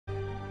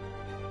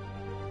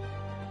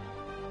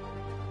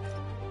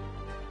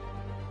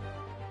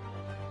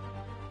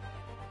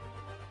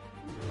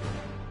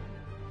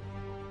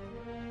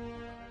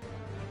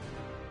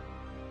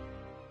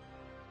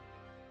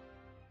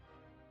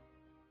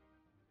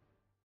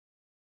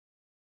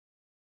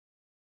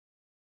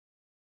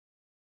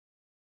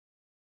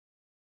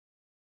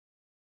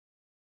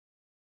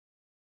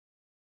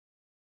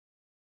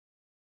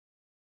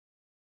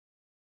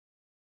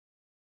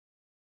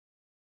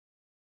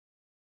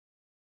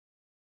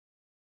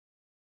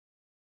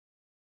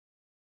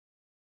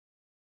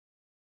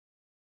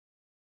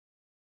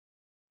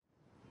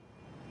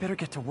Better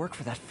get to work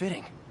for that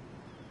fitting.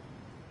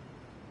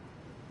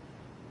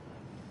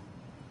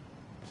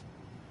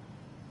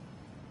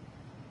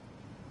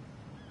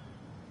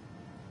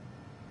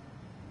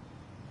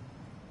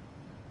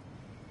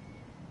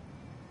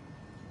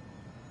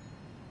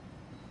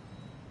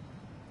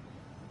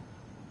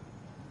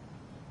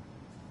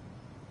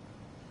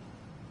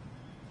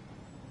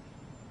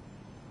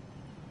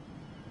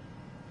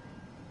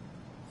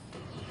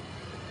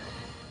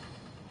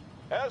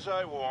 As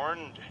I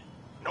warned,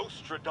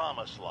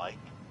 Nostradamus-like,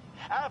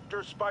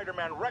 after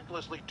Spider-Man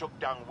recklessly took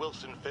down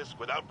Wilson Fisk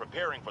without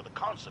preparing for the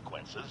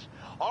consequences,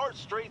 our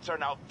streets are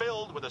now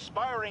filled with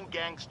aspiring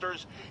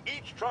gangsters,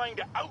 each trying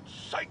to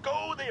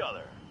out-psycho the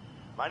other.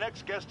 My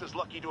next guest is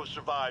lucky to have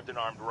survived an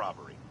armed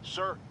robbery.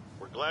 Sir,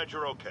 we're glad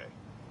you're okay.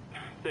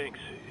 Thanks.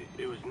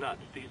 It was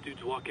nuts. These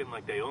dudes walk in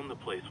like they own the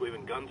place,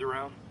 waving guns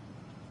around.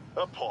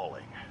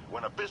 Appalling,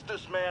 when a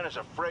businessman is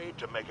afraid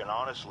to make an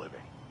honest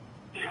living.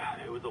 Yeah,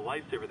 it was a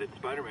lifesaver that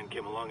Spider-Man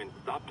came along and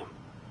stopped him.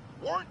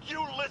 Weren't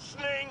you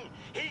listening?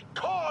 He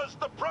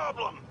caused the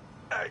problem!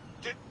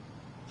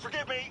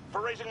 Forgive me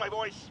for raising my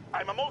voice.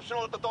 I'm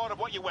emotional at the thought of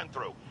what you went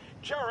through.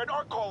 Jared,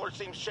 our caller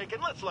seems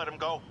shaken. Let's let him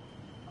go.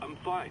 I'm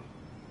fine.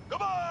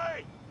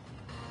 Goodbye!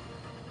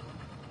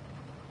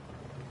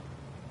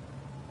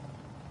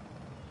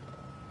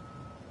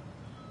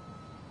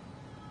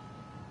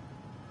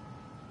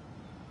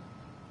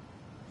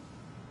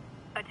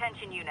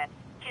 Attention units.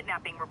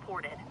 Kidnapping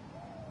reported.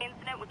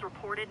 Incident was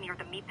reported near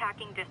the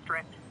meatpacking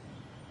district.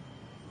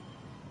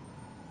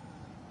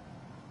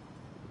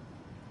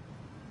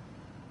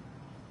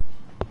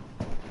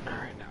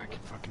 Alright, now I can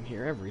fucking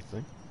hear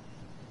everything.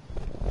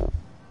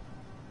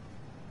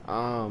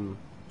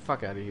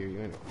 Fuck out of here,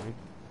 you ain't fine.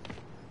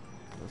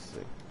 Let's see.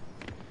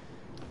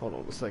 Hold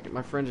on a second.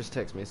 My friend just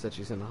texted me and said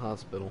she's in the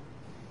hospital.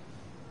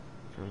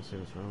 I'm trying to see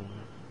what's wrong with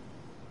her.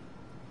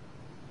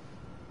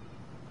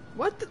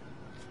 What the?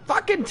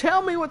 Fucking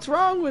tell me what's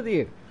wrong with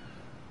you!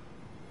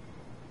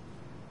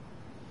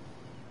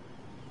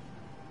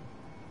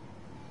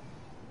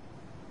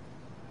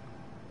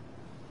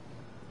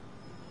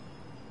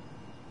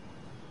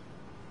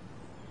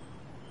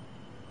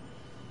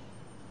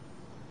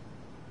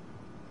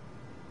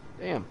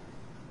 Damn.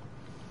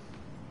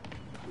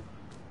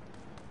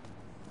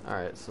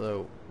 Alright,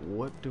 so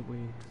what do we...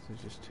 This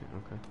is just two,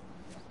 okay.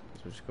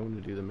 So we're just going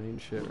to do the main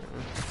shit right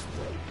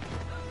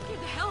now. Get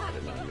the hell out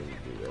of here!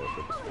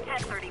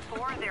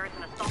 1034, there is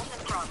an assault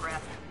in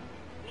progress.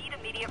 Need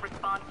immediate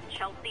response to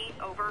Chelsea,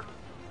 over.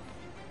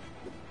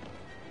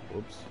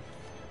 Whoops.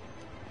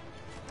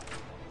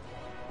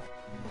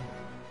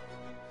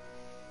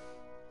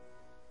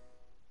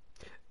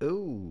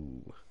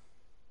 Ooh.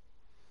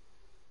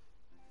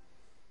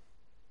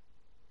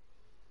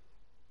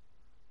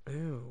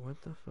 Ew,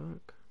 what the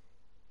fuck?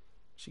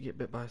 She get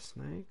bit by a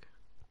snake?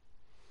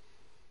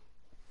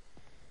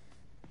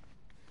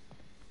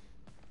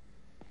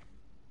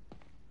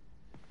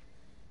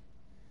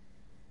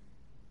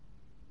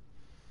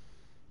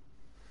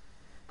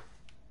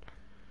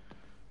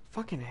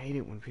 Fucking hate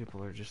it when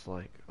people are just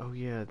like, oh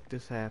yeah,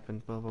 this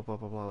happened, blah blah blah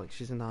blah blah. Like,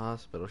 she's in the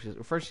hospital.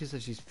 First she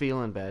said she's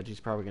feeling bad, she's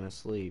probably gonna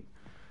sleep.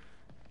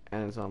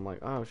 And so I'm like,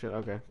 oh shit,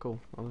 okay, cool.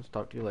 I'll just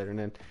talk to you later.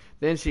 And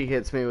then she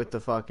hits me with the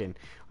fucking,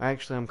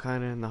 actually I'm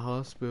kinda in the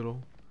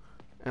hospital.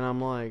 And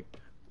I'm like,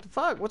 the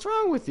fuck, what's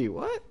wrong with you?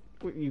 What?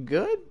 You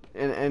good?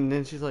 And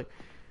then she's like,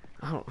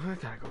 I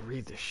gotta go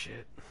read this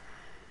shit.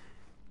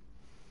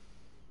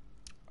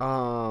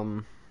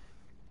 I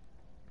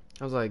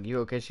was like, you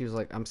okay? She was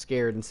like, I'm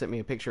scared, and sent me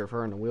a picture of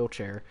her in a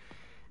wheelchair.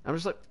 I'm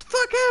just like, what the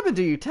fuck happened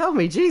to you? Tell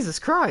me, Jesus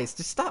Christ.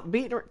 Just stop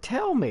beating her.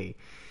 Tell me.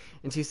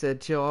 And she said,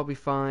 chill, I'll be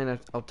fine.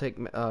 I'll take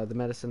the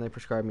medicine they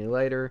prescribed me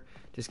later.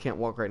 Just can't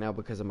walk right now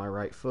because of my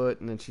right foot.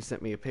 And then she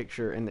sent me a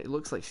picture, and it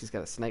looks like she's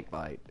got a snake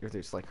bite. Or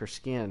there's like her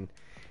skin.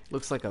 It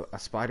looks like a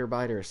spider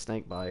bite or a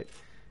snake bite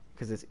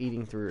because it's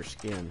eating through her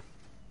skin.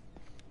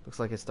 Looks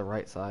like it's the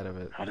right side of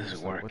it. How does it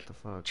work? What the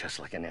fuck? Just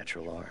like a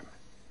natural arm.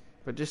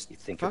 But just You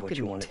think of what you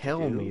fucking want it to tell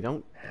do, me.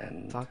 Don't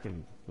and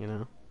fucking, you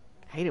know.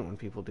 Hate it when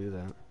people do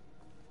that.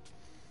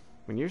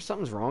 When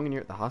something's wrong and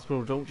you're at the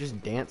hospital, don't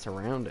just dance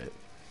around it.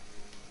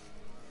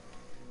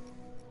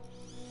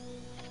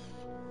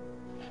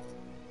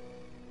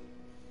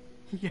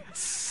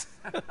 Yes.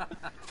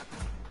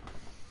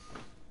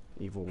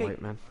 Evil Hey.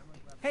 white man.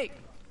 Hey,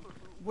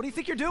 what do you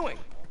think you're doing?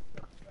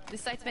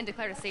 This site's been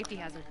declared a safety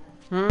hazard.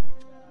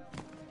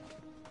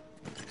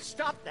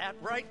 stop that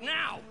right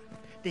now!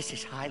 This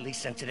is highly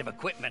sensitive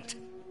equipment.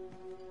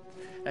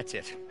 That's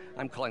it.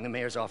 I'm calling the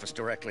mayor's office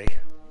directly.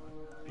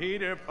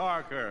 Peter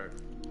Parker,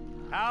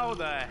 how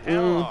the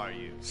hell are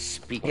you?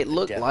 Speak It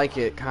looked like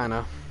it, kind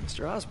of.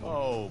 Mr. Osborn.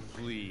 Oh,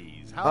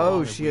 please. How Oh, long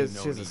have she we has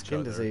known a each skin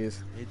other?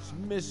 disease. It's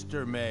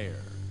Mr.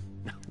 Mayor.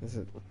 Is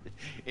it?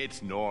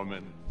 It's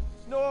Norman.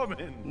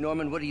 Norman!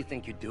 Norman, what do you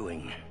think you're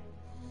doing?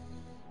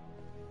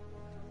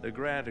 The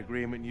grant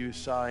agreement you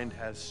signed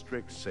has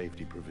strict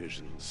safety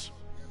provisions.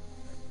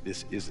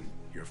 This isn't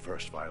your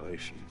first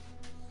violation.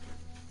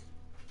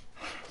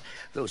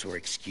 Those were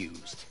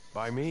excused.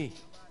 By me.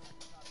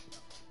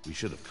 We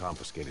should have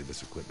confiscated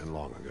this equipment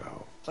long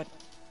ago.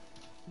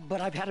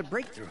 But I've had a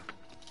breakthrough.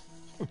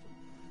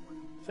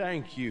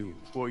 Thank you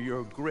for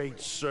your great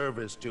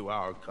service to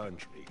our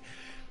country.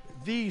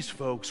 These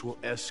folks will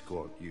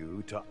escort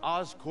you to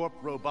Oscorp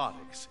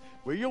Robotics,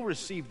 where you'll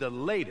receive the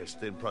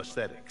latest in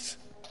prosthetics.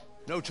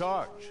 No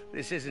charge.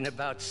 This isn't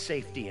about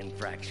safety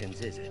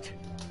infractions, is it?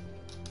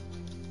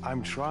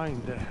 I'm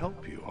trying to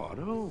help you,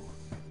 Otto.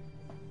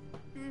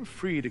 You're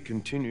free to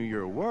continue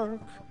your work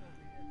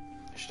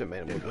Should have made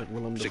him look like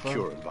Willem in a Dafoe.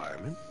 secure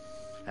environment.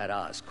 At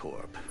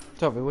Oscorp.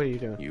 Toby, what are you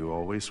doing? You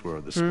always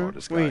were the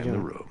smartest What are guy you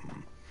in the doing?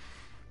 room.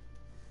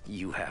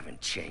 You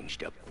haven't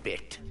changed a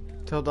bit.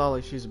 Tell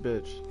Dolly she's a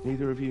bitch.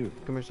 Neither of you.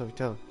 Come here, Sophie.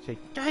 Tell her. Say,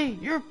 hey,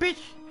 you're a bitch.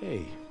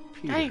 Hey,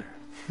 Peter. Hey.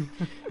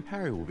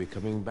 Harry will be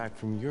coming back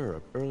from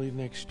Europe early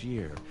next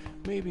year.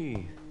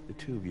 Maybe the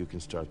two of you can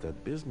start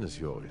that business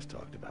you always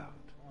talked about.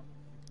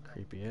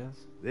 Creepy ass.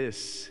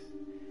 This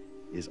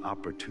is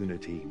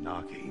opportunity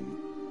knocking.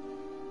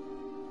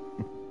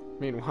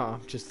 Meanwhile,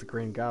 I'm just the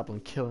Green Goblin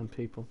killing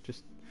people.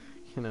 Just,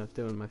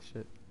 doing my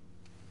shit.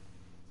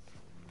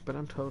 But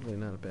I'm totally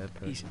not a bad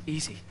person.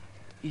 Easy.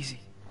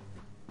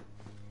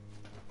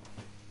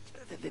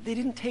 They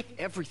didn't take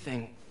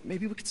everything.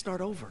 Maybe we could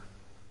start over.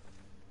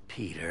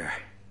 Peter.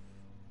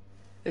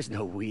 There's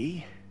no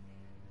we.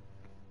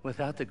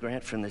 Without the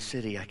grant from the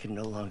city, I can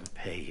no longer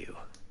pay you.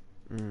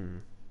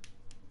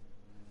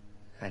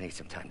 I need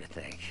some time to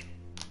think.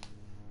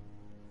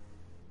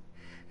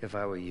 If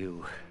I were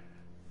you,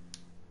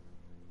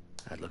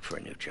 I'd look for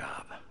a new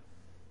job.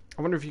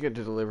 I wonder if you get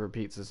to deliver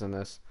pizzas in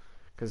this.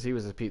 Because he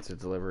was a pizza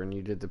deliverer, and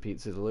you did the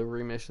pizza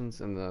delivery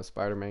missions in the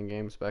Spider-Man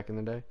games back in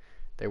the day.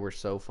 They were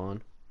so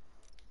fun.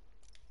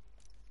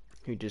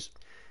 You just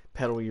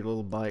pedal your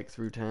little bike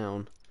through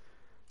town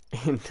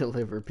and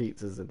deliver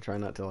pizzas and try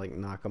not to, like,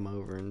 knock them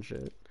over and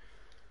shit.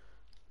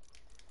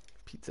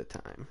 Pizza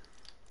time.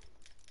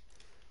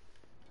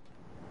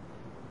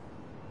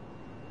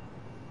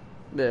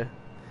 Yeah.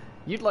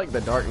 You'd like the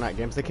Dark Knight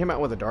games. They came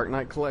out with a Dark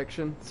Knight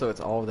collection, so it's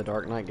all of the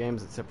Dark Knight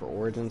games except for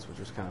Origins, which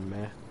was kind of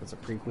meh. It's a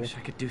prequel. Wish I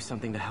could do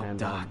something to help And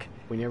Doc.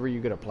 whenever you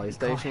get a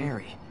PlayStation,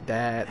 Harry.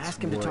 that's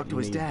Ask him to what talk to you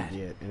his need dad.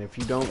 get. And if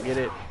you don't get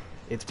it,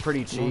 it's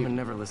pretty cheap. Norman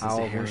never listens I'll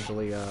to Harry.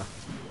 eventually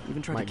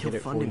Even tried might to kill get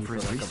it funding for for you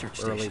his like research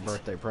a early stations.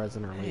 birthday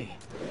present or late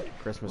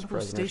Christmas One of those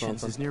present or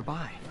stations something. is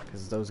nearby.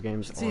 Because those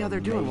games Let's see how are they're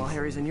doing while amazing.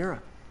 Harry's in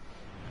Europe.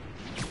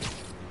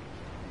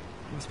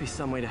 Must be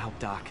some way to help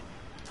Doc.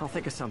 I'll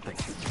think of something.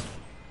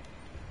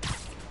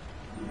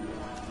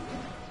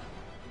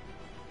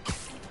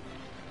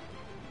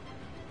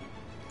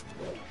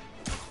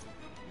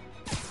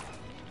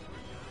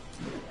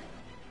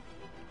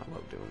 I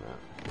love doing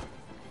that.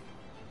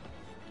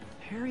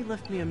 Harry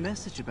left me a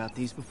message about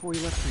these before he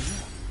left for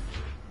Europe.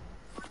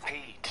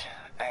 Pete,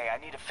 hey,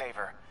 I need a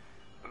favor.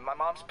 My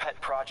mom's pet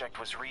project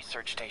was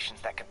research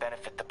stations that could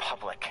benefit the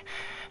public.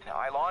 Now,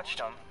 I launched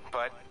them,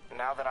 but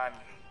now that I'm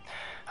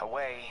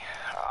away,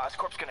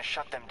 Oscorp's gonna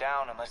shut them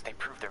down unless they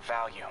prove their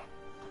value.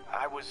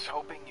 I was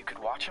hoping you could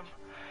watch them.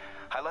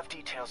 I left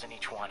details in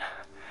each one.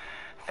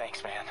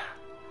 Thanks, man.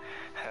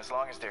 As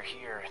long as they're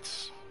here,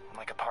 it's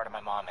like a part of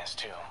my mom is,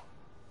 too.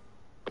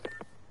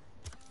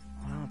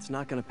 Well, it's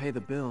not gonna pay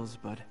the bills,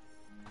 but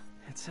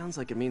it sounds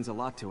like it means a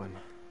lot to him.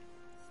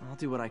 I'll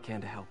do what I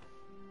can to help.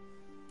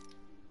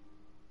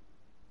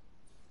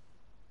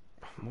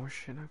 More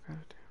shit I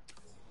gotta do.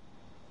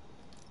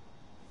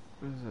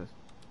 What is this?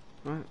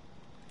 What?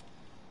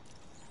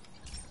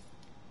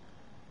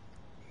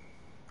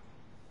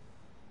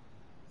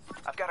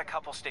 I've got a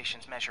couple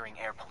stations measuring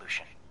air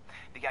pollution.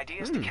 The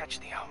idea is to catch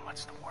the,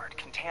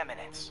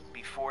 contaminants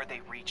before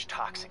they reach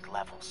toxic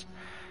levels.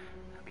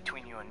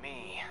 Between you and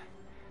me,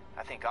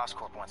 I think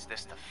Oscorp wants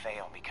this to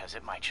fail because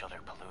it might show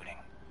they're polluting.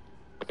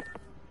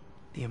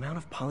 The amount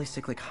of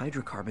polycyclic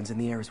hydrocarbons in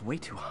the air is way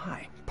too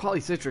high.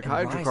 Polycitric And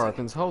rising.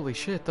 hydrocarbons. Holy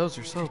shit, those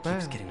are so If it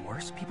keeps bad. getting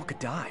worse, people could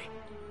die.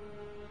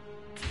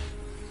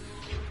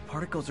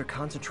 Particles are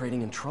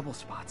concentrating in trouble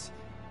spots,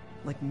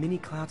 like mini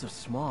clouds of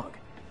smog.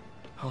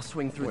 I'll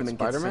swing through What, them and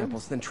get Spider-Man?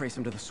 samples, then trace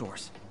them to the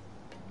source.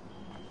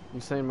 You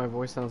saying my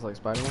voice sounds like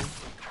Spider-Man?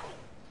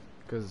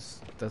 Because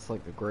that's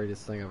like the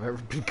greatest thing I've ever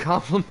been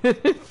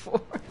complimented for.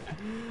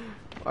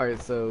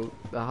 Alright, so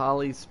the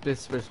Holly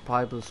Spispus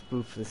Piper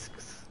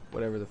Spoofisks,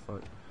 whatever the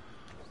fuck.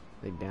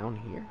 They down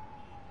here?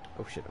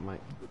 Oh shit, I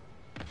might.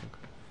 Okay.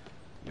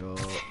 Yo.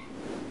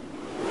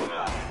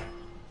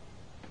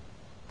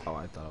 Oh,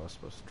 I thought I was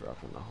supposed to drop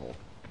in the hole.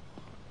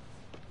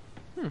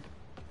 What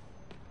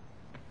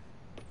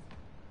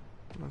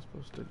am I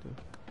supposed to do?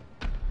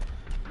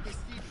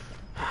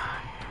 Fuck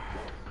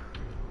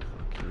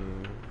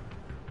you.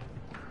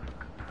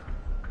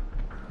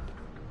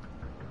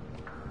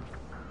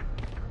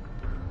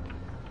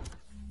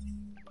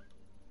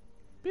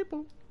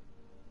 People.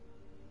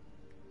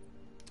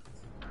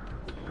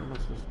 What am I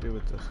supposed to do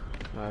with this?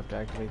 Do I have to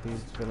activate these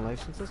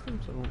ventilation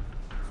systems? Or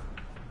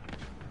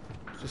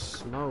just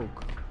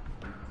smoke.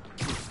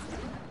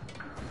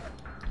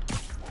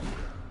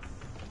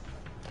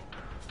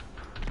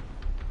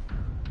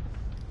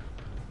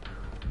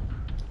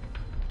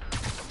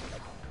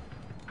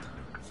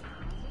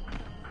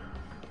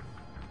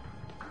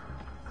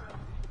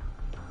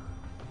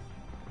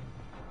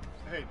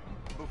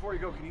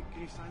 go. Can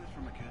you sign this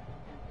for my kid?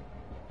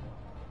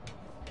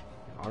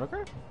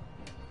 Autograph?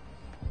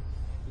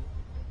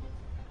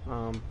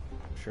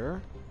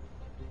 Sure.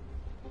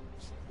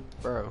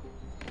 Bro,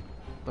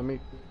 let me.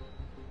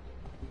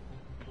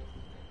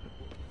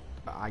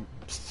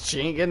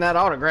 She ain't getting that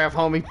autograph,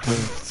 homie.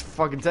 It's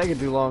fucking taking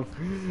too long.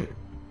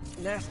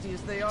 Nasty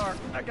as they are,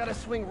 I gotta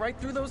swing right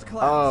through those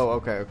clouds. Oh,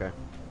 okay, okay.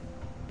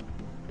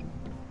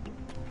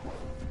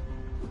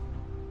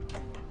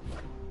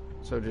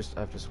 So just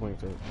I have to swing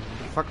through.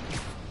 Fuck.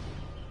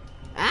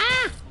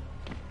 Ah!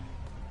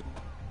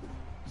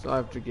 So I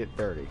have to get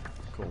dirty.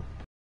 Cool.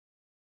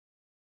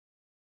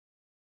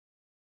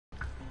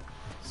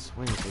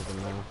 Swing through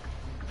them now.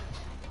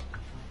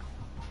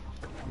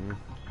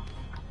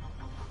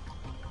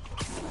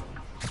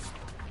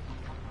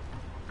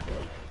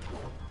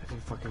 I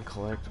didn't fucking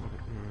collect.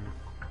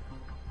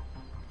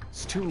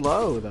 It's too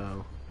low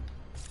though.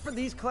 For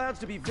these clouds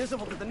to be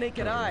visible to the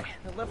naked eye,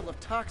 the level of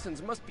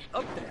toxins must be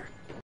up there.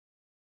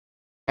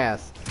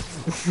 Ass.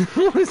 I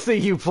want to see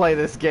you play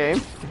this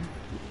game.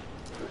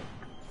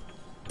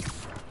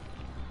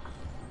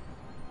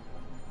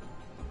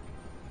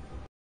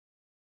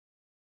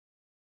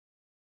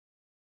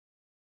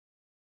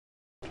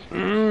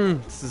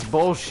 This is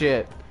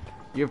bullshit.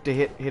 You have to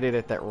hit it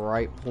at that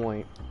right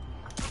point.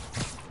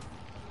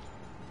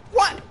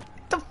 What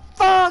the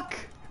fuck?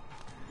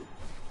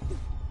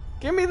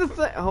 Give me the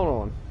thing. Hold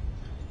on.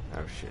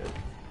 Oh shit.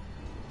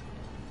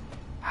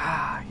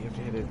 Ah, you have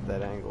to hit it at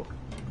that angle.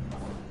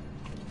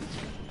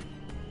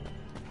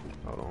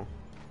 Hold on.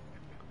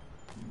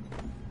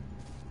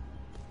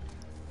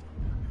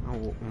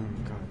 Oh,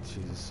 God,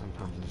 Jesus,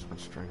 sometimes I just want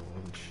to strangle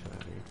the shit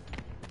out of you.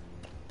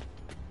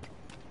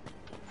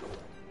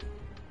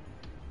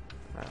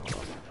 Alright, hold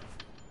on.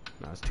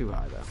 No, it's too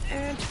high, though.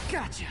 And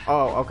gotcha!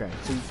 Oh, okay.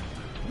 So you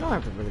don't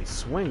have to really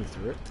swing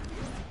through it.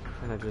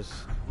 Kind of just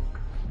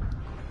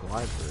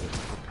glide through it.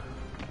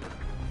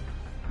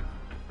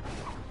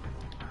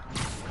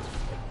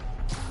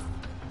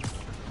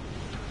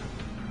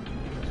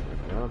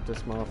 Up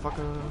this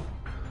motherfucker.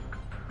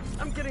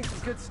 I'm getting some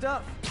good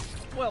stuff.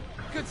 Well,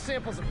 good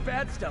samples of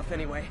bad stuff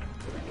anyway.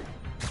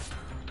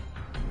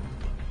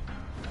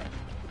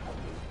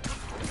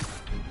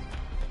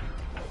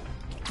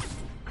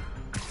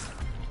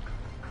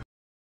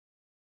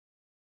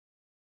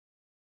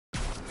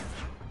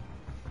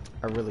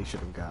 I really should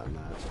have gotten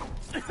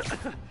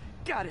that.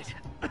 Got it.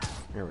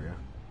 Here we go.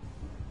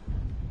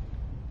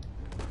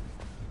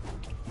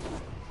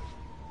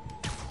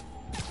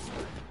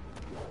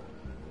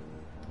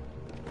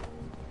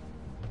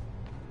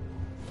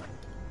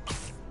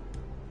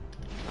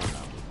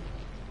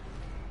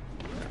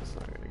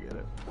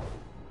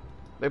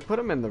 They put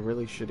them in the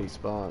really shitty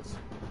spots.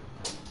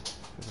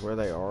 Because where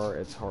they are,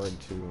 it's hard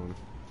to...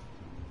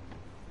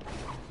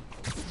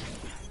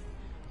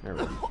 There we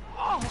go.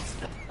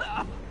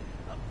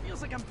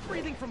 Feels like I'm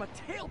breathing from a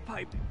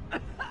tailpipe.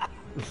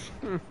 Is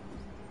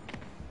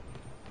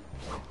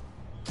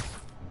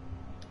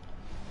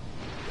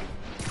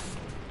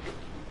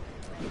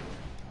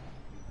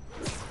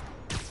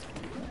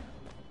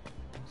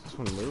this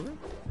one moving?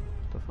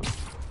 What the fuck?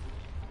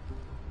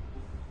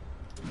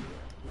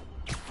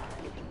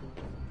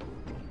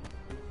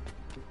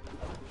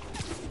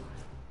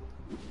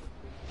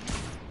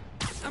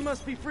 I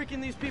must be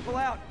freaking these people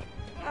out.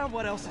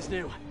 What else is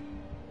new?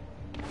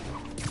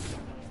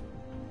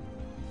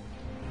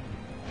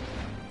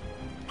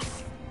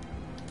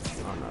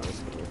 Oh no, this is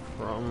gonna be a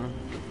problem.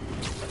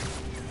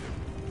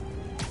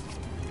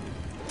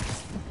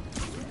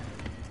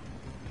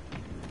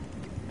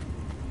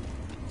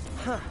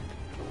 Huh.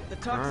 The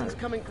toxin's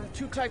coming from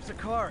 2 types of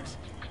cars,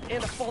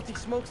 and a faulty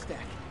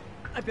smokestack.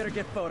 I better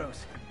get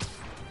photos.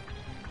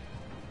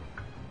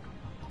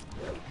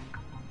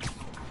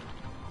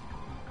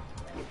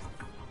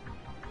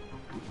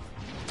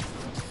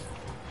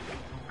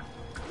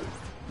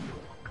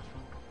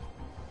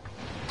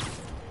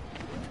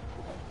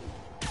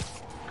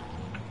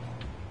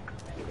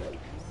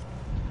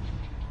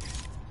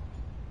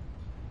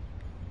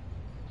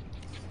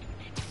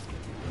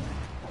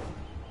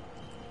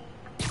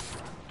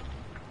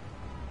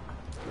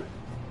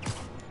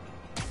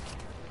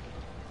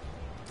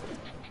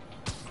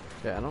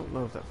 Yeah, I don't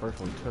know if that first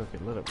one took.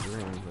 It lit up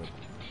green, but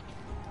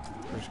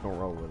we're just gonna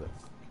roll with it.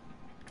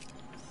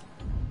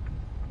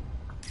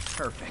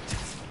 Perfect.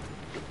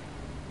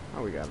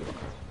 Oh, we got it.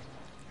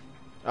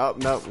 Oh,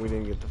 no, we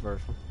didn't get the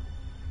first one.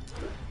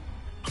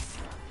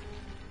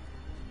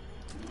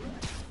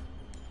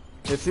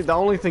 Yeah, see, the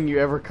only thing you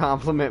ever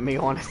compliment me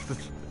on is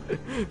this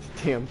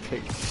damn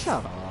pig.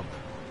 Shut up.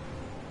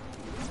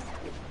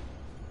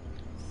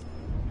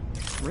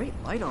 Great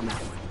light on that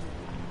one.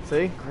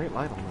 See? Great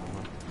light on that one.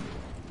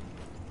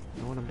 I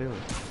know what I'm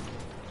doing.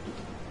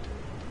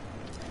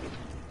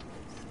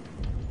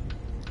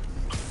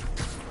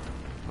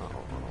 Oh,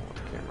 hold on with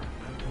the camera.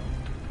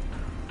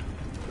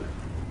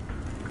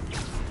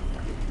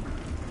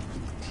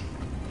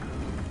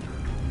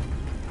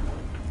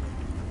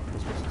 Am I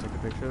supposed to take a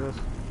picture of this?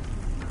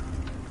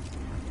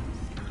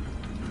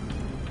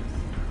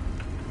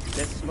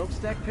 That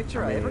smokestack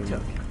picture I ever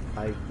took.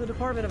 I The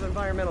Department of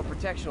Environmental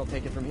Protection will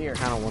take it from here.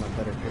 kind of want a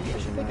better I picture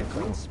should than make a that.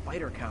 green though.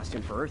 spider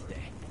costume for Earth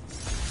Day.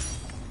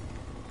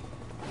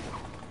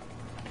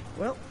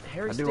 Well,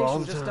 Harry I do all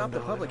Station the just time, stopped a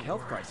don't I? public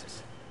health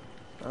crisis.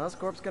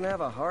 Oscorp's gonna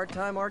have a hard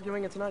time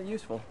arguing it's not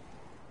useful.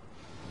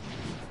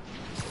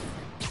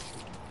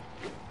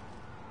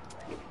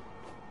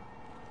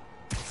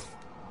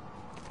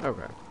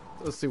 Okay,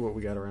 let's see what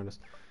we got around us.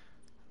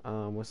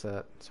 What's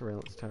that?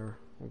 Surveillance tower.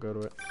 We'll go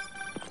to it.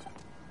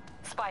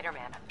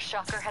 Spider-Man,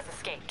 Shocker has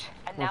escaped,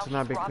 and What's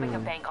now an he's robbing a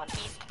Abicune? bank on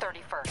East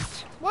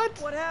 31st. What?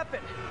 What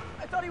happened?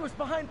 I thought he was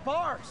behind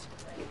bars.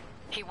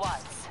 He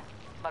was,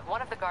 but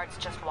one of the guards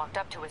just walked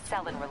up to his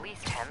cell and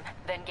released him,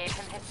 then gave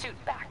him his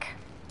suit back.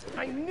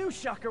 I knew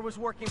Shocker was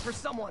working for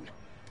someone.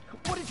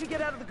 What did you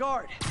get out of the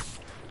guard?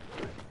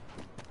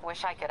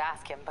 Wish I could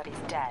ask him, but he's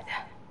dead.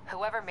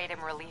 Whoever made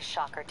him release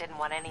Shocker didn't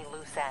want any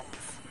loose ends.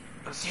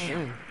 That's a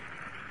shame.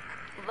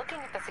 Looking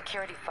at the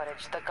security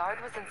footage, the guard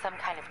was in some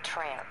kind of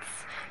trance.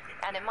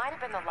 And it might have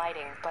been the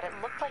lighting, but it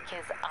looked like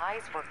his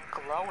eyes were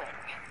glowing.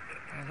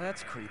 Well,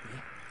 that's creepy.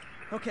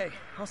 Okay,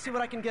 I'll see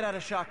what I can get out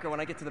of Shocker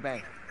when I get to the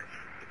bank.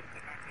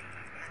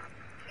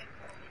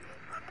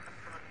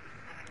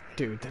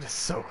 Dude, that is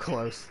so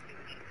close.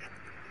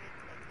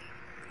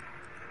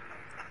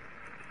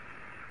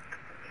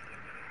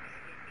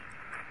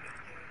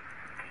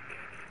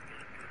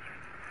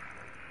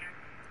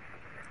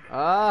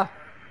 Ah!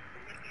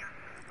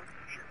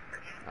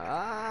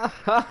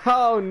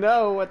 Oh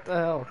no, what the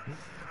hell?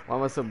 Why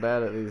am I so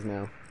bad at these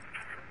now?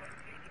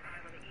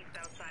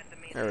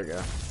 There we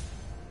go.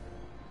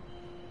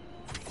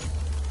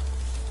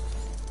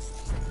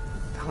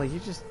 Golly, you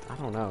just, I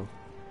don't know.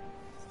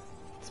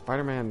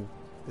 Spider-Man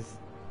is...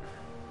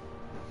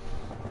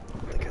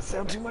 I think I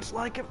sound too much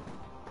like him.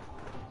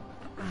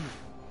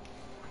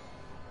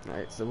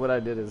 Alright, so what I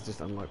did is just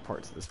unlock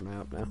parts of this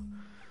map now.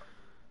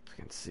 I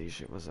can see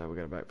shit. What's that? We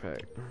got a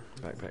backpack.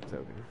 Backpack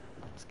token.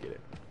 Let's get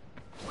it.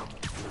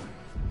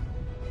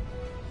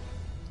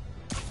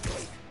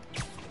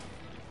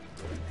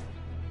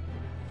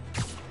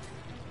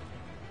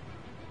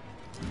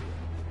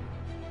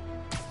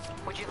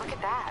 Would you look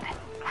at that?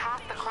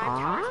 Half the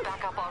crime tower's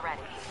back up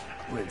already.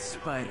 When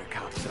Spider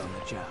Cop's on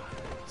the job,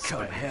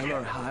 come hell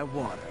or high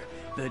water,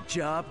 the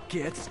job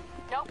gets...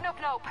 Nope, nope,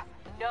 nope.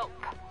 Nope.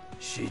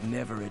 She'd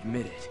never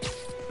admit it,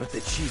 but the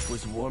chief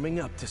was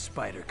warming up to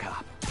Spider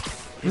Cop.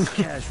 His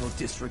casual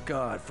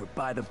disregard for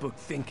by-the-book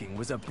thinking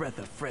was a breath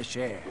of fresh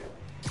air.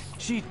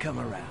 She'd come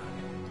around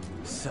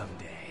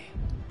someday.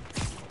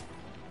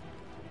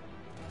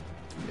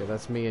 Yeah,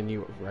 that's me and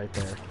you right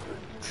there.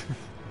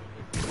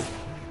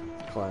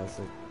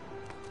 Classic.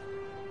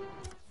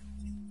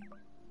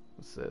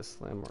 What's this?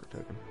 Landmark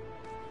token.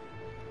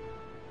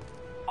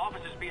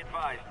 Officers, be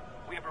advised.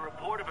 We have a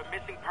report of a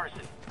missing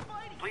person.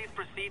 Please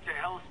proceed to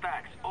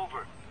Halifax.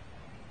 Over.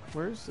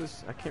 Where's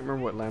this? I can't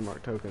remember what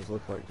landmark tokens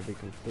look like, to be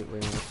completely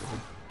honest with you.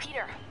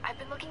 Peter, I've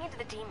been looking into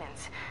the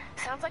demons.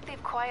 Sounds like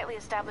they've quietly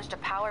established a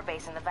power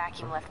base in the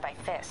vacuum left by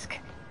Fisk.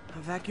 A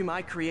vacuum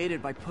I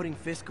created by putting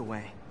Fisk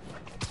away.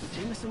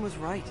 Jameson was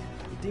right.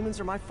 The demons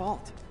are my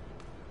fault.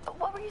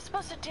 What were you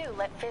supposed to do?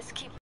 Let Fisk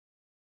keep...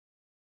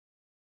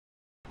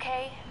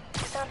 Okay?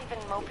 You sound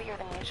even mopier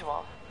than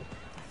usual.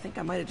 I think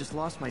I might have just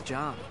lost my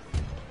job.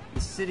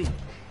 The city,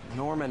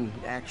 Norman,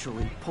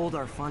 actually pulled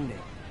our funding.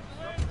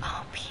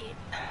 Oh, Pete.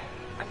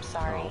 I'm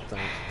sorry. Oh,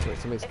 thanks. Wait,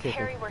 somebody's If kicking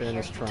Harry were in here,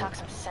 his he could trunk. talk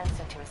some sense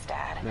into his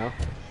dad. No?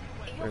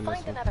 You'll They're find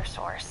missing. another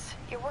source.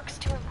 Your work's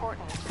too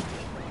important.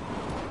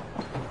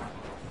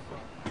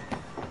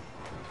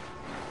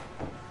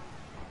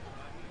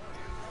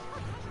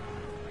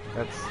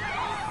 That's...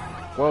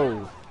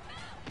 Whoa.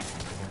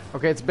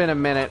 Okay, it's been a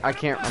minute. I'm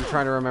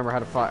trying to remember how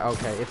to fight.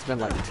 Okay, it's been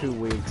like 2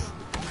 weeks.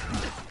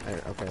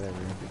 There, okay, there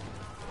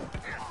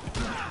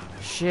we go.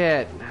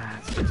 Shit.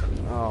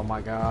 Oh my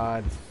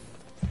god.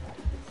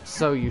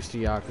 So used to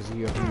Yakuza,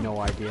 you have no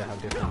idea how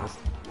different this...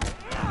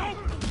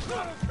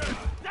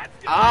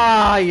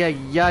 Ah, yeah,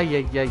 yeah,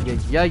 yeah, yeah, yeah,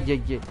 yeah, yeah,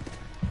 yeah.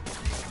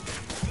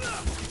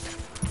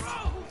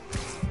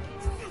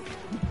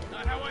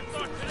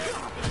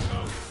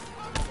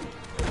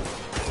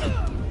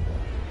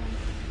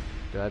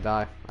 Did I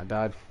die? I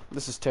died.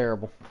 This is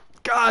terrible.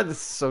 God, this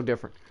is so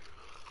different.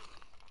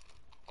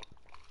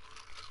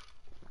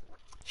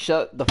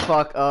 Shut the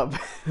fuck up.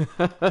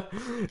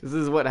 This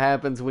is what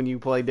happens when you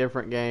play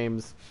different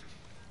games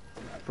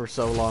for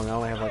so long. I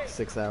only have like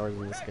 6 hours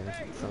in this game.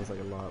 It sounds like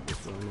a lot, but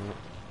it's really not.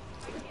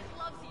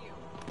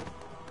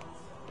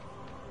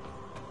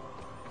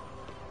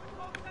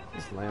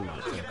 This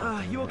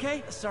landmark. You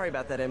okay? Sorry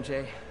about that,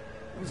 MJ.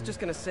 I was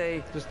just gonna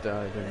say... Just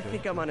died. I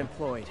think I'm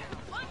unemployed.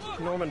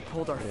 Norman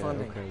pulled our Yeah,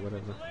 funding. okay,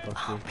 whatever.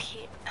 Fuck Oh, you.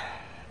 Pete.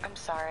 I'm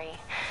sorry.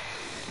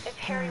 If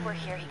Harry were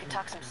here, he could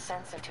talk some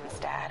sense into his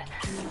dad.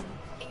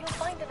 You'll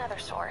find another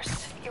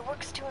source. Your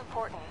work's too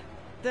important.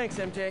 Thanks,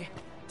 MJ.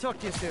 Talk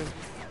to you soon.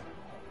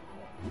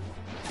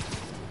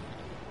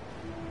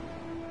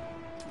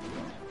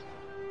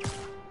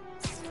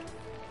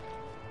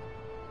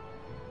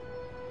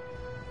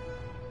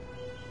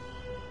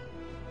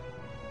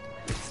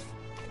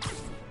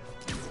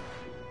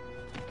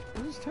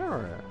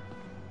 Tara.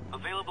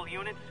 Available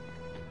units.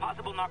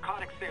 Possible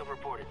narcotics sale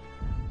reported.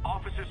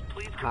 Officers,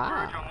 please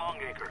converge on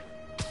Longacre.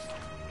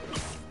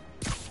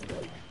 I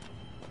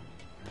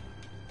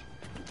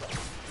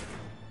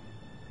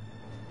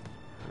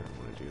don't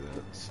want to do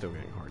that. It's still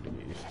getting hard to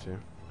get used to.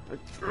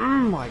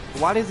 Like,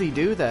 why does he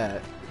do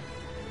that?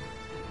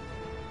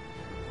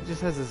 He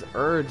just has this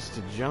urge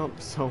to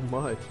jump so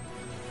much.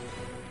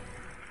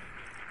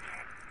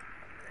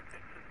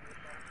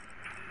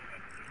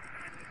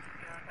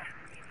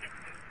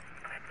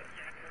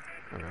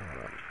 Okay,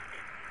 hold up.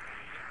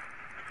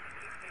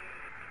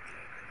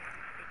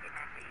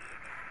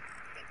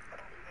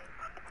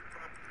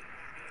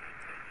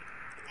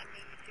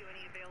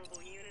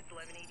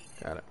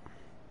 Got it.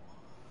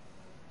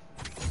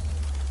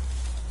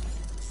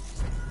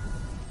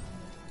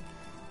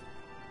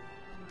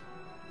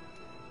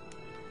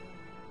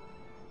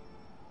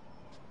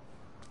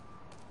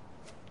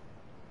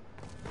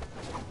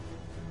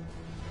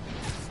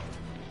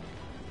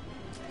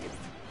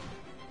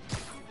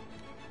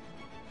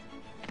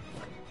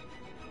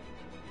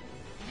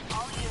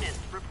 All units,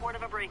 report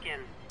of a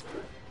break-in.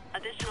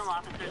 Additional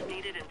officers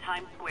needed in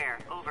Times Square.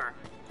 Over.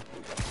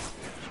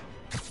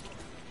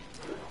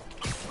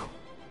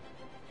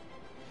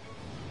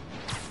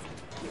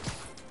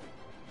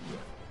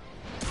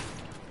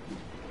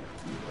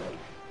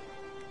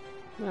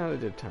 No,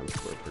 they did Times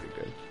Square pretty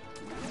good.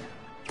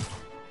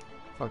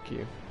 Fuck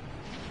you.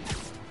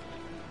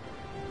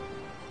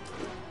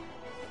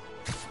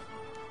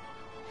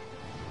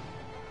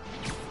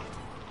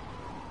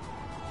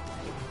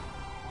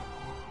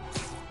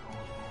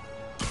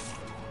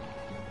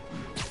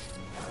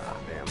 Ah,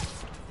 damn.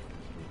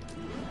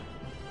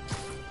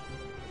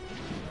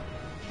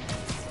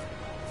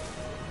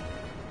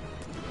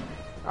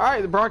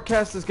 Alright, the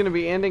broadcast is going to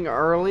be ending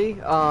early.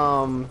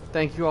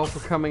 Thank you all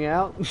for coming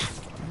out.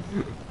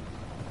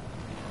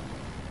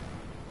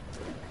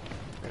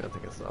 I don't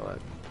think I saw that.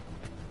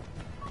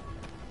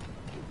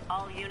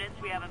 All units,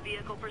 we have a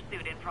vehicle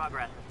pursuit in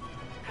progress.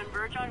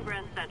 Converge on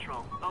Grand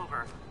Central.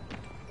 Over.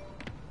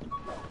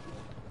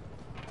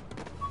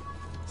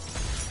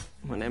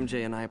 When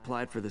MJ and I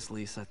applied for this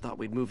lease, I thought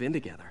we'd move in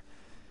together.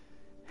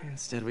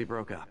 Instead, we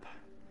broke up.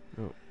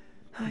 Oh.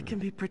 I can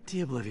be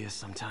pretty oblivious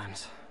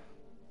sometimes.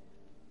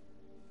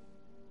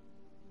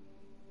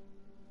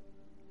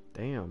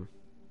 Damn.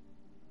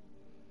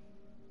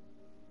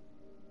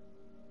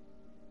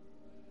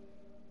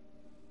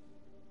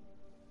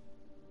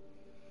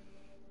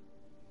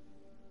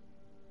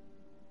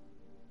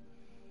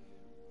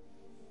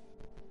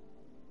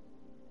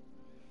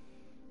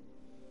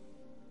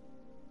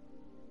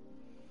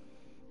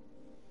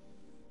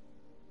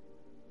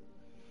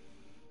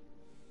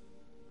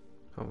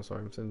 Oh,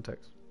 sorry, I'm sending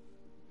text.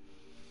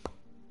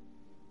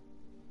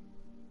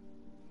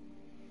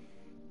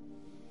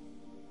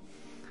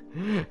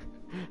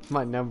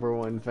 My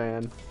 #1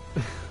 fan.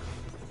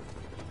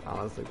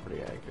 Honestly,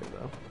 pretty accurate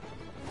though.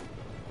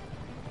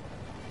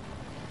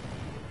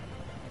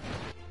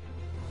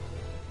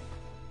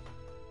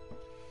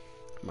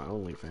 My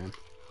only fan.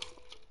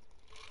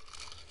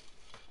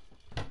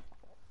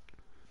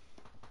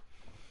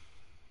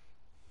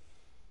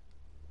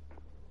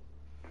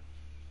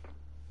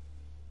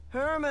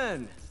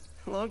 Herman!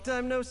 Long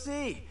time no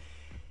see.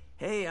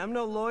 Hey, I'm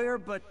no lawyer,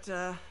 but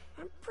I'm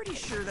pretty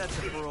sure that's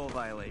a parole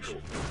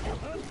violation.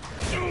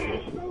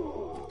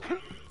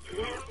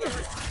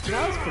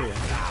 That was pretty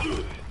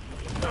accurate.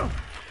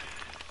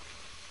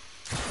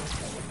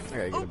 I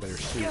gotta get a better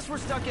suit. Guess we're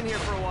stuck in here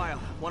for a while.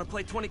 Want to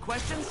play 20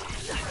 questions?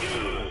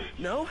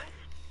 No?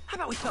 How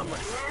about we thumb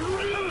wrestle?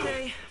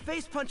 Okay,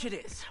 face punch it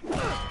is.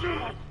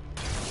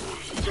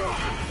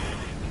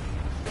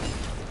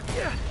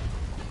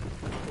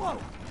 Whoa!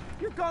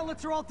 Your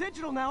gauntlets are all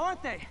digital now,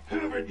 aren't they?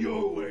 Have it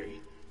your way.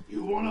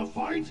 You wanna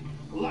fight?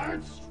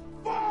 Let's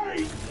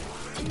fight!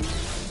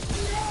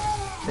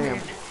 Damn.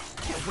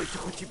 Can't wait to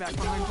put you back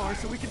behind bars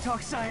so we can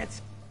talk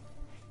science.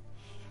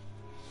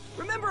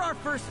 Remember our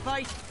first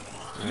fight?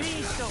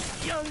 Me so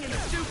young and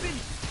stupid.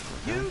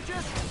 You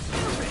just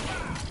stupid.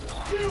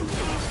 You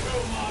talk so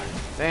much.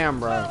 Damn,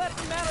 bro. Well,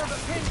 that's a matter of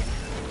opinion.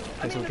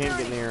 Guess we can't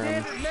get near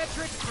him. Standard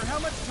metrics for how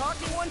much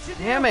talking one should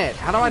do. Damn it!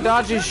 How do I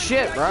dodge his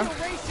shit, bro? Ratio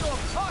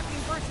of talking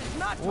versus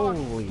not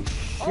talking. Holy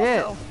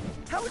shit! Also,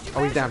 how would you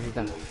Oh, he's down.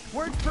 measure? He's down.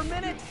 Words per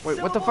minute. Wait,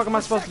 what the fuck am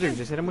I supposed to do?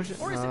 Just hit him with shit?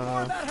 Or is it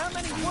more about how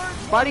many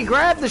words? Buddy,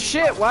 grab the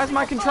shit! Why is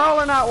my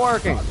controller not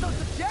working? So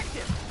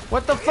subjective.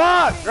 What the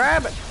fuck?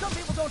 Grab it! Some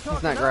people don't talk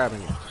He's not enough.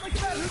 grabbing it. Like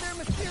about who their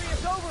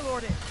mysterious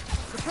overlord is.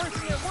 The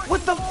person that works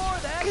What the more,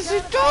 fuck is he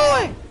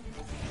doing?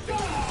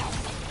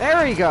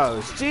 There he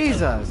goes.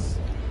 Jesus.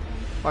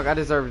 Fuck, I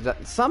deserved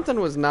that. Something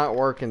was not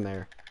working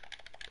there.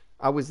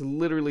 I was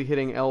literally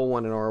hitting L1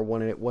 and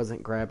R1 and it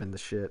wasn't grabbing the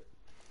shit.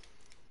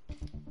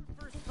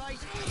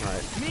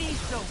 Alright. Me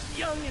so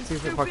young and See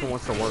if it stupid. fucking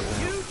wants to work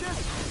now. You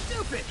just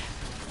stupid.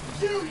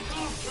 You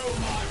talk so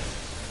much.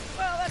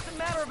 Well, that's a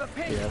matter of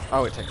opinion. Yeah.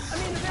 Oh, it takes. I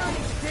mean, are there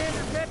any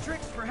standard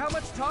metrics for how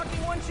much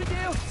talking one should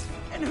do?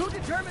 And who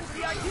determines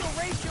the ideal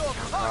ratio of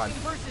talking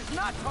versus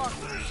not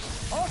talking?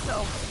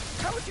 Also,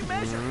 how would you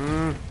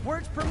measure?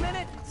 Words per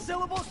minute?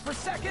 Syllables per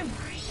second?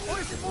 Or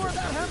is it more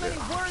about how many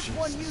words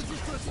one uses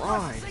to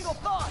express a single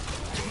thought?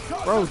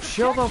 Bro,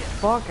 chill the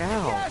fuck You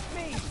out. ask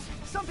me.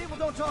 Some people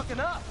don't talk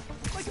enough.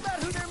 Like about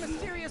who their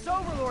mysterious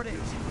overlord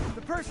is.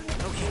 The person...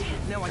 Okay,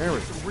 now I can do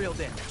some real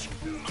damage.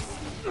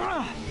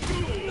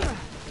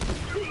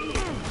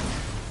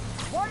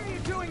 Why are you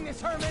doing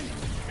this, Herman?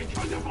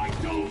 Because if I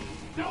don't,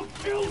 they'll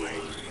kill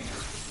me!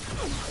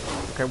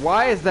 Okay,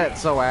 why is that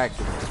so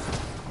accurate?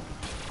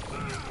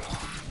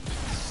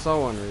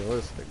 So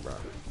unrealistic, bro.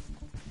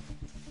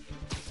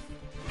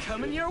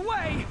 Coming your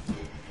way!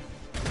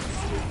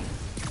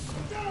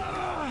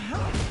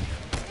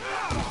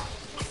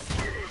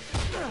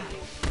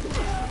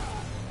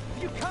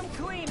 If you come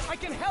clean, I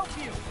can help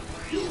you!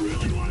 You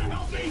really want to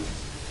help me?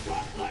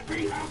 Just let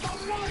me have the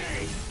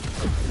money!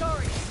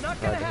 Sorry, not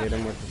gonna Tried to hit happen.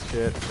 him with the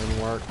shit,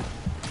 didn't work.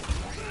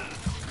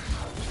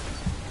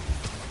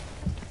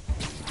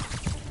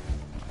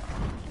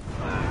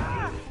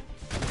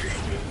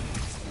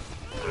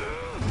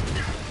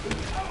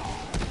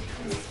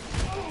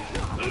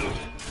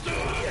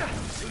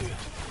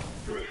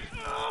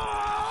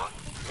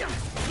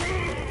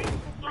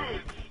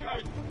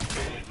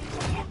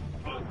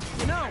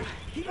 You know,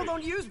 people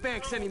don't use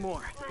banks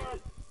anymore.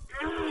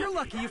 You're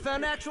lucky you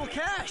found actual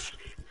cash.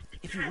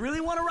 If you really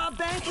want to rob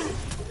banks,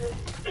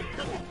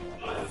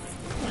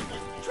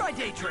 try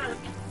day trading.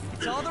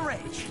 It's all the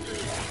rage.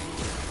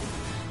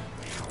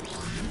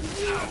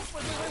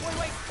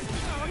 Wait.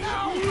 Oh,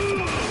 no!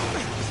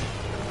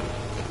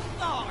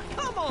 Oh,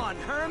 come on,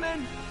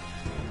 Herman!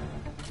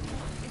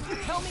 If you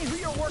tell me who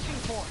you're working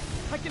for,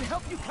 I can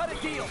help you cut a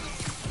deal.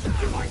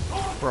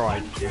 Bro,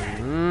 I...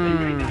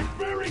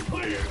 Very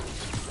clear!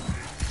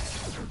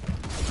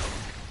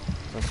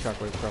 That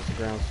shockwave across the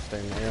ground, stay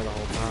in the air the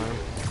whole time.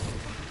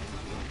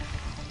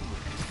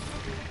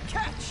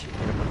 Catch!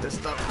 I'm gonna put this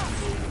stuff.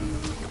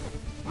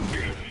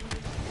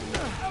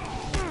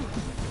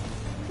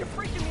 You're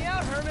freaking me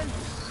out, Herman.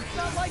 It's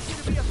not like you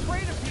to be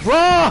afraid of people.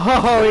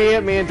 Whoa! He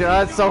hit me into...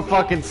 That's so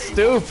fucking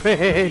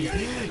stupid.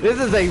 This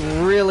is a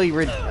really...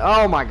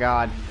 Oh my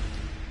god.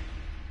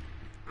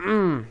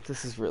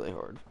 This is really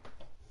hard.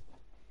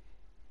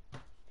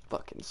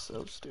 Fucking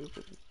so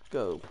stupid.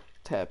 Go.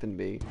 Tap and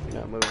B. You're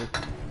not moving.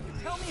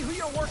 Tell me who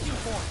you're working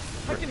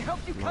for. I can help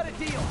you cut a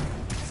deal.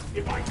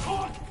 If I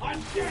talk,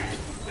 I'm dead!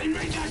 They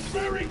made that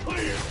very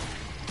clear!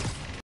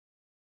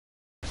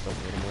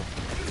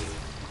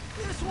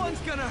 This one's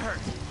gonna hurt.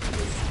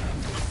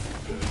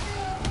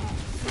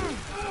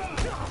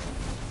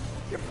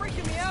 You're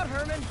freaking me out,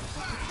 Herman.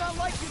 It's not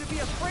like you to be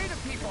afraid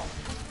of people.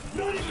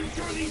 Not even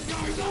sure these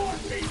guys are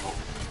people!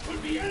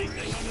 Could be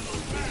anything under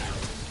those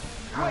masks!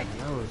 Wait,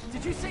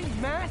 did you say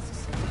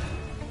masks?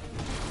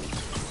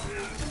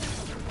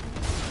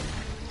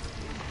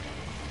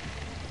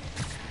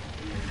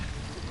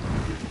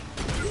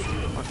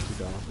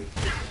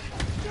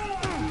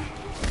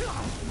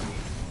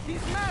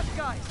 These mask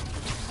guys!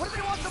 What do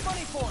they want the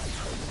money for?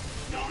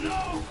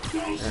 No!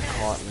 They're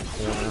caught in the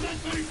corner. That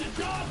finish the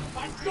job,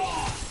 I'm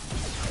gone!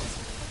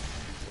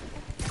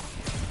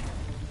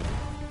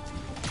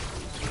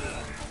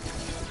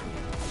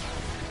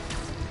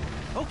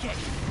 Okay,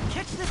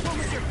 catch this one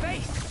with your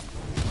face!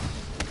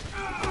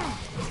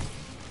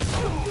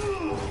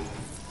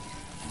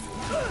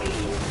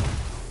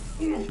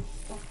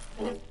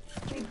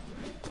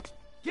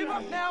 Give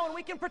up now and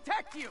we can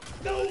protect you!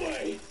 No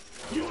way!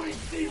 You ain't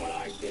see what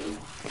I see!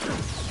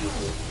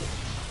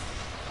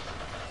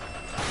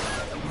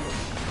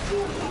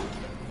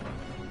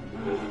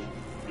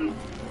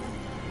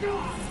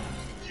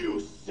 You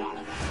son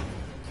of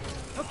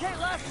a... Okay,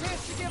 last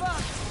chance to give up.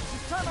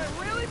 This time I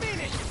really mean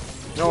it.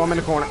 No, I'm in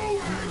the corner.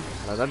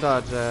 How did I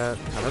dodge that?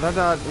 How did I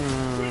dodge?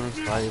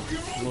 Spike.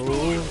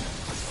 Move.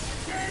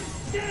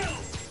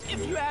 If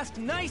you ask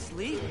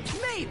nicely,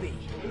 maybe.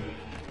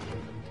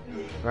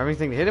 Do I have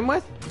anything to hit him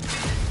with?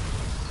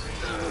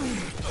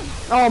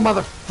 Oh,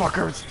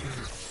 motherfuckers!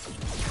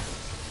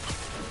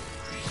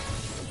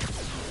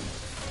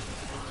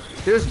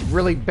 There's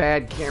really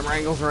bad camera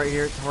angles right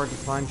here. It's hard to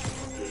find.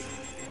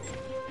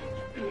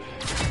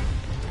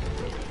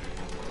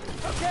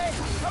 Okay,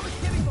 I was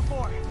kidding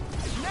before.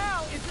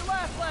 Now is your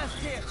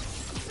last chance.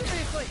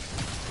 Seriously.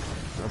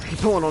 Let's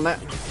keep going on that.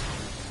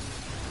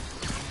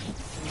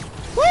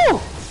 Woo!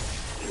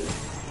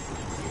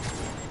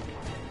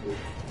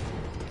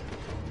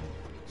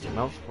 Something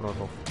else? What do I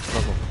go?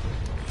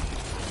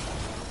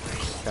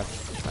 Okay,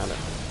 found it.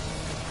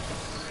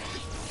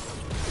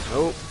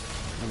 Nope.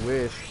 I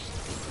wish.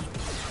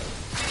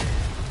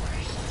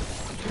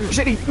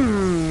 Shitty!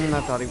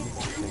 I thought didn't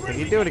think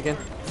he'd do it again.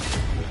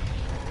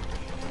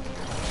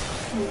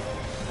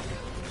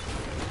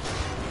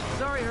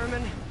 Sorry,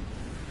 Herman.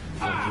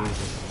 Oh,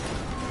 Jesus.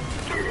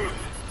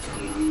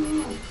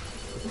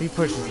 He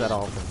pushes that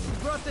off.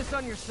 You brought this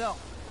on yourself.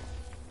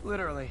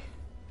 Literally.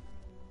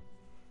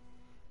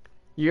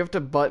 You have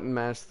to button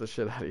mash the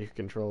shit out of your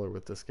controller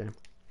with this game.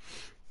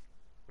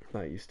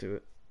 I'm not used to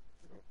it.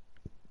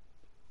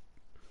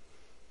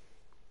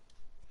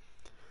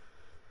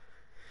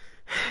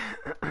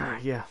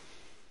 Yeah.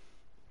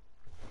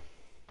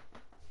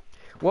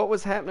 What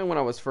was happening when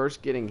I was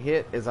first getting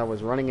hit is I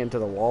was running into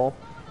the wall,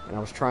 and I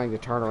was trying to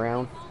turn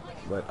around,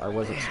 but I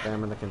wasn't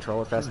spamming the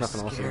controller fast enough,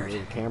 and also where the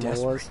camera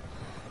was.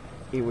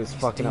 He was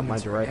fucking up my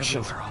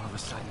direction. All of a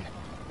sudden.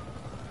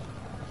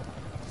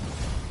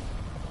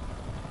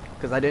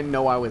 Because I didn't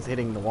know I was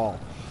hitting the wall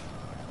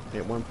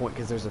at one point,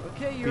 because there's a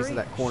piece of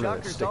that corner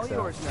that sticks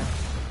out.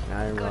 And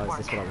I didn't realize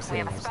that's what I was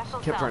hitting. I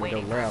kept trying to go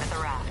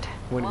left.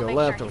 When to go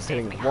left, I was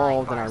hitting the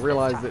wall, then I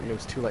realized it, and it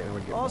was too late, and I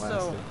would get blasted.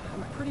 Also,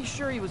 I'm pretty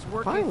sure he was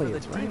working for the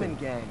Demon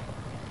Gang.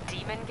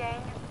 Demon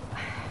Gang?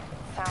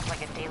 Sounds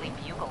like a Daily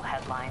Bugle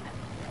headline.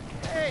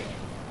 Hey,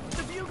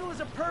 the Bugle is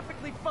a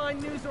perfectly fine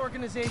news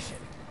organization.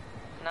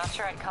 Not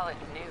sure I'd call it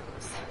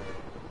news.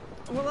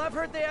 Well, I've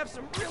heard they have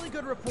some really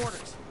good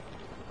reporters.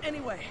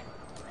 Anyway,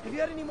 have you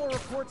had any more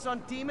reports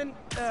on demon,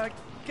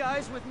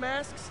 guys with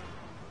masks?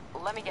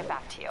 Let me get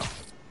back to you.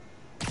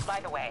 By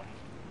the way,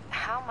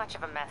 how much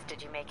of a mess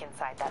did you make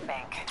inside that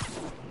bank?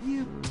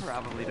 You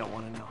probably don't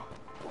want to know.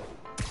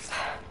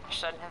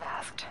 Shouldn't have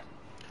asked.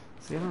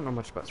 See, I don't know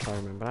much about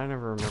Spider-Man, but I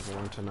never remember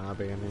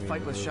Watanabe in any of the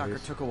Fight with movies. Shocker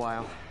took a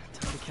while.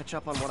 Time to catch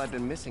up on what I've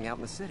been missing out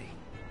in the city.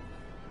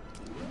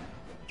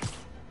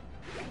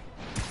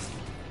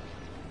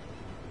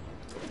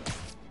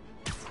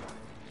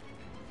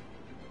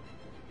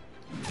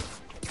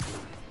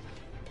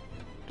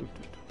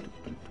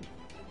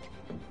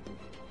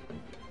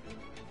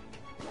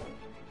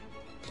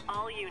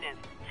 All units,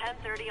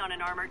 10:30 on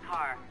an armored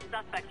car.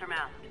 Suspects are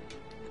masked.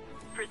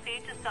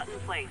 Proceed to Sutton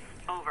Place.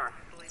 Over.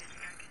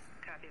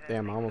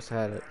 Damn, I almost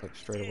had it, like,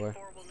 straight away.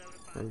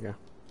 There we go.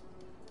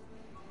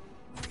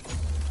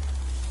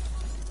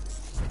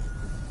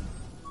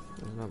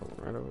 There's another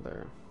one right over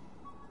there.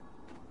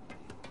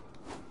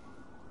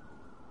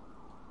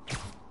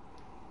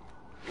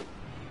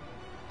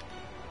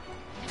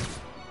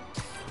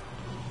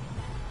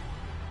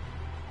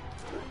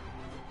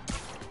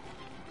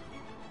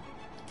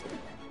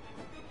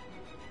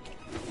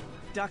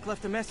 Doc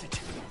left a message.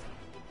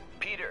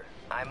 Peter,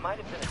 I might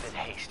have been a bit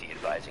hasty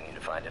advising you to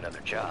find another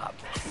job.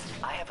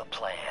 I have a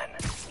plan.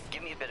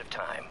 Give me a bit of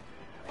time.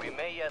 We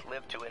may yet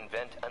live to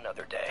invent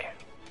another day.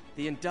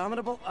 The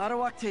indomitable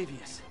Otto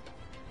Octavius.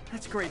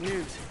 That's great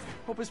news.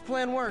 Hope his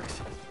plan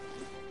works.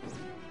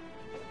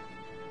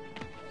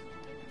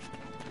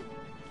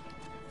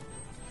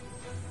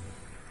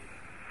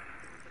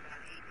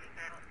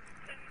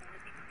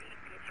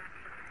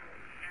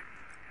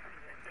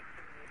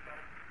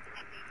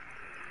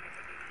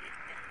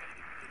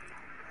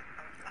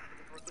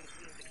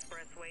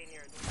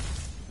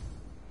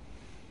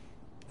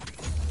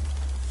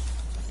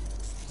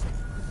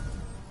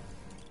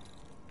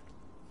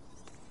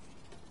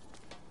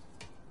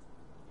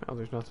 Oh,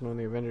 there's nothing on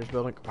the Avengers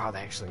building. Wow, they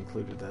actually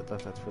included that.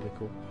 That's really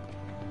cool.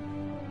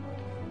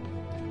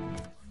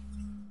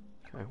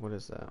 Okay, what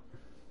is that?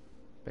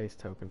 Base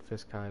token,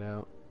 Fisk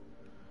hideout.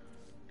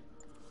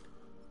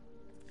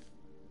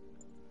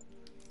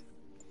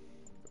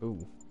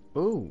 Ooh.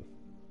 Ooh!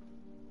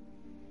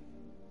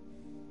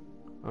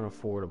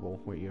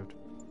 Unaffordable. Wait, you have to...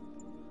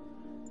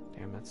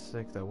 Damn, that's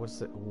sick, though. What's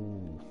it?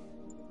 Ooh.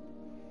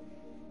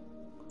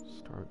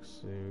 Stark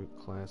suit,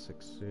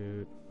 classic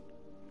suit.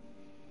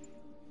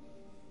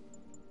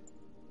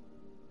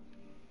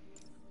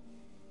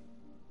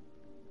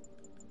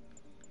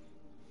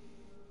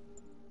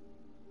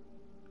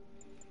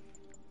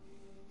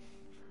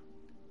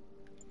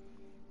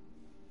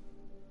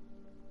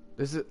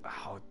 This is...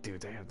 Oh,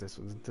 dude, they have this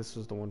one. This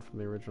was the one from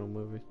the original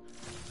movie.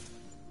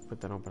 Put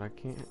that on, but I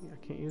can't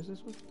use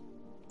this one?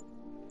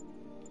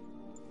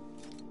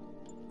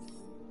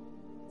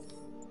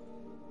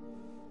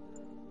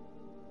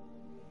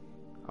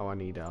 Oh, I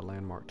need a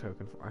landmark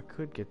token for... I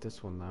could get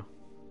this one, though.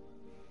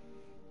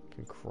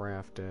 Can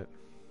craft it.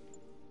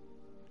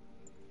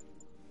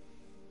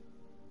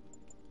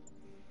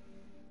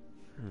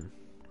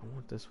 I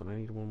want this one. I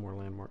need one more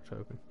landmark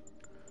token.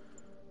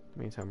 In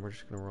the meantime, we're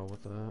just gonna roll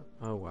with that.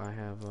 Oh, I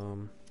have,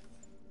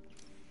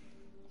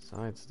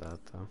 besides that,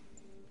 though.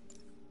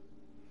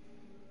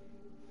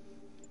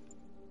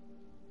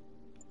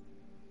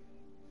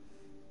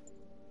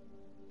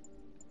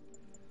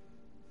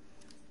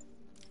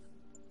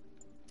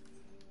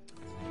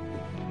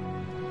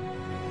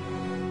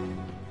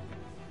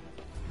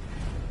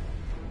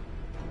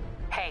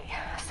 Hey,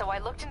 so I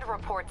looked into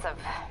reports of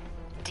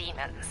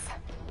demons.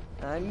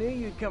 I knew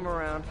you'd come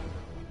around.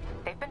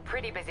 They've been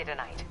pretty busy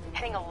tonight,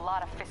 hitting a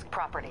lot of Fisk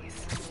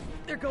properties.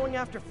 They're going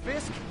after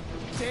Fisk?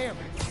 Damn.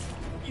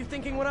 You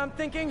thinking what I'm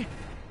thinking?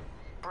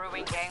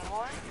 Brewing gang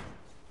war?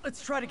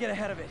 Let's try to get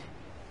ahead of it.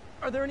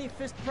 Are there any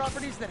Fisk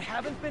properties that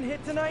haven't been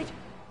hit tonight?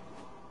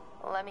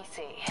 Let me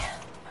see.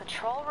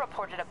 Patrol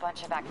reported a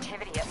bunch of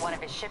activity at one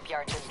of his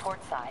shipyards in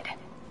Portside.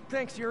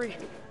 Thanks, Yuri.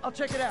 I'll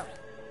check it out.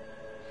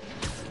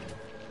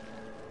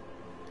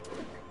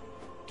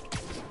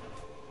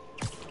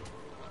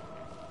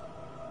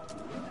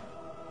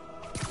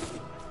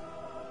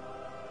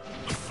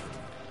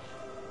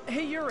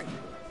 Hey, Yuri.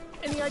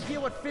 Any idea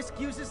what Fisk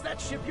uses that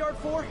shipyard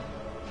for?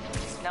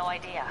 No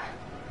idea.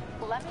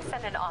 Let me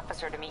send an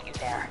officer to meet you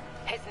there.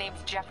 His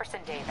name's Jefferson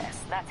Davis.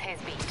 That's his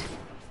beat.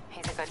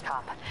 He's a good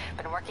cop.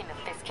 Been working the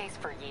Fisk case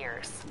for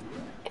years.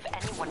 If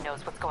anyone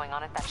knows what's going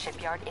on at that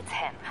shipyard, it's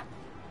him.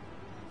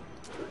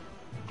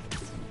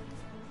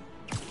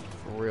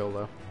 For real,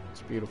 though.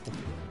 It's beautiful.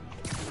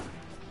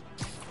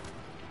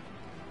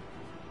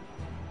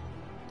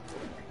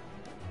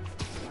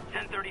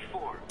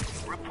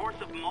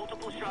 Reports of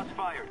multiple shots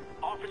fired.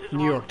 Officers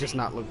New York does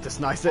not look this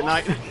nice at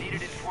night.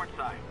 Needed in port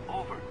side.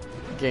 Over.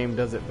 The game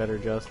does it better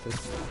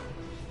justice.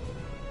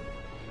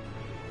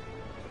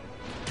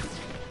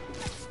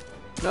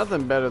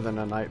 Nothing better than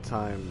a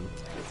nighttime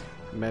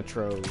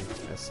metro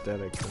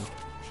aesthetic. Though.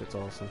 Shit's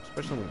awesome,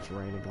 especially when it's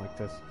raining like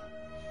this.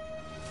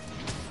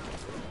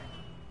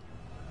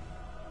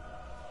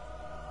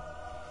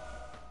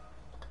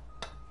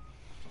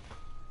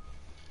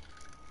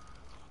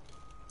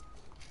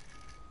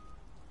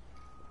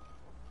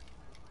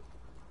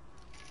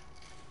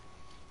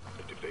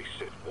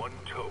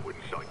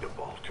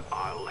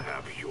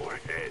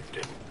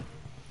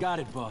 Got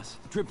it, boss.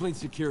 Tripling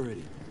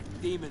security.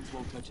 Demons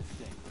won't touch a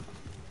thing.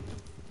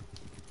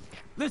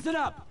 Listen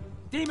up!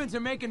 Demons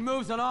are making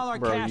moves on all our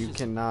caches. You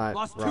cannot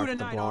Lost rock two the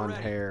tonight blonde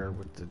already. hair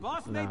with the...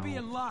 Boss may be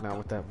in lockup. Not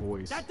with that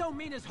voice. That don't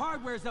mean his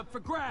hardware's up for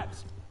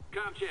grabs.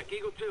 Com check.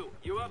 Eagle 2,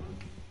 you up?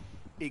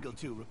 Eagle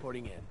 2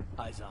 reporting in.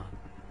 Eyes on.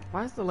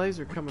 Why is the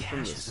laser coming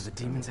from Caches are the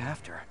demons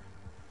after?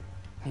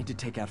 Need to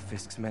take out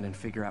Fisk's men and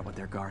figure out what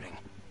they're guarding.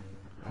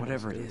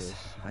 Whatever it is,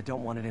 I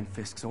don't want it in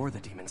Fisk's or the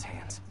demons'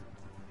 hands.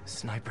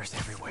 Snipers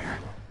everywhere.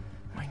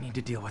 Might need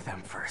to deal with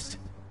them first.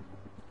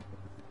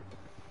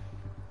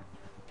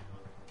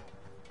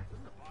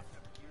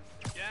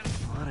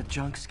 A lot of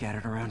junk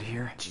scattered around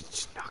here.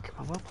 Just knock him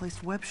A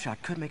well-placed web shot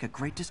could make a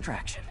great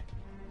distraction.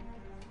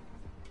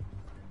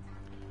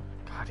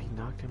 God, he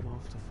knocked him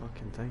off the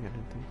fucking thing. I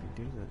didn't think he'd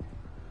do that.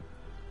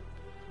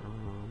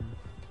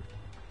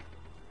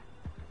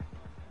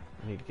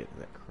 I need to get to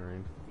that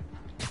crane.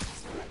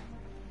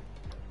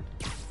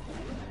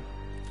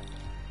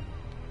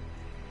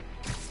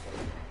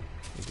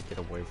 Need to get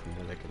away from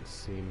where they can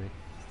see me.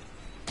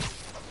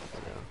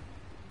 Yeah.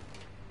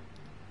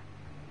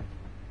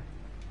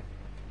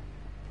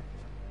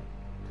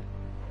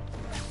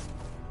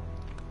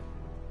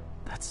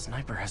 That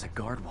sniper has a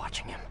guard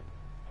watching him.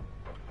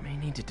 May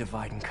need to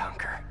divide and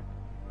conquer.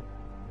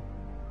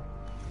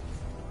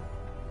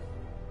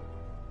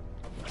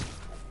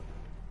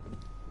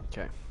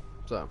 Okay,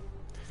 so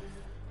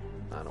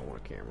I don't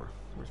want a camera.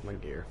 Where's my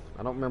gear?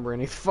 I don't remember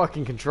any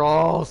fucking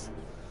controls.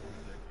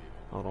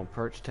 Hold on,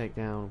 perch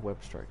takedown, web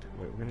strike.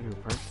 Wait, we're gonna do a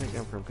perch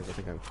takedown for him because I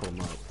think I can pull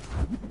him up.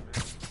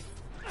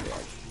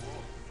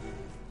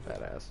 Yeah.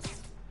 Badass.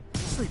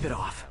 Sleep it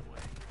off.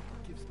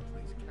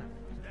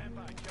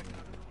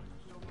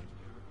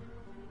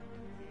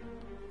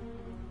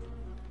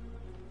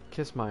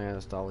 Kiss my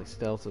ass, Dolly.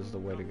 Stealth is the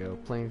way to go.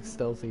 Playing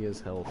stealthy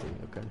is healthy.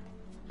 Okay.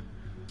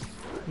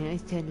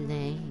 Nice to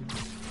name.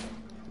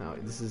 No,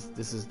 this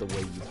is the way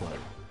you play.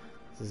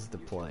 This is the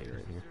play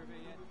right here.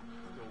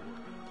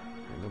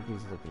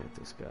 Nobody's looking at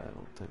this guy, I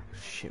don't think.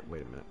 Shit,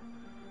 wait a minute.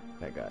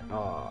 That guy.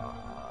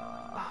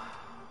 Ah.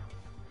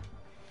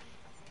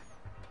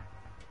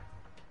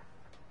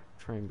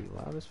 Train be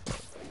loud as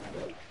fuck.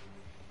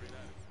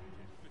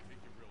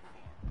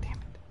 Damn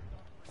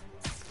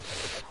it.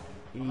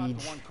 I'm not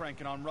the one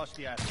cranking on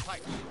rusty ass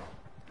pipes.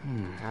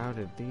 How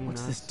did the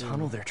What's this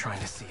tunnel they're trying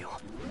to seal?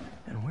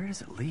 And where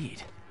does it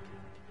lead?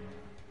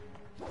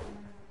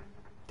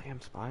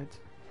 Damn spines.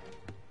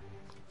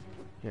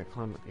 Yeah,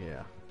 climb.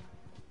 Yeah.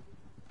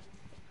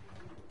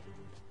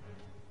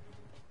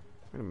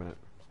 Wait a minute.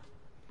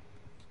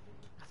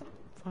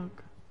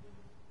 Fuck.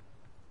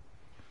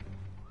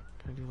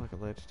 Can I do like a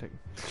ledge take?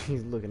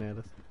 He's looking at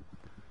us.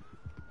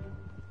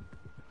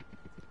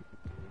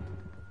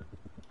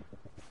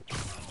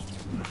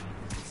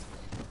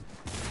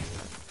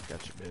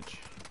 Gotcha, bitch.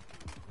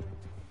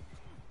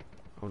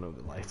 Oh no,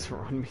 the lights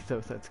are on me though.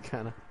 That's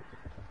kind of.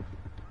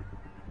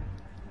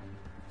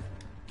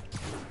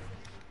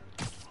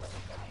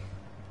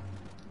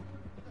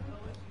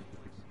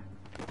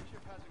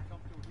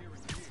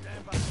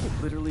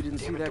 Literally didn't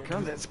see that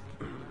coming.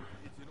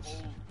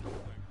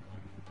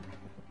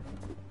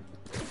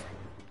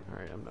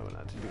 Alright, I'm knowing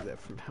not to do that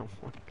from now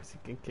on because he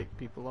can kick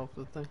people off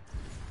the thing.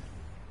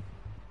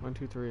 1,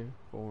 2, 3,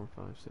 4,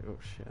 5, 6. Oh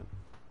shit.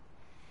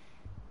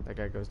 That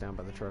guy goes down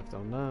by the truck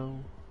though.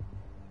 No.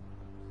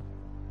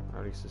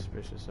 Already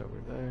suspicious over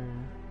there.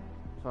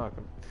 Fuck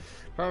him.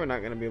 Probably not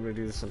going to be able to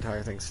do this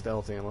entire thing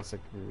stealthy unless I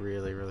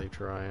really, really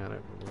try at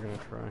it. But we're going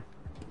to try.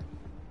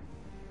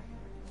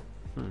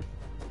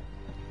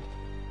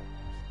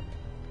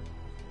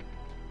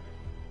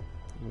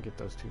 Let me get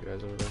those two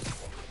guys over there.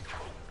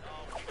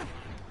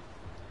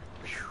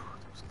 Phew,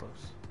 that was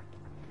close.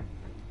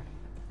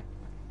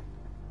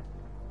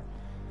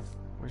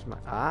 Where's my...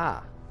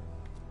 Ah!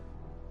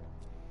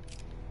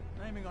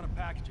 Naming on a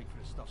packaging for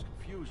this stuff's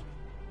confusing.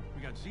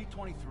 We got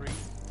Z23.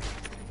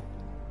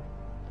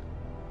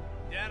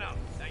 Dano,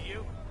 that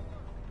you?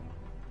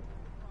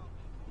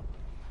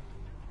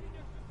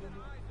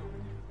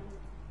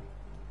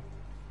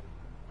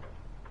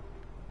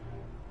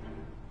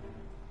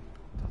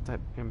 that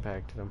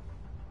impacted him.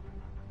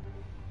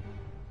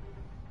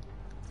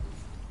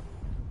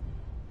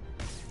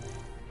 I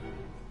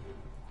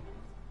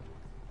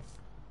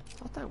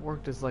thought that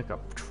worked as like a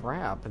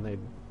trap and they'd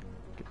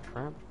get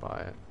trapped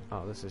by it.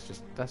 Oh, this is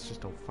just, that's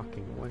just a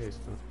fucking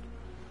waste.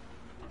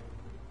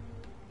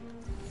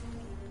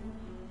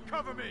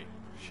 Cover me!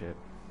 Shit.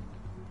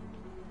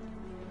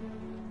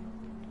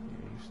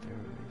 Yeah, you stay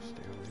over there,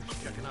 stay over there.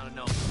 Checking on a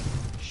note.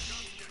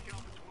 Shh.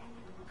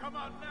 Come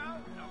on now,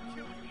 and I'll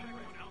kill you.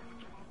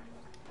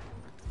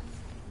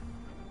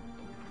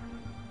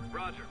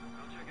 Roger,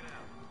 I'll check it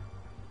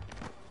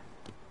out.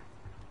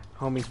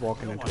 Homie's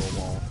walking into a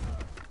wall.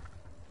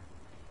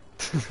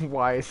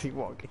 Why is he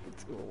walking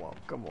into a wall?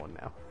 Come on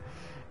now.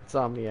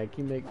 Insomniac,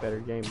 you make better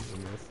games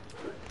than this.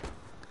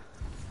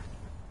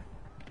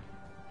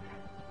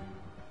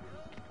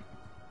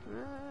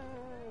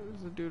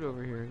 There's a dude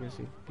over here. I guess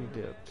he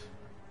dipped.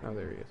 Oh,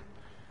 there he is.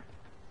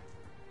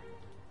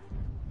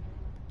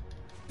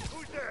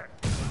 Who's there?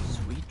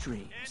 Sweet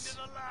dreams. End of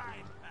the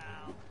line,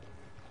 pal.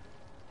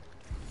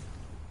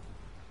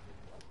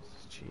 This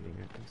is cheating.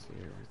 I can see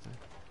everything.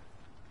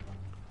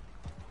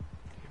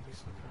 Damn,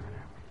 he's looking right at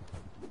me.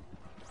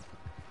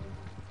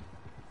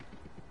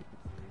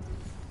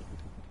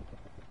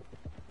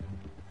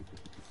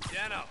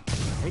 Dano.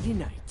 Ready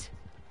night.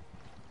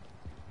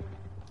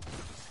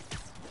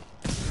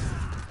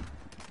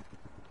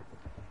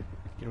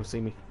 You don't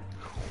see me.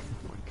 Oh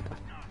my god.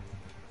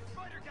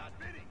 Spider got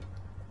Vinny.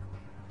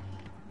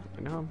 I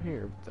know I'm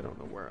here, but I don't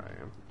know where I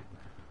am.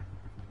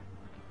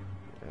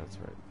 Yeah, that's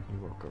right. You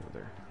walk over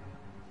there.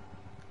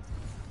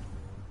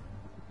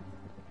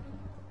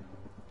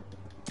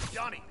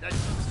 Johnny, that's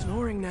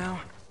Snoring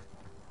now.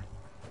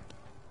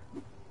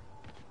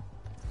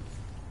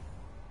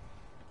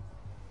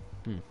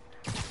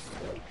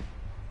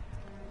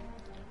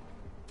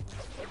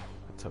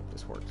 Let's hope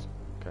this works.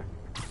 Okay.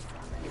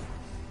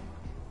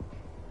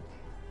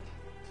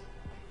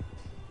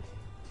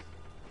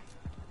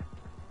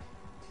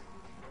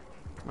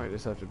 Might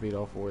just have to beat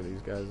all four of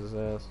these guys'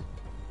 ass.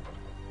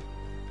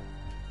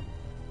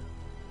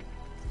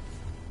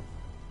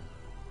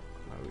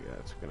 Oh yeah,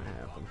 it's gonna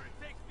happen.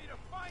 it takes me to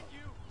find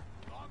you,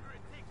 longer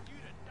it takes you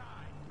to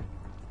die.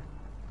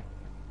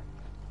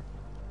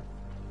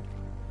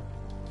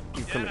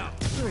 Keep coming.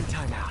 You're in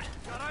timeout.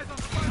 Got eyes on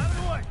the fight. Out of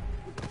the way.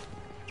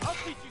 I'll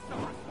teach you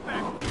some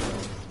respect.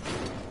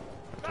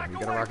 Back You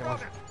got a away rocket from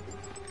launcher? him.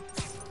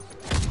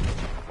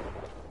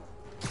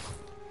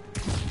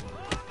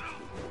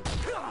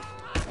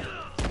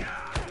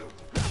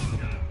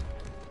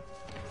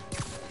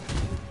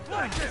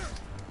 Like him.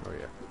 Oh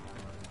yeah.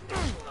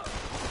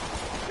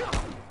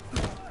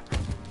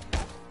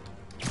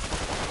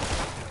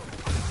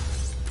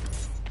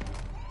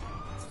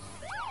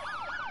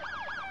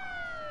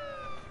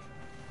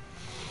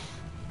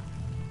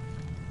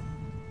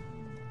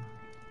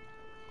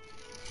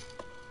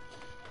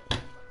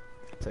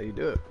 That's how you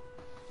do it.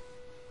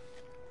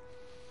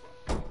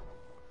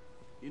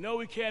 You know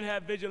we can't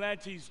have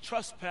vigilantes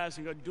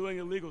trespassing or doing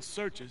illegal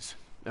searches.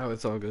 Oh,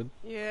 it's all good.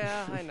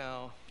 Yeah, I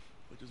know.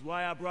 Which is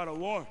why I brought a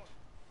warrant.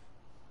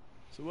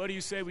 So what do you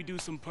say we do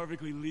some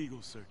perfectly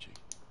legal searching?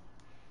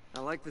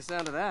 I like the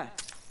sound of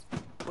that.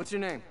 What's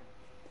your name?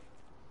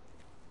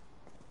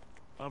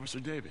 Officer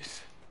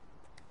Davis.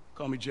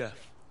 Call me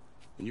Jeff.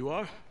 And you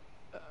are?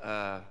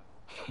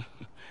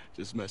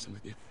 Just messing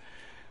with you.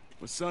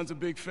 My son's a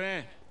big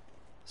fan.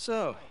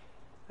 So,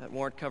 that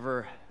warrant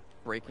cover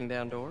breaking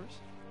down doors?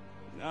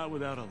 Not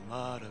without a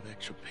lot of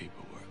extra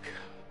paperwork.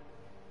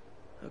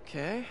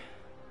 Okay.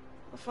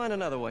 I'll find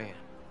another way in.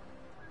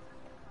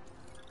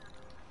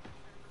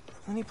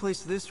 Any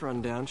place this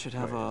rundown should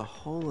have a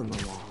hole in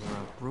the wall or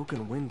a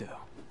broken window.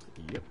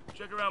 Yep.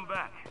 Check around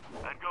back.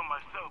 I'd go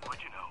myself, but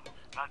you know,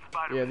 not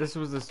Spider-Man. Yeah, this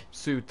was the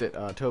suit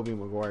that Tobey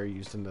Maguire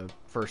used in the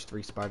first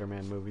 3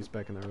 Spider-Man movies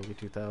back in the early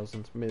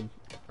 2000s,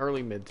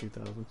 early mid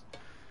 2000s.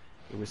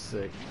 It was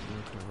sick.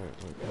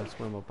 Wait, can I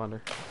swim up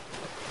under?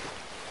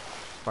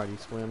 Spidey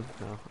swim?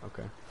 No?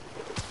 Okay.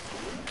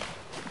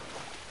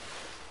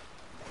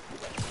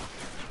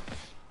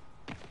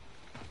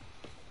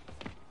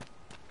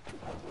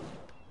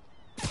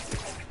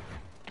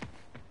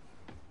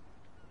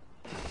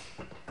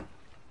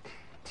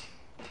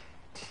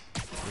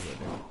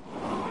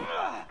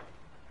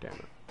 Damn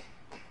it.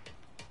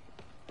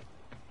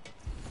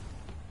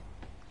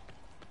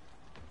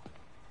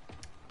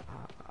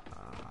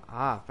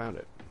 Found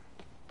it.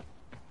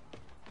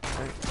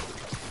 Okay.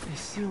 They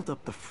sealed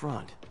up the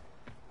front,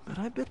 but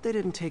I bet they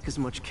didn't take as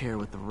much care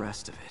with the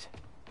rest of it.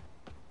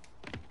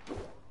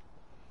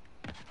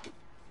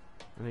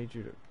 I need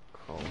you to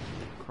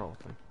crawl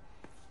thing.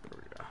 There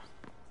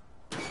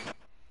we go.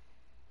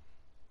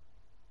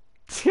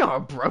 See how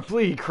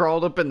abruptly he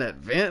crawled up in that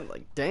vent?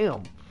 Like,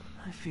 damn.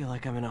 I feel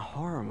like I'm in a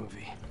horror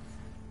movie.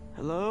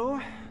 Hello?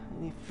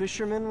 Any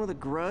fisherman with a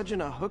grudge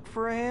and a hook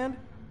for a hand?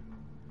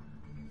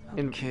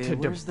 Okay, to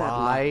where's that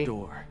defy locked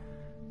door?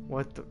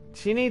 What the?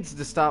 She needs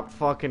to stop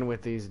fucking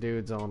with these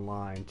dudes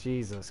online.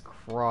 Jesus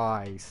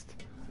Christ.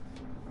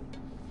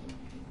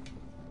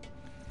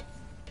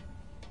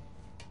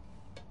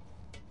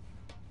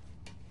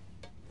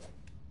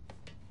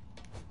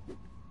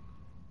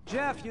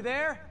 Jeff, you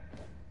there?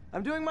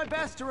 I'm doing my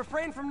best to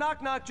refrain from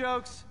knock-knock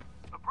jokes.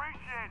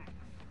 Appreciate it.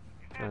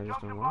 You see I a just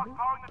junction don't box want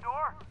powering the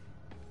door?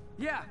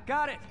 Yeah,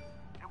 got it.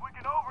 If we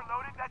can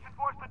overload it, that should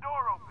force the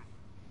door open.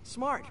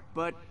 Smart,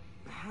 but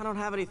I don't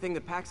have anything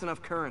that packs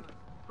enough current.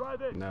 Try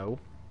this. No.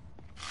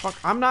 Fuck,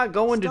 I'm not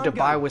going to Stun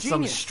Dubai gun, with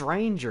some genius.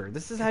 stranger.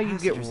 This is how you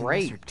get Capacitors in this are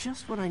raped.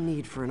 just what I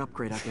need for an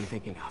upgrade I've been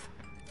thinking of.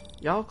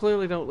 Y'all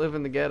clearly don't live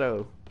in the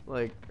ghetto.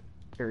 Like,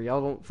 or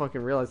y'all don't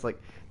fucking realize,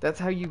 like, that's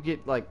how you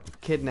get,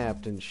 like,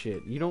 kidnapped and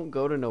shit. You don't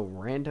go to no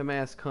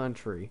random-ass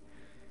country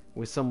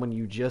with someone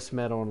you just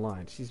met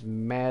online. She's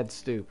mad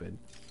stupid.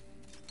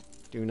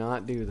 Do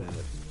not do that.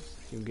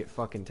 You'll get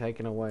fucking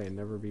taken away and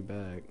never be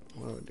back.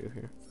 What do I do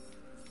here?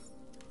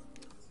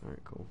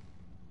 Alright, cool.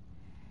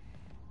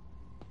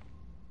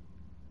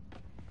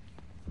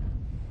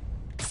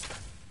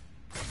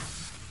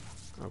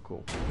 Oh,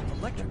 cool.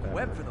 Electric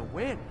web for the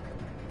win.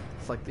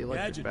 It's like the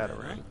electric Gadget man,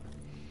 batarang. huh?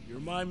 You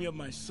remind me of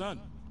my son.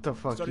 The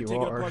fuck Started you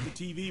taking are. apart the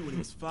TV when he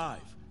was 5.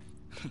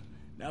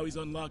 Now he's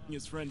unlocking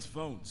his friends'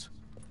 phones.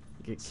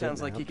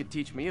 Sounds like he could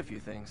teach me a few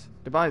things.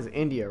 Dubai's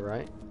India,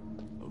 right?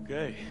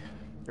 Okay.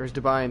 Or is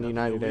Dubai in the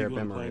Nothing United Arab illegal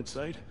in plain Emirates?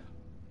 sight?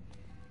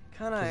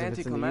 Kinda 'Cause if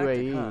it's in the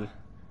anticlimactic, UAE, huh?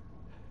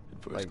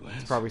 like,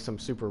 it's probably some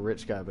super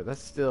rich guy, but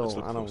that's still, Let's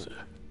look I don't... closer.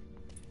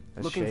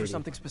 That's Looking for shady.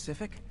 something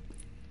specific?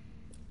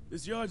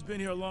 This yard's been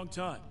here a long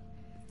time.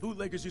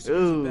 Bootleggers used to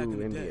use it back in Ooh,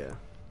 the India.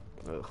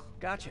 day. Ugh.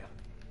 Gotcha.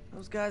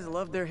 Those guys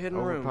love their hidden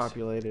rooms.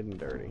 Overpopulated and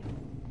dirty.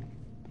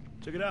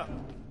 Check it out.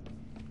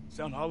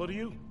 Sound hollow to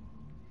you?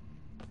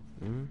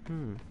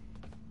 Mm-hmm.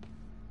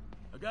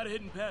 I got a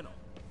hidden panel,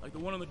 like the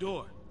one on the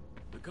door.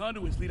 The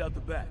conduits lead out the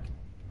back.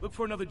 Look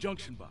for another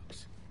junction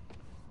box.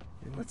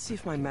 Let's see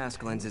if my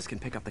mask lenses can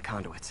pick up the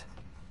conduits.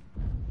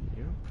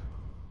 Yep.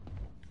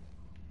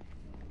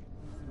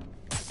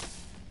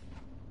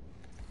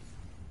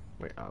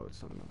 Wait, oh,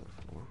 it's on another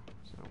floor.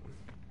 It's that one.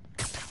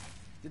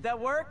 Did that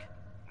work?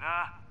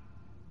 Nah.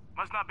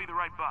 Must not be the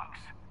right box.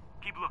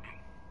 Keep looking.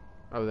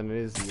 Oh, then it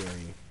is the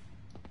UAE.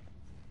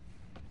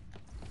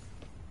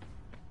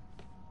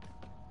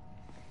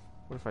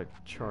 What if I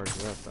charge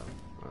that stuff?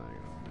 Oh, there you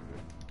go.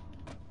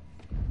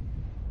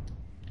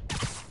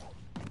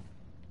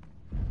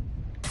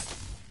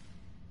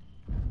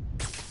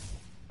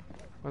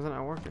 Why is it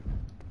not working?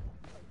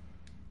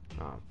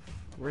 Oh,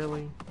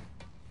 really?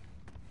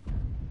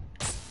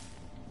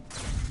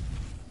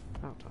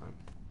 About time.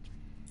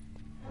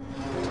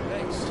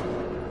 Thanks.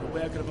 No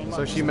way I could have unlocked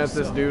So she this met this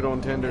myself. dude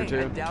on Tinder Hey,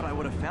 I too? doubt I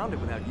would have found it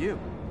without you.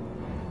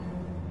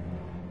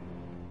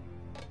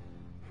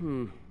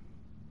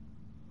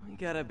 We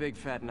got a big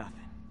fat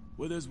nothing.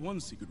 Well, there's one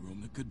secret room.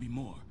 There could be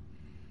more.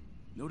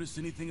 Notice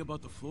anything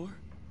about the floor?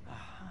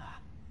 Aha.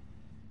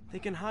 They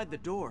can hide the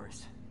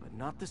doors, but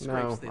not the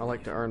scrapes No, they I like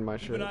leave. to earn my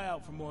Keep shit. an eye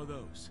out for more of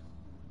those.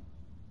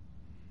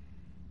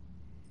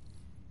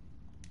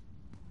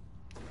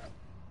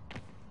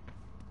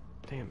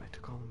 Damn, they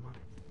took all the money.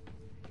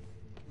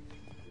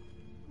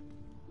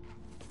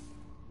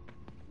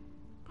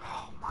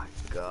 Oh my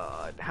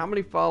god. How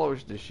many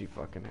followers does she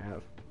fucking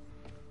have?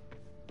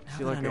 Is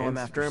she Now that like I an know I'm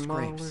after Instagram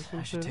model or scrapes,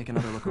 I should something? take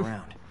another look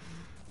around.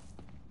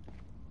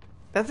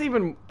 That's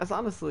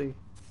honestly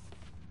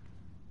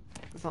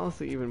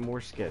even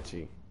more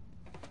sketchy.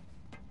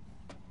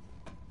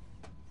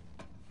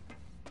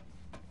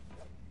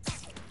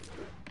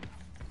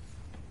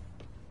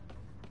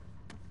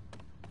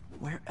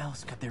 Where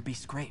else could there be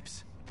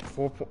scrapes?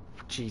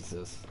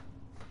 Jesus.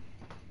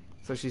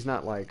 So she's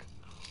not like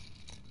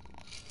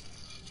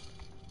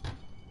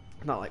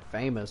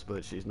famous,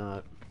 but she's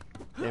not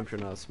damn sure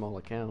not a small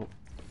account.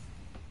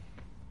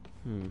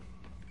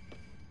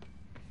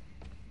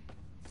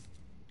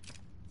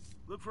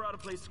 Look for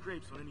out-of-place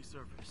scrapes on any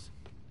surface.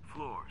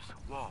 Floors,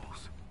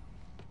 walls.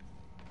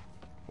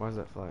 Why is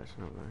that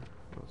flashing over there?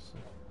 Let's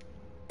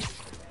see.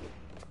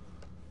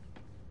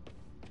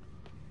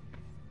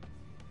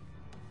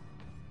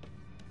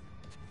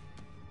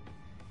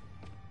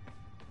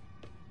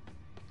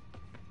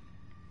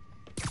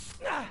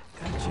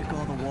 Gotta check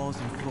all the walls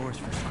and floors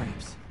for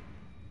scrapes.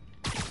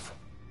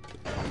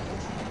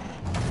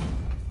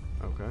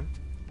 Okay.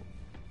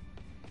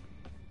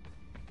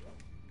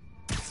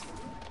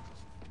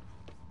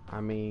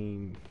 I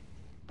mean,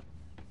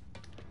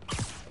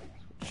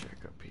 check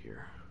up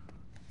here.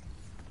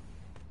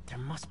 There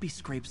must be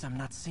scrapes I'm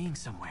not seeing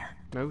somewhere.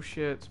 No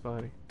shit,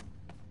 Spidey.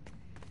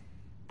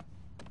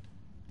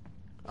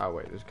 Oh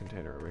wait, there's a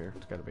container over here.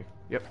 It's gotta be.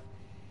 Yep.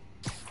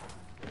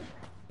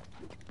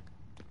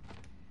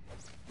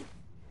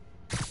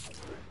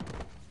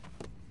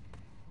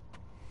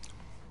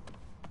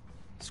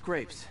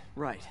 Scrapes,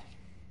 right.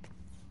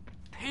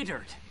 Pay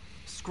dirt.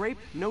 Scrape,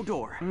 no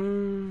door.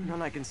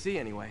 None I can see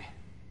anyway.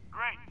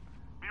 Great.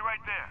 Be right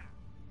there.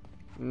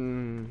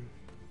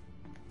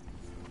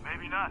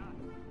 Maybe not.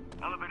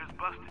 Elevator's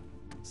busted.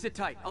 Sit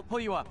tight. I'll pull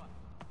you up.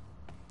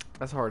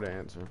 That's hard to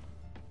answer.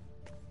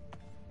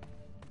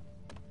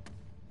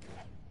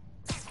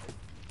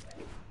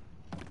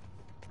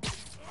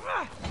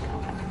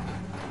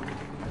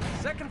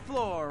 Second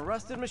floor,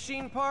 rusted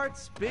machine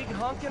parts, big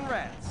honkin'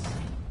 rats.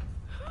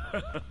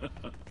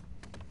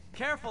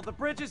 Careful, the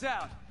bridge is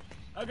out.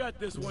 I got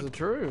this It's one. the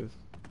truth.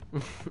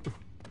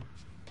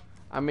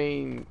 I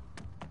mean,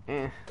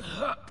 I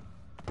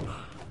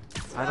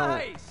don't.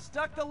 Nice!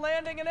 Stuck the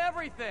landing and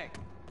everything.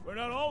 We're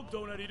not all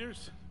donut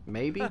eaters.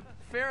 Maybe.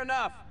 Fair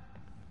enough.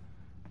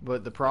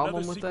 But the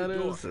problem Another with that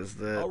secret is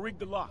door. that I'll rig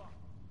the lock.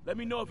 Let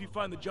me know if you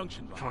find the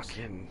junction box.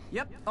 fucking.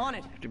 Yep, on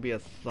it. To be a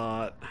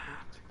thought,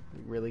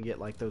 you really get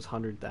like those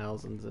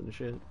 100,000s and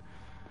shit.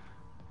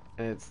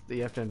 And it's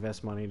you have to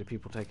invest money into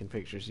people taking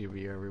pictures of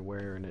you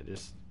everywhere, and it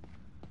just.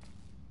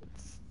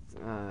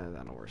 I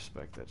don't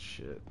respect that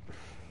shit.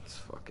 It's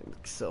fucking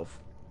self.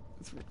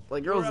 It's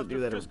like girls that do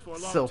that are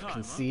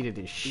self-conceited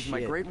as shit. He's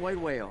my great white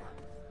whale.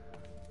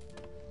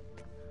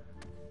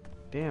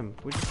 Damn,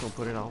 we're just gonna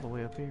put it all the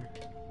way up here.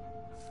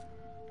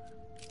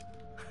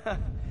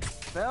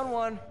 Found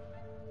one.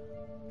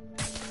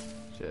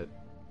 Shit.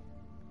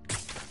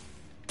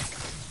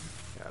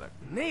 Got it.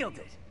 Nailed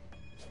it.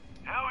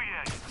 Hell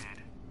yeah, you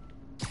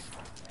did.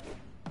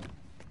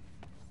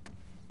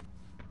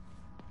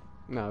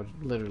 No,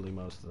 literally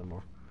most of them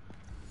are.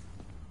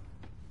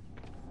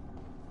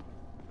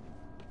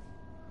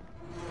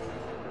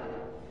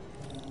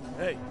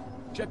 Hey,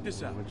 check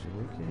this out.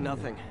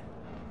 Nothing.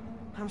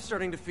 I'm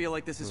starting to feel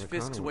like this is Well,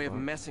 Fisk's kinda way of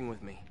what? messing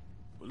with me.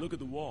 But look at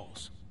the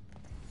walls.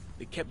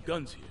 They kept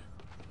guns here.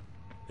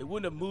 They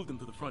wouldn't have moved them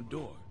to the front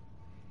door.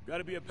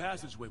 Gotta be a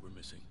passageway we're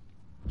missing.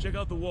 Check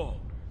out the wall.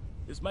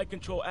 This might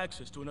control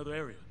access to another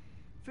area.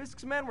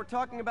 Fisk's men were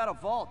talking about a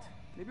vault.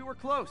 Maybe we're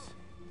close.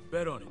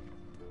 Bet on it.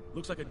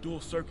 Looks like a dual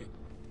circuit.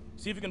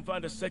 See if you can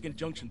find a second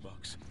junction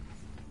box.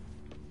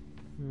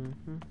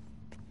 Mm-hmm.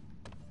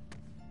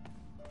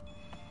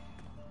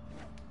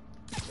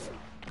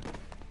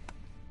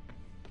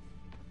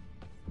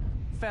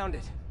 Found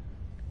it.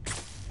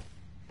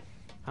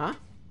 Huh?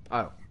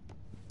 Oh.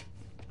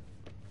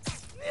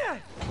 Yeah.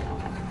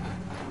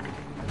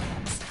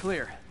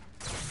 Clear.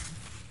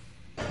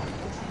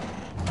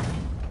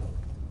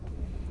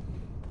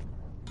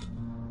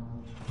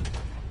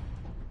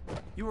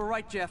 You were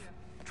right, Jeff.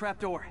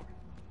 Trapdoor.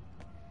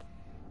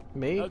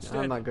 Me? I'm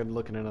Outstanding. not good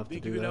looking enough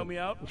Think to you do can that. help me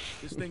out?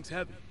 This thing's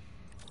heavy.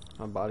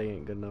 My body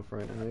ain't good enough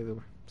right now either,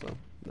 so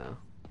no.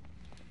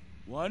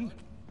 1,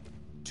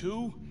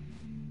 2,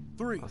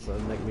 3. Also,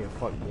 it'd make me a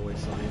fuckboy,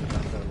 so I ain't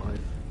about that life.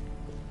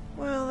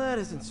 Well, that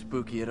isn't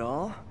spooky at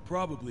all.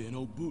 Probably an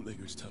old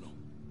bootlegger's tunnel.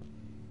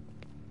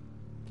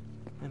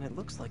 And it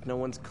looks like no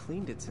one's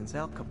cleaned it since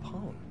Al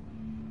Capone.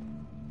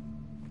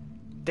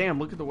 Damn,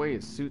 look at the way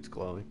his suit's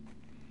glowing.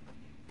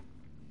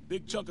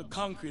 Big chunk of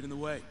concrete in the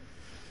way.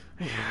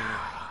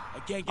 I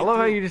can't get I love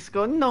how through. you just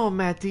go, no,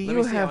 Matty, Let you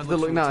me see how have it the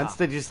looks look. from the No, top.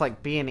 instead of just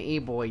like being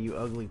E-boy, you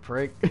ugly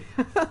prick.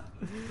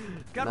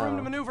 Got No, room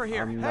to maneuver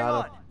here. I'm Hang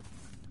not on.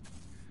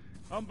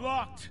 I'm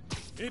blocked.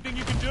 Anything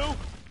you can do?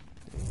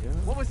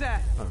 What was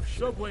that? Oh, shit.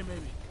 Subway,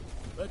 maybe.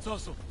 Let's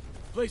hustle.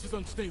 Place is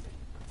unstable.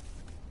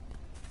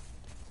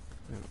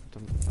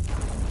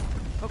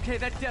 Okay,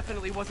 that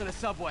definitely wasn't a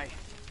subway.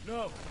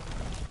 No.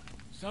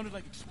 Sounded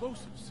like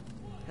explosives.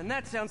 And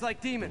that sounds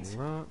like demons.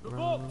 The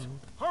vault!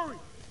 Hurry!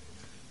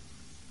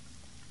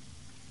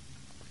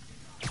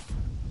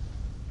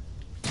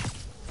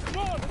 Come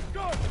on, let's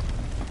go!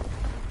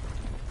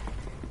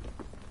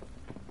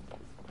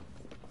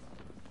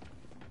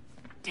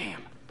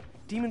 Damn.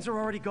 Demons are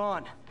already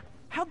gone.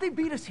 How'd they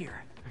beat us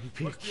here?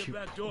 Must be a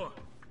back door.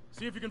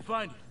 See if you can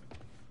find it.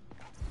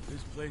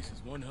 This place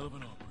is one hell of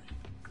an armory.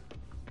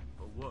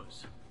 Or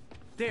was.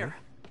 There.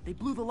 They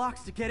blew the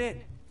locks to get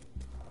in.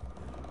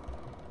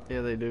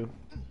 Yeah, they do.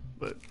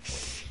 But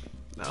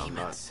no, I'm not.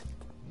 Demons.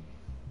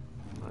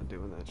 I'm not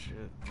doing that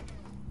shit.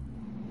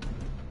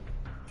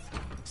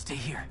 Stay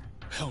here.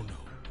 Hell no.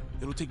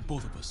 It'll take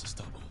both of us to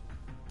stop them.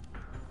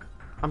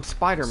 I'm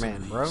Spider-Man,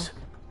 Some of bro. these.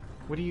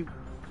 What are you,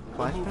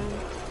 Flashbang?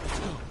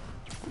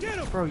 Get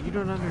him! Bro, you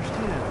don't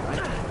understand.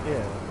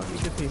 Yeah, let me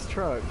get these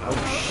trucks. Oh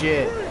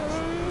shit!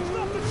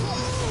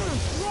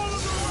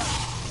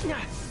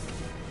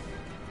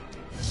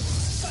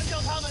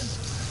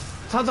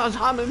 Sun's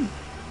coming.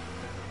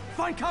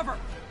 Find cover.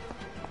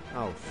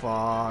 Oh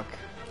fuck!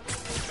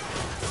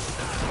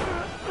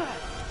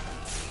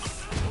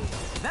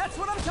 That's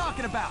what I'm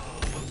talking about.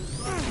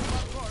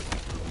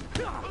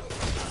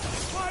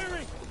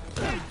 Firing!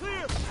 Stay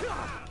clear!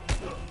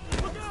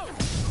 Look out!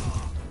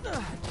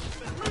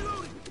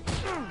 Reloading!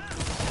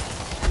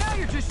 Now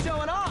you're just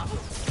showing off.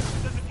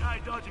 There's a guy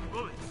dodging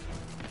bullets.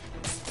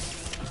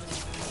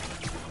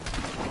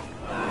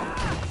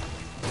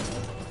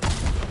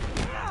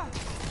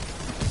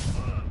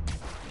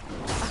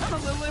 I'm a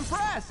little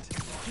impressed.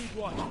 Keep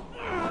watching.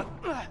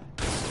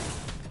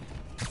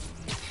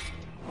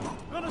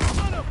 Gonna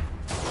stun him!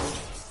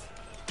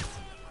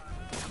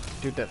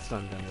 Dude, that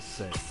stun gun is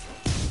sick.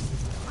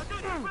 I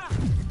got your back!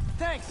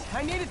 Thanks.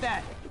 I needed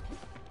that.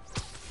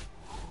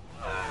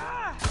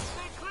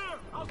 Stay clear!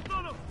 I'll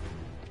stun him!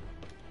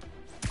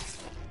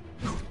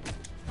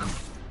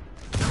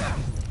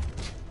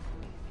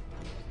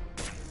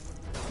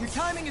 Your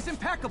timing is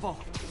impeccable.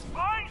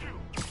 Behind you!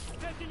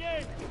 Taking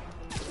aim!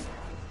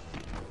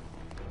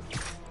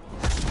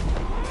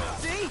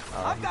 See?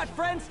 I've got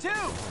friends too!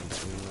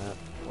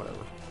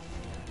 Whatever.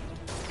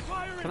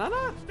 Firing. Can I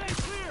not? Stay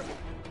clear.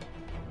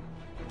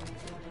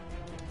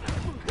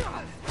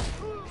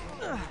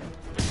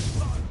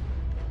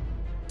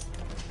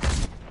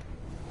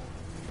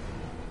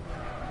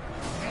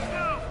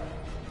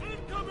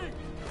 Incoming.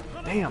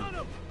 Damn.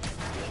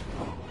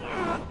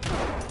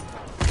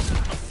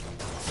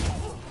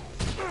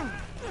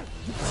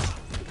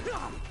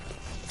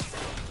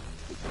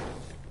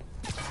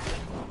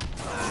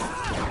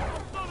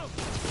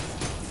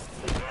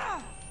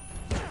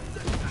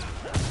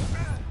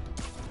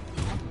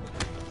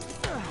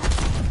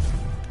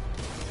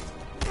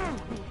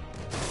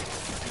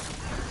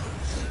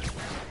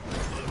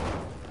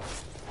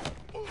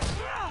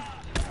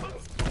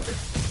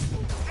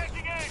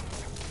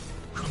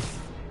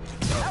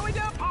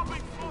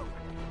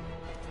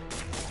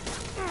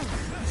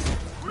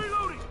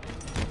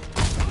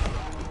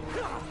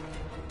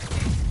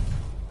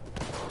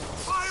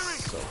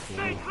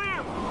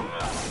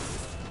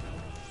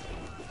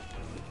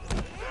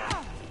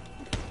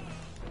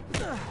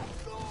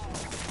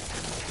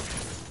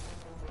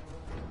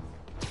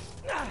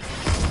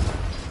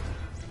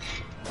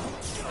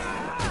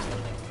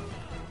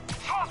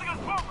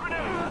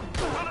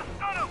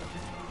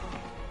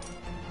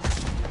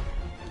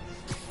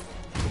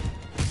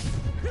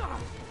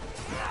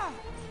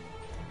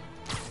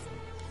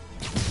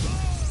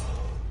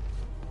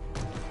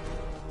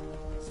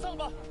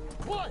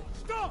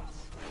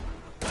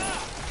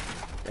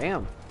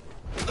 Damn.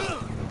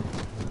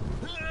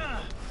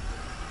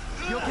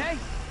 You okay?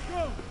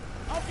 Go.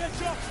 I'll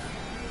catch up.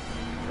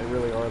 They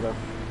really are, though.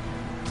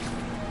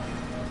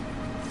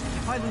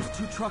 If I lose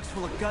 2 trucks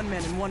full of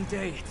gunmen in one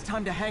day, it's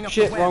time to hang up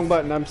Shit, the web. wrong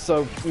button. I'm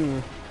so. I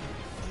used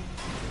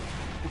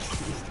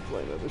to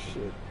play other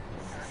shit.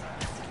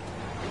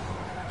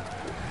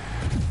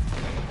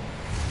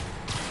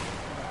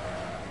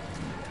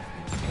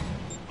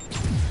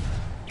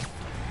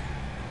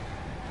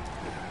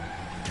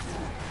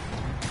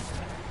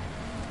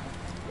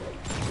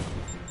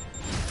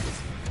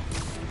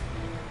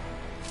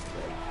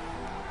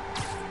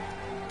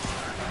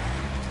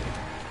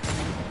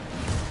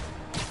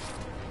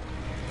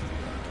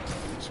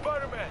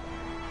 Spider-Man.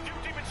 Few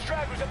demon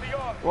stragglers at the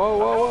yard. Whoa,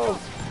 whoa, whoa.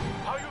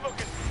 How you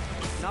looking?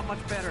 Not much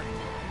better.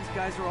 These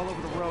guys are all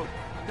over the road.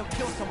 They'll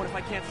kill someone if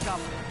I can't stop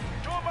them.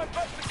 Doing my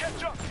best to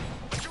catch up,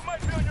 but you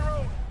might be on your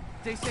own.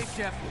 Stay safe,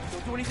 Jeff.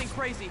 Don't do anything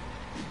crazy.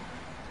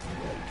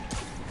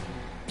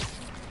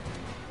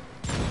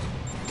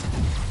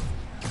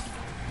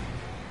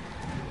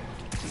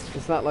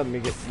 It's not letting me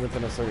get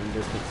within a certain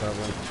distance of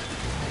them.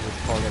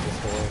 It's part of the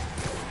story.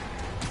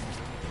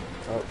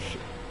 Oh, shit.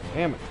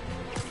 Damn it.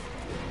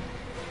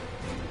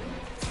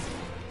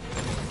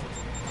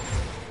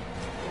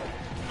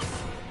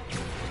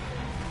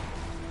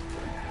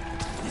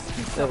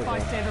 There we go.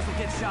 Bystanders will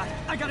get shot.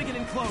 I gotta get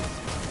in close.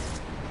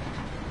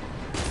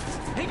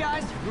 Hey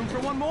guys, room for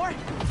one more?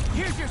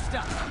 Here's your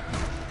stuff.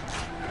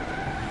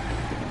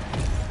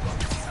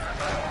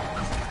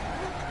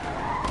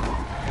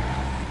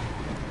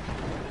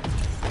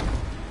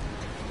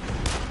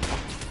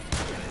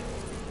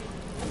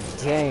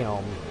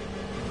 Damn.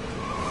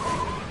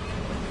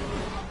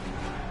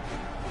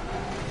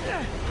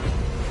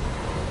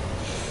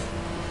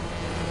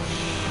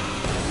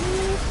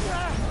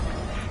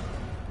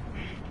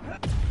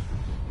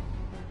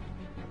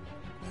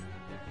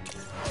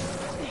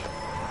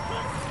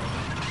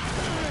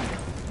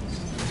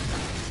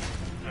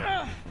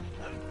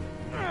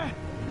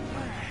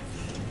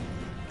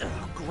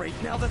 Great,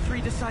 now the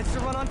 3 decides to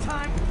run on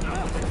time.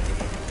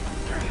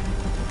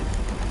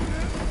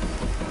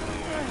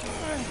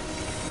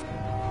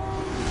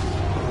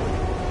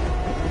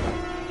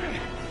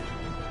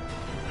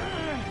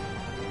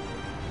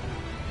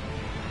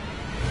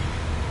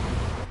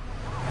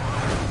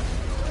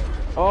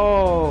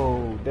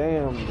 Oh,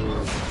 damn,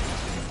 dude.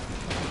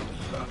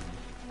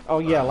 Oh,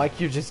 yeah, like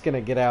you're just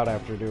gonna get out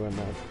after doing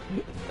that.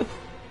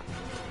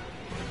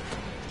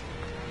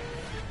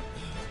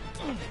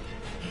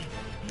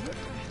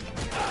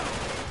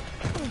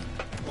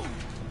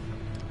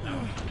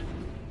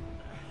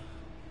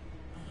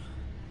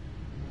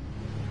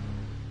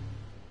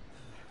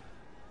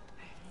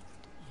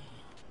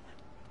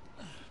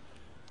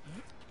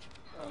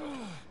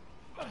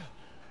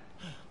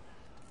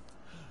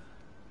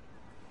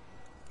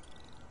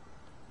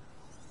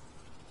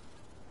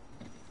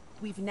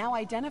 We've now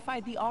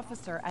identified the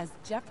officer as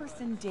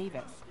Jefferson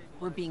Davis.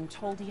 We're being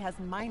told he has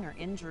minor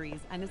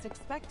injuries and is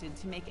expected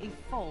to make a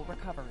full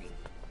recovery.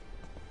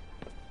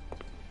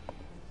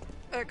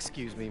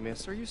 Excuse me,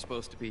 miss. Are you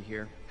supposed to be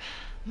here?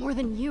 More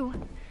than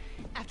you.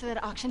 After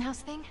that auction house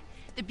thing,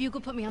 the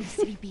Bugle put me on the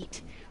city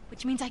beat,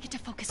 which means I get to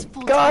focus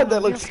full God, time that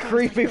on looks real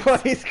creepy stories when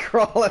like he's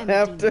crawling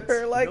after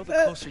her like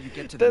that.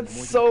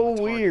 That's so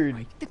weird.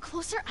 this. The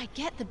closer I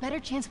get, the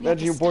better chance we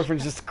Imagine your have to stop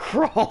boyfriend's just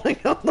crawling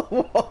on the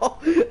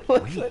wall.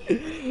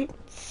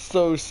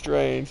 So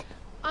strange.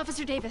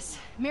 Officer Davis,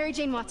 Mary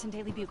Jane Watson,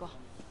 Daily Bugle.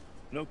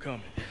 No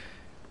comment.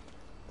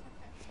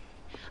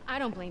 I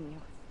don't blame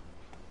you.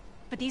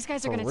 But these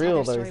guys are For going to tell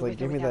real their though, story he's like, with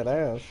or give me without that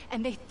you. ass.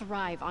 And they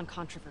thrive on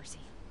controversy.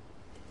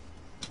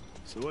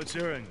 So what's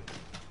your angle?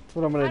 That's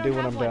what I'm gonna I do don't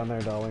when have I'm one. down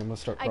there, Dolly. I'm gonna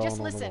start I crawling just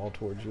on the listen. wall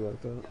towards you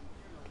like that.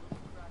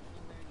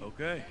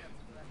 Okay.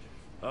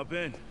 Up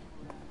in.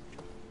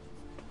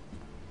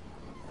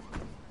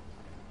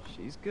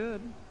 She's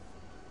good.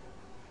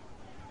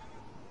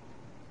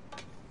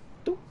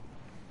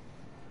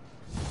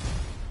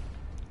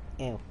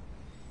 Ew.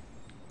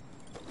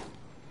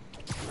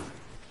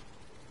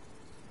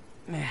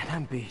 Man,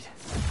 I'm beat.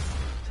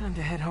 Time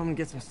to head home and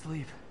get some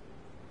sleep.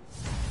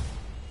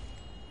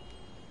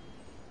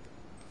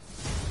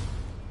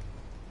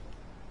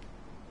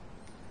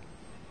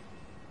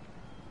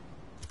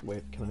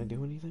 Wait, can I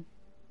do anything?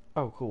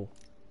 Oh, cool.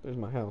 There's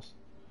my house.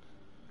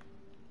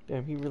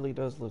 Damn, he really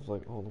does live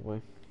like all the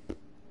way.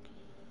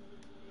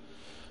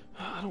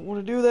 I don't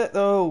want to do that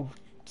though.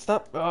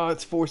 Stop. Oh,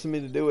 it's forcing me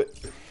to do it.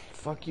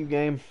 Fuck you,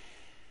 game.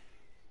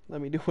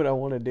 Let me do what I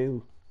want to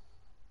do.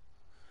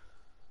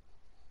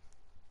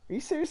 Are you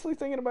seriously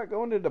thinking about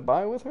going to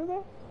Dubai with her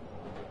though?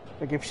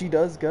 Like if she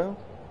does go?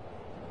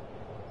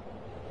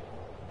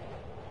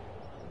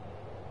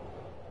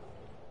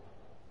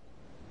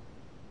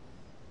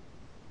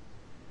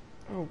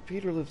 Oh,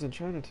 Peter lives in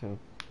Chinatown.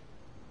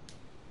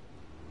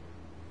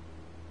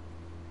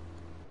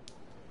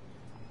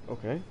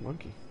 Okay,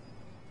 monkey.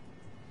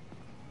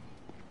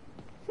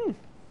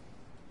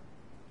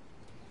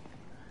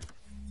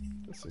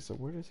 Let's see, so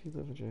where does he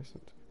live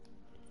adjacent to?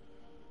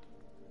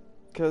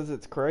 Because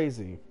it's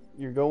crazy.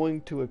 You're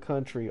going to a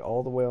country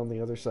all the way on the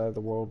other side of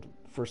the world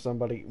for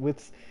somebody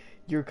with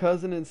your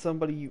cousin and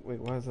somebody you... Wait,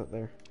 why is that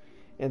there?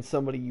 And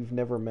somebody you've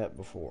never met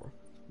before.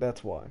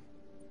 That's why.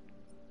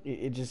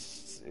 It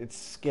just... It's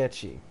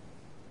sketchy.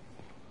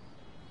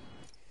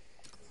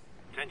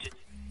 Attention.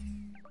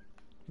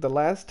 The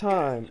last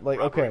time... Like,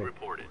 okay.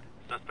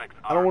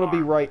 I don't want to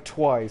be right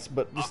twice,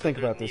 but just think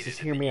about this. Just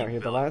hear me out here.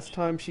 The last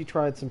time she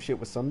tried some shit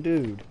with some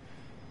dude,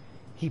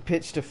 he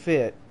pitched a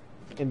fit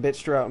and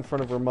bitched her out in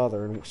front of her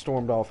mother and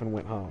stormed off and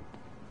went home.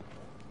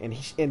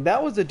 And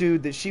that was a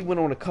dude that she went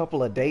on a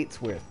couple of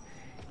dates with.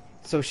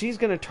 So she's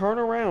going to turn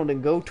around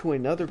and go to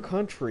another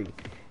country,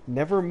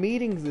 never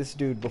meeting this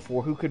dude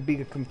before, who could be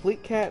a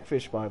complete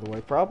catfish, by the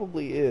way,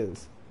 probably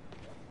is,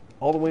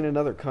 all the way in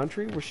another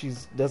country where she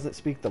doesn't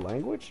speak the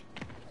language?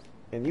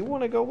 And you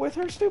want to go with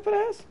her, stupid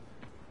ass?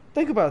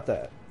 Think about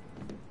that.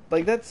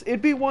 Like,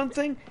 it'd be one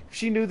thing if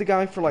she knew the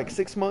guy for like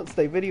 6 months,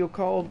 they video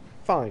called,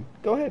 fine,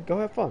 go ahead, go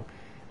have fun.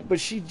 But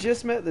she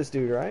just met this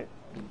dude, right?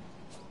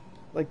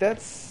 Like,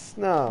 that's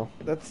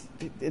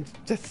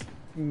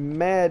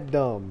mad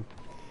dumb.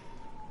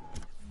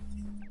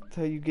 That's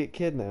how you get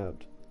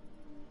kidnapped.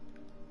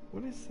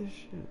 What is this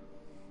shit?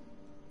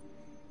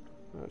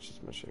 Oh, it's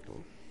just my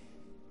shackle.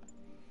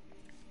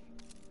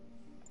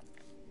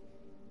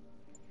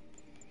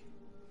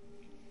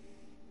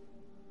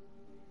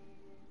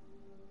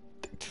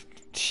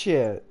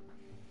 Shit.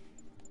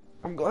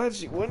 I'm glad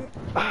she wouldn't.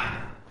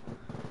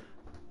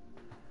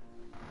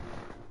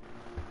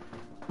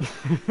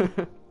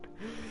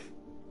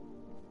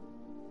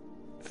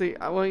 See,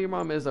 well, your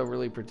mom is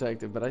overly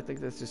protective, but I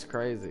think that's just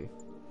crazy.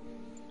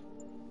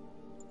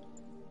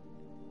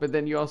 But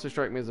then you also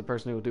strike me as a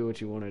person who will do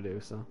what you want to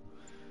do, so.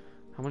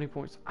 How many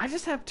points? I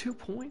just have 2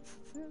 points.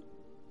 That's it.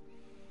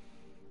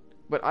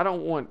 But I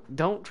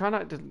don't try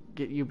not to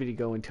get Yubi to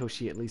go until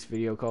she at least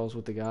video calls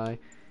with the guy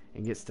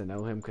and gets to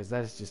know him, because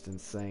that's just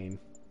insane.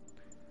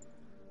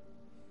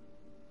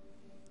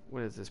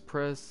 What is this?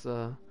 Press,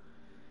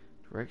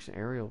 direction,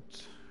 aerial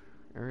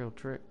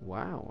trick.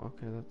 Wow,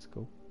 okay, that's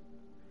cool.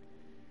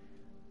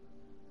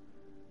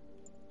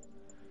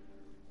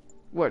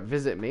 What,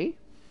 visit me?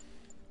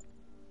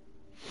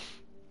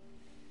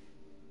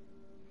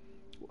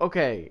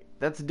 Okay,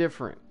 that's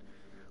different.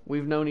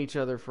 We've known each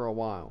other for a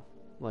while.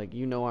 Like,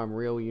 you know I'm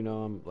real, you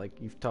know I'm, like,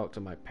 you've talked to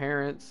my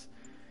parents.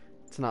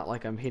 It's not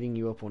like I'm hitting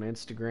you up on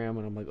Instagram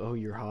and I'm like, oh,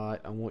 you're hot,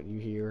 I want you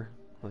here.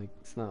 Like,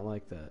 it's not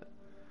like that.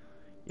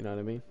 You know what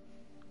I mean?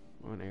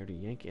 On air to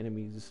yank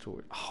enemies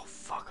toward... Oh,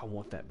 fuck, I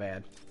want that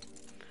bad.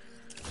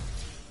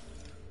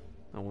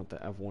 I want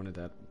that. I've wanted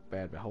that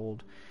bad.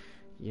 Behold.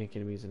 Yank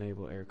enemies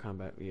enable air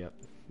combat. Yep.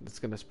 It's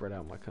going to spread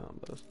out my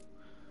combos.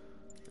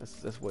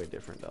 That's way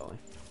different, Dolly.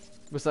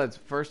 Besides,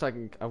 first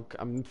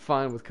I'm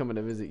fine with coming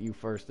to visit you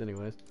first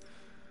anyways.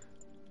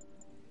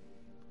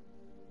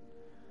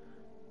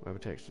 Web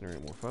text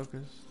generate more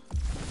focus.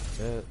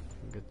 Bet.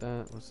 Get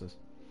that. What's this?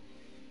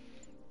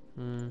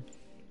 Can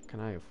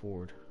I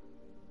afford?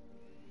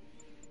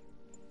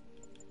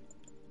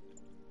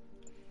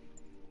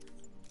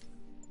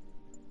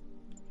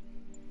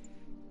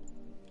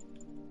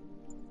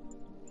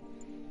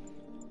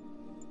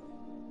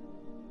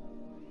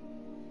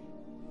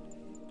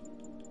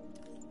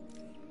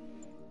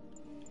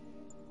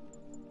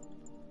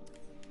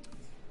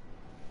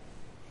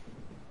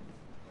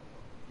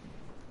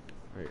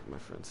 My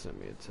friend sent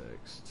me a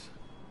text.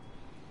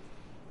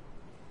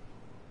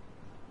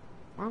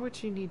 Why would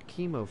she need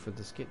chemo for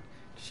the skin?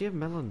 Does she have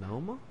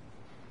melanoma?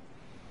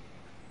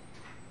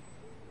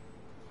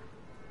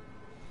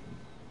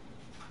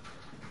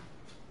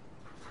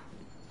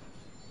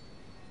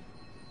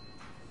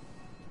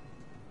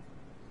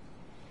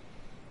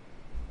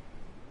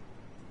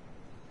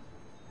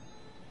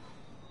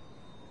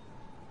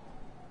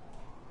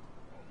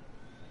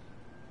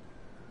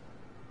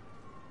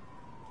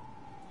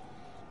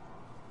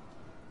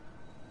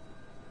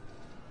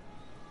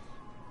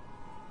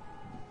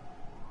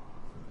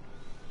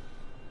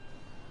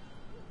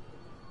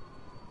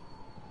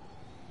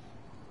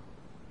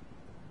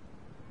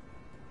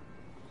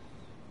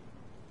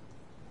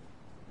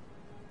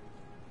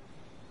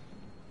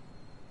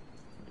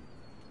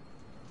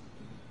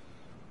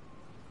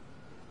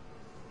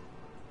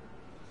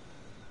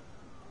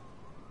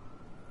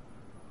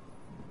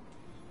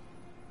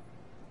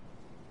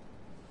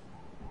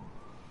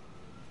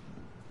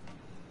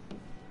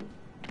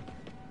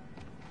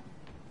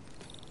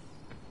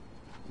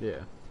 Yeah.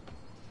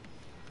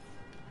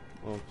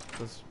 Well,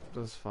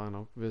 that's fine.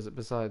 I'll visit.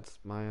 Besides,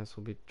 my ass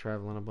will be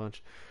traveling a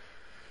bunch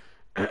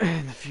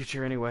in the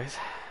future anyways.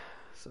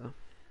 So.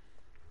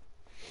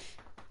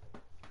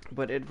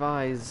 But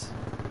advise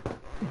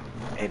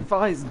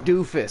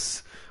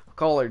Doofus. I'll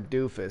call her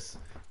Doofus.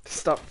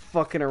 Stop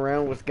fucking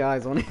around with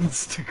guys on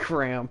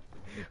Instagram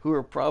who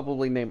are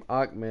probably named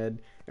Ahmed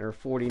and are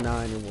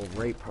 49 and will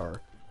rape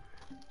her.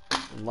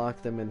 And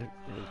lock them in a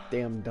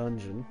damn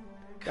dungeon.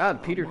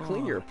 God, Peter,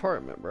 clean your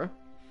apartment, bro.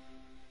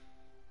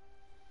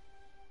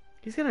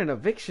 He's got an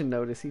eviction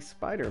notice. He's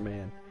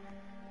Spider-Man.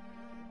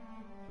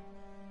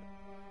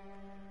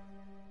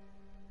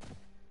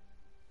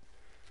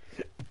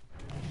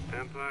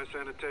 Empire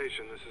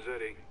Sanitation, this is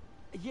Eddie.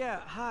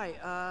 Yeah,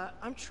 hi.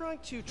 I'm trying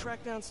to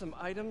track down some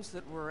items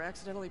that were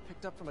accidentally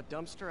picked up from a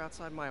dumpster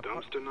outside my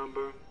apartment. Dumpster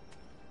number?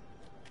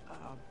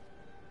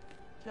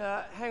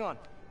 Hang on.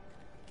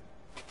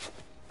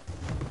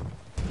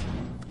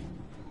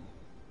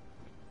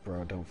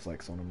 Bro, don't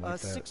flex on him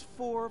like that.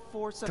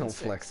 64476. Don't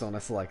flex on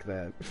us like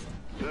that.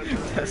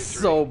 That's That's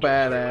so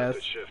badass.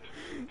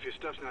 If your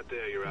stuff's not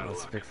there, you're out of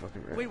luck. Big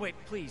fucking rip. Wait,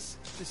 please.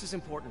 This is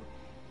important.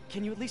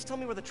 Can you at least tell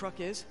me where the truck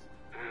is?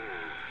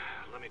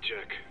 Let me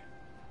check.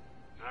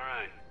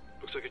 Alright.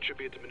 Looks like it should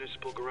be at the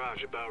municipal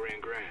garage at Bowery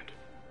and Grand.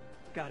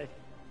 Got it.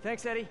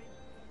 Thanks, Eddie.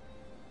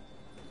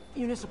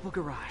 Municipal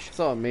garage. I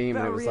saw a meme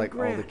and it was Bowery like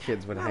and all the Grand.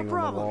 kids would Not a hang on the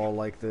problem. wall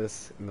like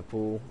this in the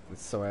pool.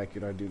 It's so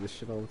accurate. I do this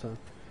shit all the time.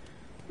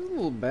 This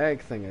little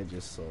bag thing I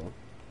just saw.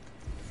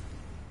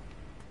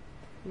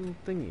 Little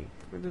thingy.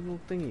 Where did the little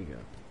thingy go?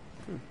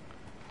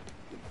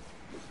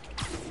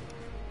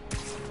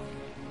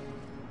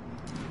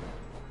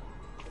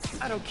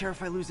 I don't care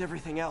if I lose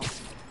everything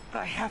else.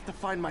 I have to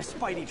find my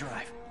Spidey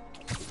drive.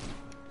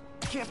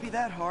 Can't be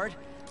that hard.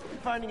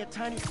 Finding a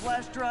tiny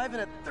flash drive in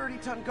a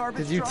 30-ton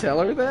garbage Did you truck. tell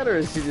her that, or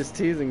is she just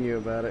teasing you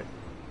about it?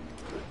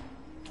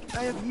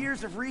 I have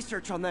years of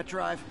research on that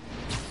drive.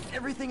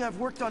 Everything I've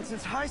worked on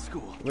since high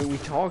school. When we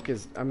talk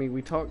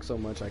we talk so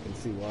much I can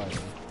see why.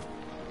 Though.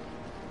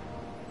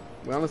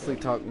 We honestly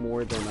talk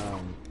more than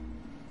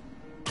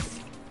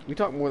we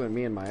talk more than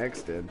me and my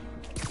ex did.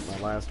 My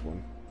last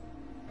one.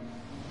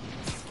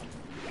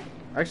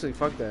 Actually,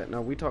 fuck that. No,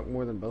 we talk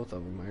more than both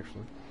of them,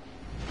 actually.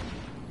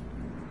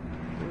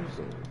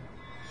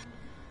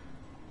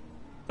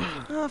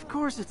 Of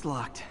course it's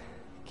locked.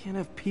 Can't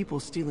have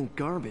people stealing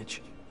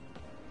garbage.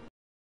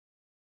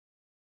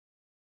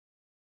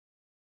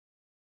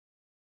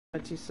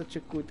 He's such a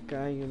good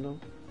guy, you know.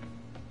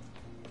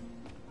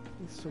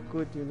 He's so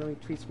good, you know. He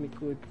treats me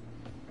good.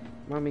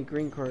 Mommy,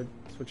 green card.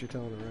 That's what you're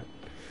telling her, right?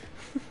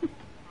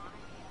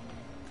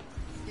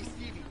 Hey,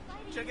 Stevie,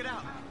 check it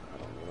out. I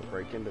don't want to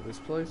break into this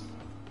place.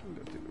 I'm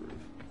gonna go through the roof.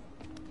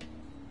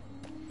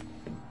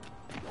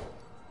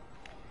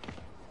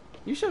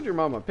 You showed your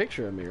mom a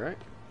picture of me, right?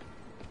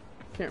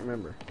 Can't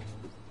remember.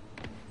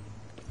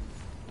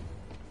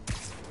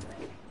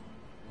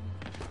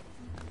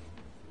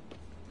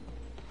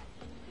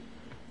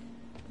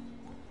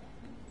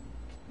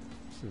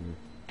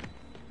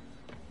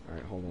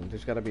 Alright, hold on.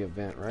 There's gotta be a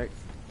vent, right?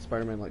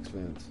 Spider-Man likes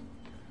vents.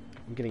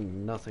 I'm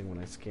getting nothing when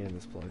I scan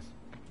this place.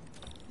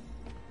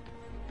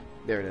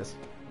 There it is.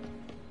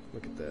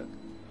 Look at that.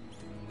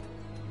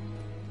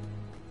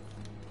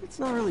 It's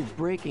not really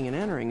breaking and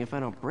entering if I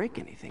don't break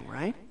anything,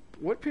 right?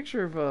 What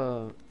picture of,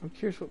 I'm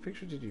curious, what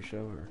picture did you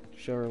show her? Did you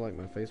show her, like,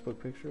 my Facebook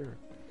picture? Or?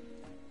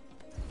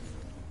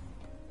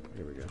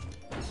 Here we go.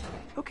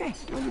 Okay,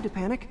 no need to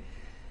panic.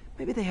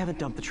 Maybe they haven't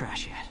dumped the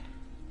trash yet.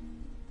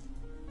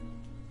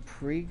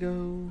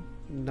 Prego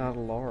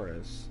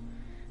Nautilus.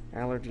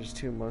 Allergies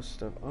to most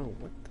stuff. Oh,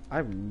 what?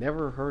 I've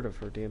never heard of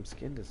her damn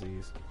skin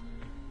disease.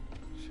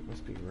 She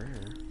must be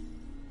rare.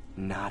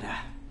 Nada.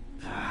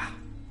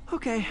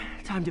 Okay,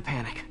 time to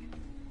panic.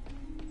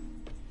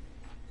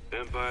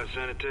 Empire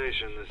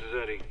Sanitation, this is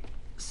Eddie.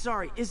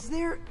 Sorry, is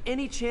there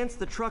any chance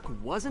the truck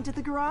wasn't at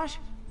the garage?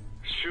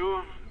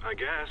 Sure, I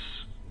guess.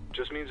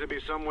 Just means it'd be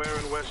somewhere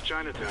in West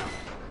Chinatown.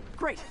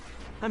 Great.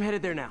 I'm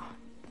headed there now.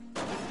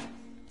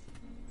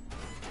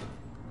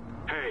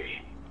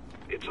 Hey,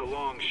 it's a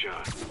long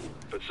shot,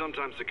 but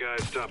sometimes the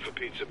guys stop for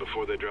pizza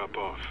before they drop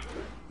off.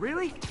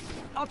 Really?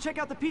 I'll check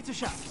out the pizza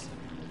shops.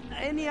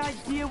 Any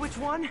idea which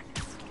one?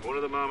 One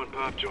of the mom and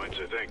pop joints,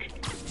 I think.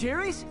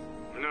 Jerry's?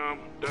 No,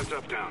 that's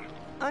uptown.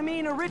 I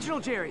mean original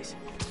Jerry's.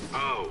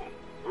 Oh,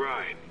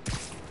 right.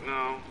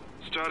 No,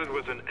 started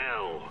with an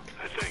L,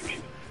 I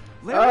think.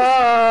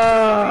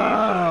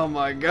 Oh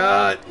my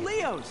god.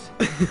 Leo's.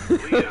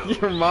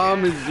 Your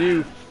mom is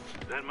you.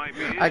 That might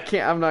be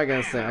it. I'm not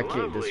gonna say, I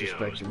can't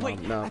disrespect your mom.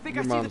 Wait, no, I think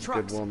your I see the mom's a good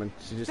trucks. woman.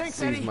 She just Thanks,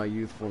 sees Eddie. my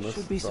youthfulness.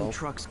 Should be that's some all.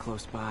 trucks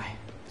close by.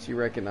 She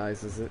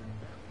recognizes it.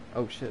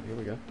 Oh shit, here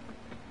we go.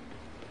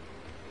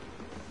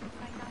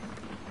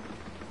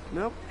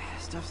 Nope,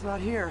 stuff's not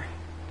here.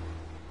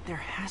 There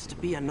has to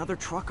be another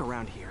truck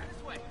around here.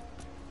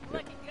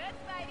 Looking good,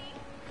 Spidey.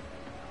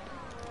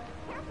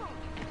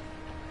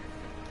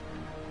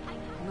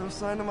 No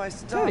sign of my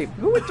stuff. Teddy,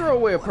 who would throw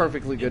away a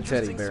perfectly good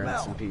teddy Interesting bear and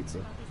smell. some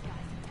pizza?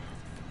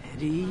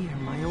 Eddie, you're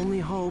my only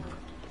hope.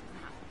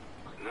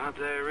 not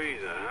there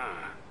either,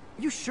 huh?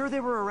 You sure they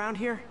were around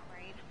here?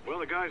 Well,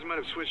 the guys might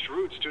have switched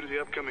routes due to the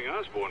upcoming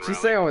Osborne Did you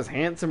rally. say I was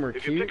handsome or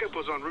If cute? your pickup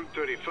was on Route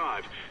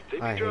 35, they'd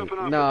be I dropping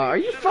hate... off. No, at the are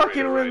you incinerator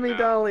fucking with right me, now.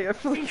 Dolly? I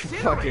feel like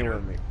you're fucking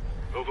with me.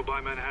 Over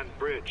by Manhattan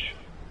Bridge.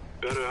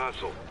 Better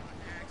hustle.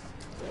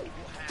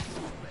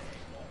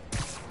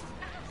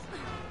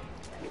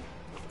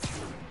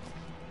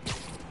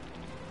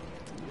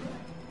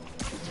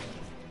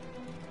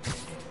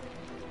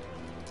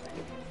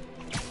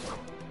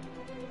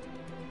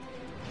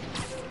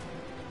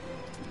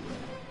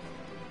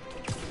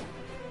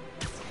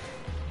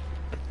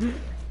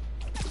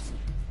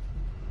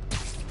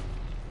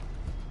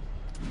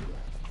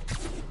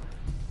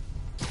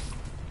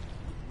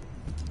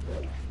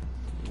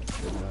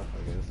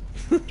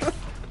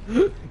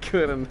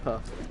 Good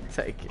enough.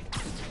 Take it.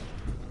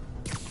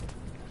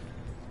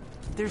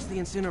 There's the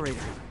incinerator.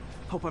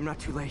 Hope I'm not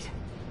too late.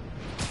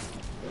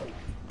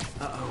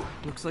 Uh-oh.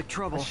 Looks like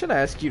trouble. I should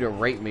ask you to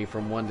rate me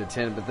from 1 to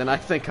 10, but then I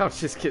think I'll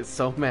just get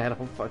so mad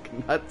I'll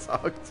fucking not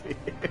talk to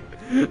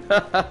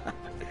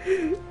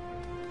you.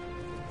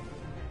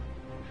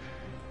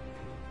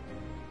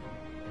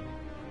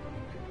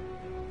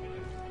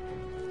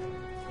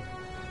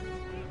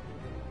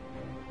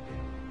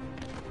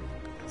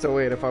 So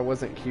wait, if I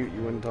wasn't cute,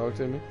 you wouldn't talk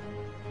to me?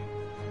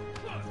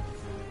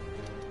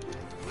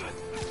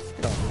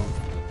 Get off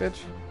me,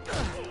 bitch.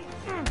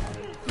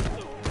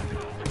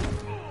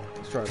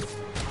 Let's try this.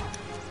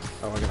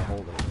 Oh, I gotta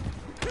hold it.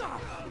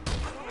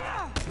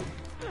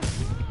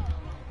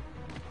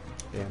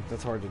 Damn,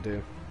 that's hard to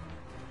do.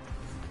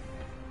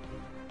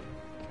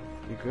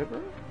 You good,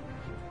 bro?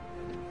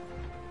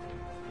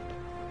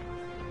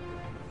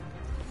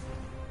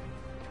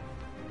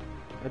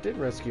 I did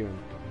rescue him.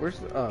 Where's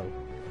the... Oh.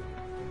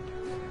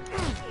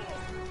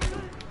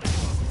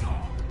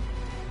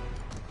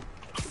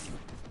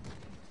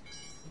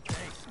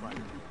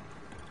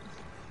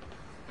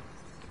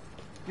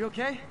 You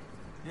okay?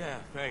 Yeah,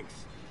 thanks.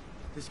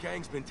 This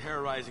gang's been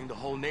terrorizing the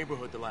whole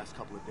neighborhood the last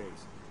couple of days.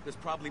 There's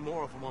probably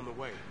more of them on the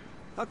way.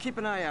 I'll keep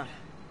an eye out.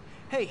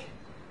 Hey,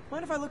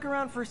 mind if I look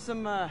around for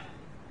some And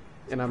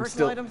I'm personal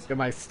still... items?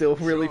 Am I still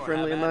really Sure,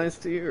 friendly and have at nice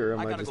to you, or am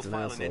I gotta just go an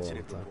file an asshole all the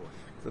incident time? report.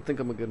 'Cause I think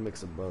I'm a good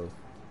mix of both.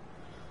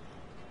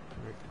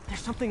 There's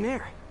something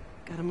there.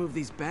 Gotta move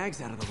these bags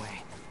out of the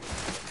way.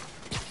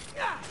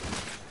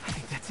 I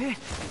think that's it.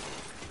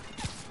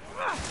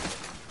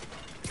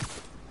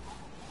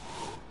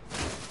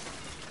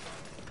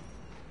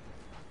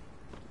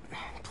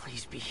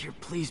 Please be here,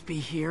 please be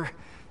here.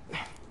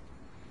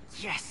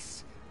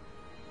 Yes!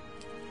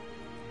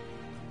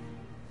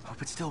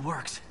 Hope it still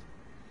works.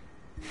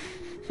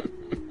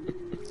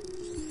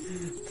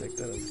 Take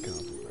that as a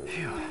compliment.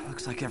 Phew,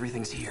 looks like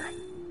everything's here.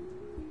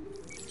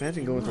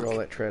 Imagine going through all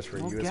that trash for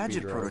a Old USB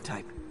gadget drive.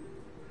 prototype.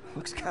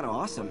 Looks kind of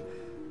awesome.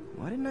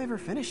 Why didn't I ever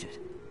finish it?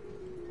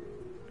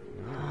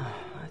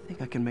 I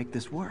think I can make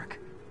this work.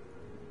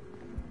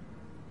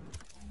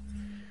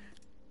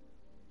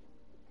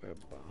 Web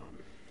bomb.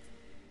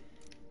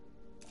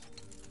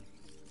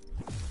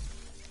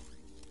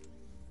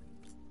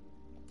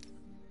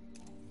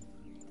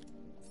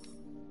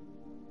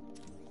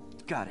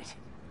 Got it.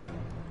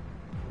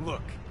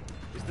 Look,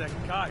 it's that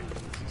guy.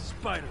 He's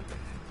Spider-Man.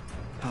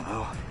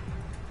 Uh-oh.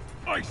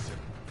 Ice him.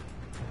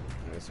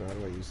 Alright, so how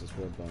do I use this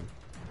web bomb?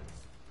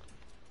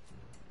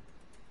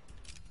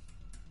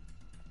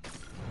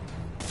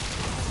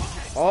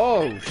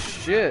 Oh,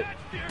 shit.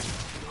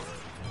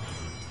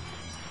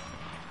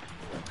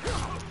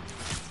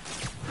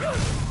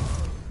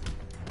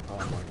 Oh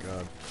my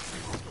god.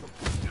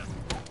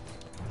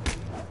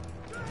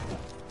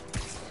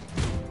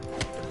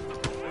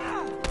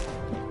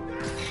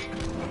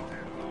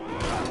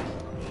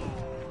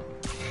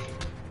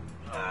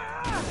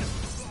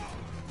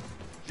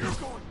 You're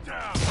going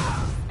down.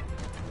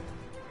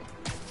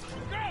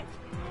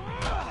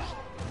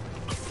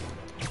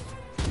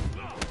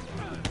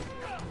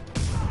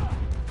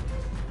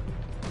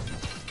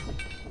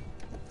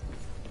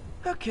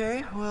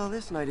 Okay, well,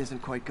 this night isn't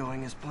quite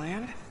going as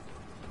planned.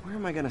 Where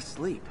am I gonna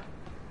sleep?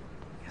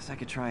 Guess I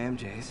could try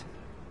MJ's.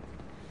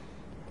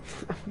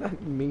 I'm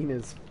not mean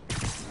as...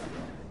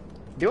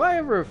 Do I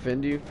ever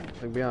offend you?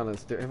 Like, be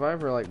honest. Have I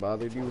ever, like,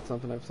 bothered you with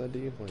something I've said to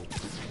you? Like,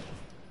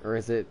 or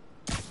is it,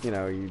 you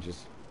know, you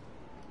just,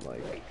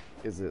 like,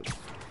 is it...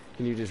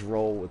 Can you just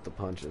roll with the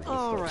punches and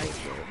All stuff right,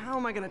 like that? how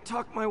am I gonna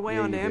tuck my way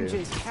Yeah, onto you do.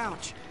 MJ's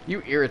couch?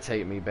 You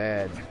irritate me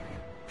bad.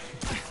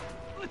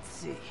 Let's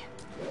see.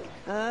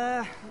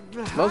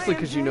 Mostly hi,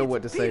 because you MJ, know it's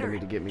what to say to Peter. me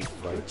to get me,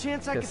 like, A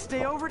chance I could pissed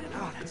stay off. over to...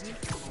 Oh, that's too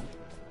far.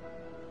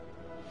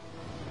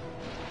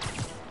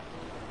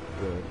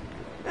 Good.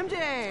 MJ!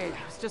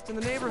 I was just in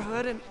the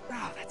neighborhood and...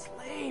 Oh, that's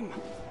lame.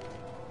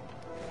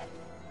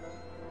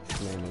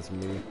 His name is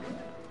me.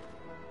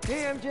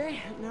 Hey, MJ.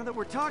 Now that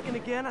we're talking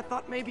again, I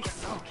thought maybe...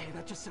 Okay,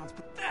 that just sounds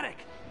pathetic.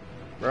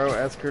 Bro,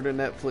 ask her to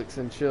Netflix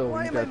and chill.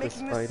 Why You am I got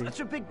this, making this Spidey. such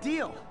a big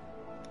deal?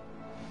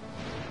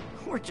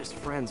 We're just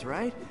friends,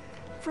 right?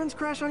 Friends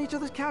crash on each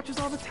other's couches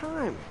all the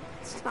time.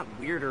 It's not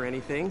weird or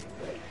anything.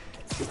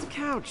 It's just a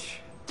couch.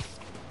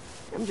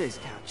 MJ's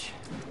couch.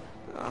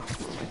 Oh,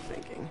 what am I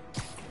thinking?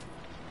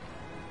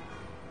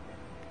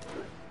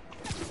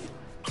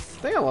 The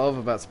thing I love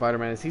about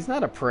Spider-Man is he's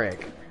not a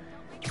prick.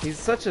 He's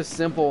such a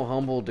simple,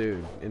 humble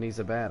dude, and he's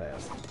a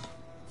badass.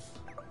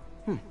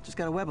 Just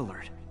got a web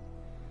alert.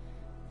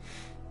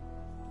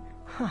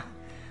 Huh.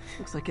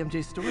 Looks like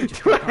MJ's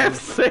storage. Do I have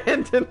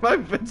sand in my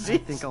veggies? I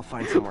think I'll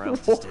find somewhere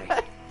else to stay.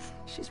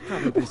 She's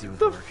probably busy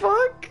with what work. the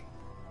fuck?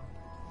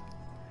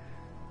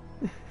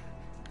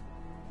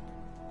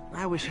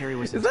 I wish Harry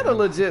was. Is that a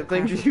legit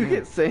thing? Do you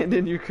get sand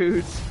in your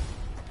cooch?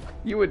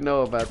 You would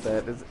know about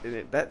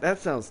that. That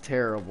sounds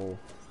terrible.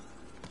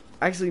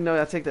 Actually, no,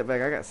 I take that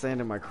back. I got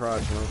sand in my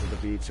crotch when I was at the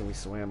beach and we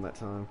swam that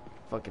time.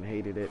 Fucking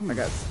hated it.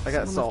 I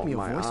got salt in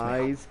my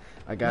eyes.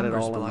 I got it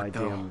all in my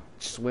damn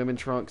swimming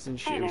trunks and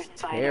shit. It was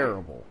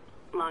terrible.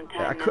 Long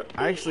time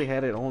I actually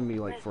had it on me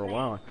like for a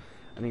while.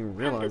 I didn't even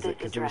realize it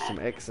because there was some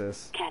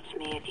excess. Catch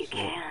me if you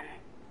can.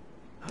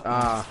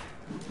 Ah.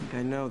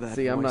 I know that.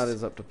 See, I'm not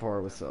as up to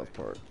par with South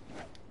Park.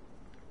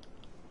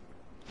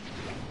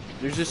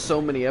 There's just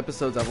so many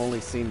episodes I've only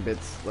seen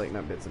bits, like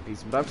not bits and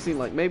pieces, but I've seen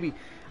like maybe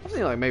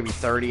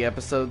 30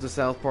 episodes of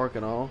South Park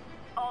and all.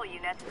 All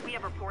units, we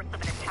have reports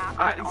of an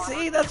attack.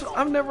 See, that's what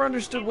I've never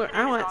understood. What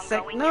I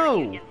want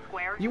no.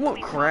 You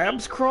want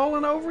crabs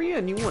crawling over you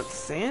and you want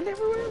sand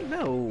everywhere?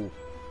 No.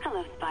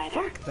 Hello, Spider.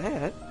 Fuck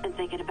that. Been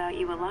thinking about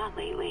you a lot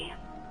lately.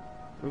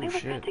 Oh, we were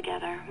shit. good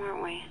together,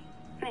 weren't we?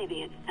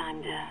 Maybe it's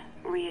time to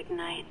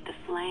reignite the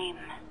flame.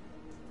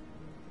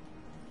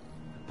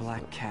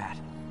 Black Cat.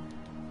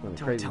 Well,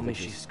 Don't crazy tell me bitches.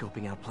 she's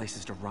scoping out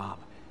places to rob.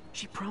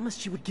 She promised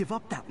she would give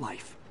up that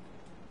life.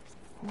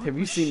 What Have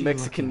you was seen she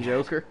Mexican looking at?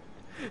 Joker?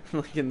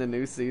 Like in the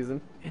new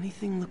season?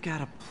 Anything look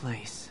out of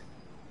place?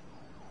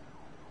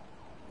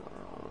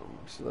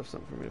 She left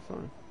something for me to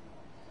find.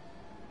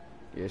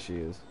 Yeah, she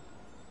is.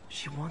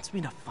 She wants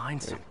me to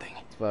find something.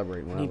 It's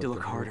vibrating. I need to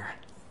look harder.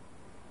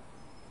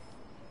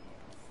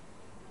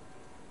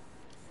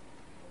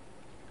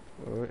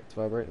 Wait, it's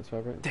vibrating. It's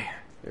vibrating.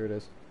 There it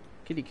is.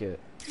 Kitty cat.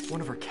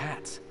 One of her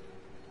cats.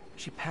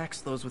 She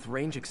packs those with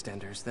range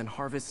extenders, then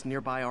harvests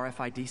nearby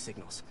RFID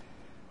signals.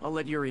 I'll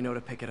let Yuri know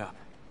to pick it up.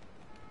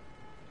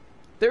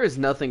 There is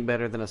nothing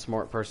better than a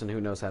smart person who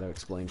knows how to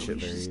explain shit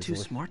very She's easily. too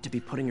smart to be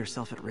putting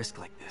herself at risk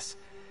like this.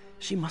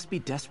 She must be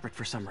desperate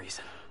for some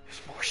reason.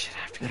 There's more shit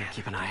after Better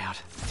keep an eye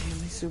out. Damn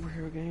these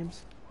superhero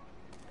games.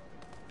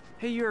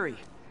 Hey Yuri,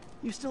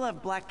 you still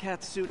have Black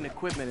Cat's suit and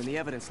equipment in the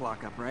evidence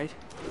lockup, right?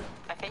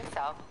 I think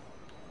so.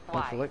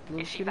 Why?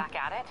 Is she back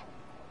at it?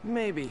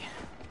 Maybe.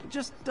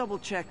 Just double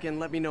check and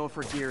let me know if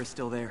her gear is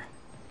still there.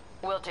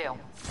 Will do.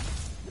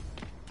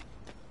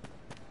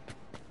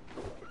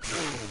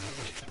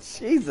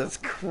 Jesus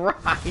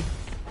Christ.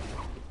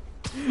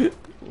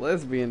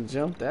 Lesbian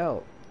jumped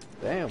out.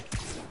 Damn.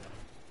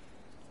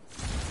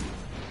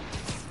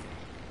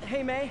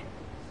 Hey May,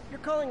 you're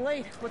calling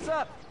late. What's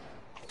up?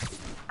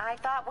 I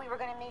thought we were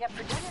going to meet up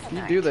for dinner If you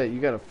tonight. do that, you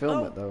gotta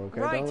film it though, okay,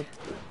 right. darling?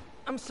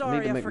 I'm I sorry,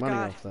 need to make I forgot.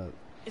 money off that.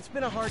 It's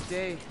been a hard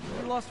day.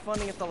 We lost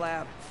funding at the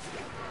lab.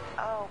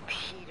 Oh,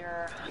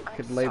 Peter. I'm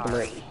Could label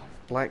sorry. it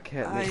Black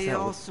Cat makes I out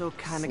with also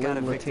kind of Slim got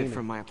evicted Latina.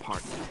 from my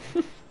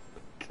apartment.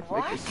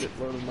 What? Make a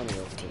shitload of money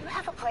off Do that. you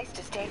have a place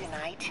to stay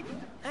tonight?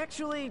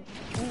 Actually,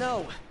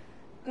 no.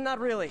 Not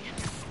really.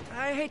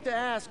 I hate to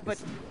ask,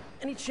 but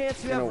any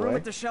chance you In have a room way.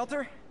 at the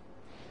shelter?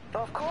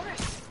 Of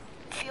course.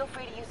 Feel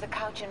free to use the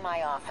couch in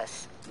my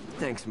office.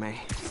 Thanks, May.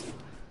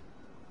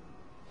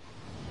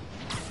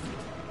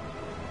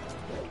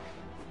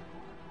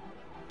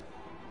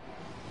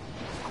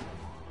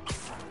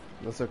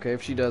 That's okay.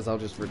 If she does, I'll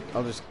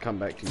just come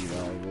back to you,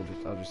 darling.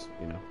 I'll just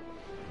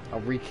I'll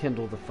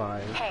rekindle the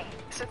fire. Hey,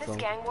 so this So-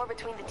 gang war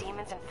between the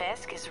demons and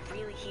Fisk is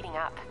really heating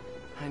up.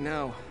 I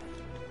know.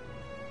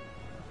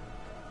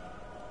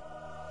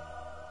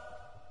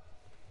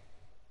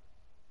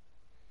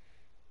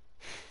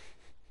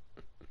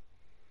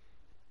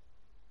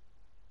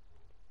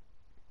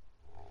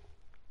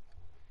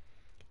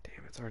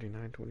 Damn, it's already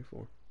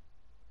 9:24.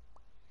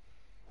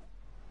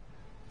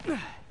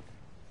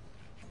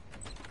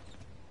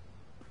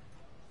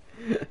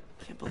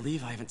 Can't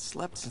believe I haven't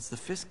slept since the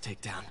Fisk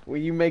takedown. Well,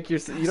 you make your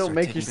Gotta you don't start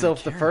make taking yourself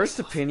better the care of first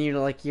myself. opinion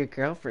like your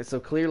girlfriend. So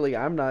clearly,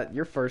 I'm not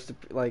your first.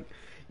 Like,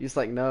 you're just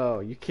like, no,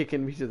 you're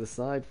kicking me to the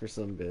side for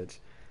some bitch.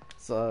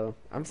 So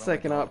I'm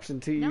second option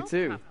to you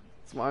too.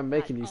 That's why I'm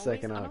making you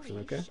second option.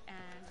 Okay.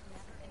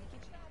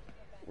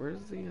 Where's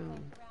the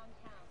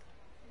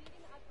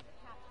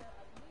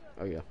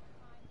Oh yeah.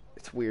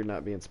 It's weird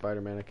not being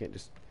Spider-Man. I can't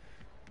just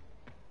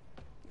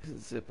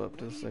zip up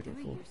to the second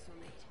floor.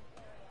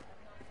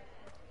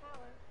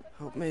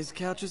 Hope May's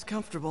couch is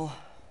comfortable.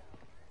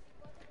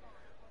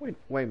 Wait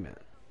a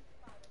minute.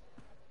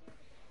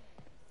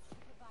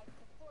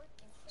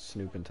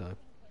 Snooping time.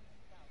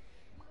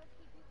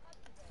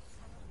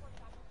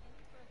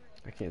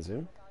 I can't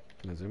zoom?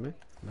 Can I zoom in?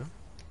 No?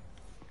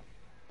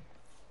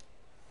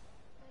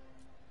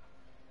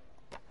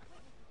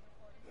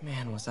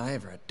 Man, was I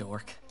ever a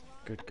dork.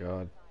 Good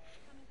God.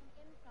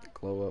 The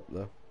glow up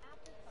though.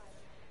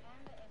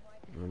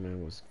 My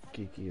man was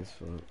geeky as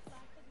fuck.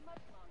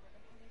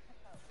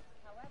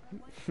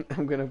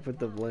 I'm gonna put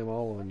the blame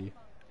all on you.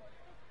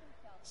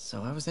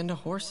 So I was into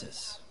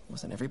horses.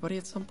 Wasn't everybody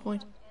at some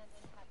point?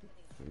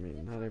 I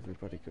mean, not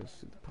everybody goes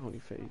through the pony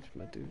phase,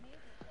 my dude.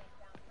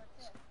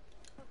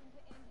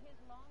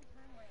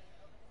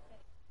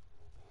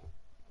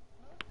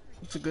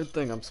 It's a good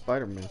thing I'm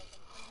Spider-Man.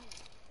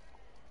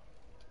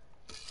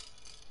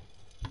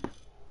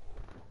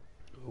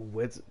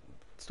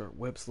 Start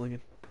web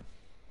slinging.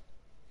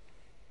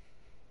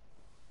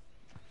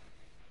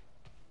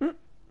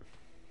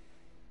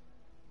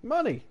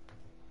 Money.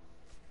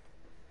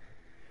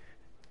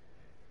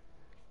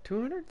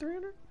 200,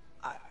 300?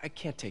 I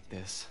can't take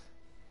this.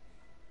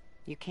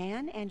 You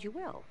can and you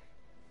will.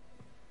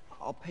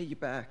 I'll pay you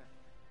back.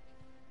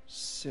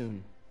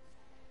 Soon.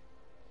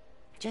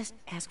 Just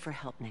ask for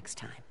help next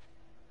time.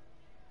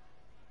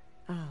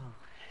 Oh,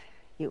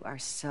 you are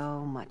so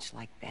much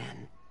like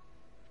Ben.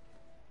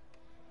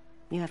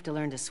 You have to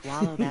learn to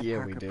swallow that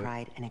Yeah, Parker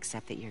pride and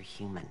accept that you're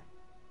human,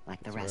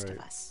 like the rest of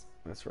us.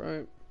 That's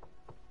right.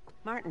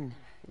 Martin.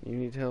 You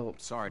need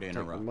help. Sorry to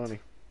interrupt. Take the money.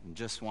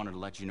 Just wanted to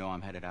let you know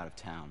I'm headed out of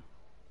town.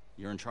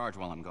 You're in charge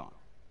while I'm gone.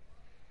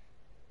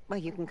 Well,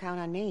 you can count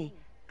on me.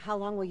 How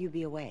long will you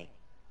be away?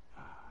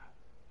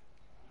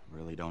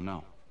 Really don't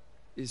know.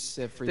 Is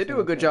everything They do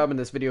a good job in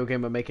this video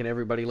game of making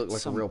everybody look like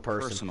Some a real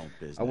person. personal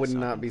business I would I've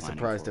not been be planning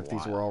surprised for a if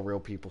these while. were all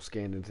real people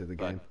scanned into the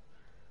game.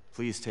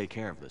 Please take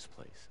care of this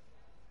place.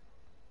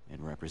 It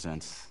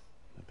represents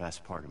the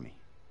best part of me.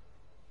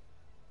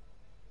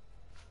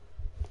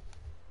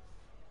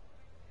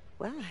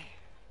 Well, I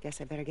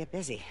guess I better get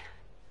busy.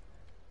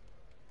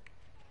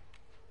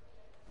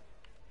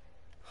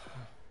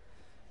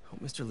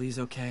 Hope Mr. Lee's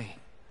okay.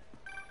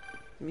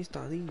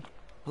 Mr. Lee.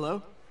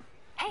 Hello?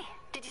 Hey,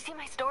 did you see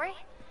my story?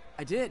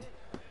 I did.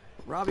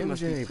 Robbie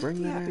must be MJ, bring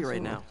pretty that happy ass right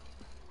on. now.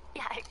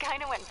 Yeah, it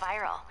kind of went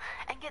viral.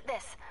 And get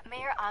this,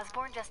 Mayor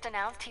Osborne just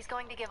announced he's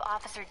going to give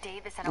Officer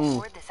Davis an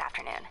award this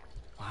afternoon.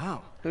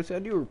 Wow. Who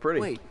said you were pretty?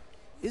 Wait,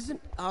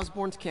 isn't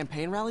Osborne's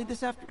campaign rally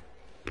this after?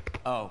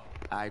 Oh,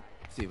 I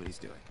see what he's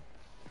doing.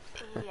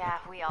 Yeah,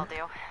 we all do.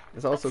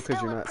 It's also But because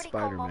still you're a not pretty cool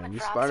Spider-Man. moment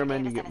You're for Officer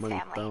Spider-Man, you Davis get and his money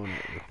family. thrown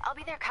at you. I'll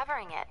be there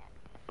covering it.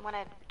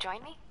 Wanna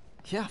join me?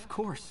 Yeah, of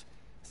course.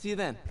 See you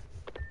then.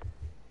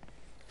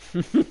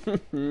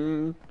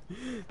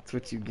 That's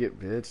what you get,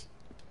 bitch.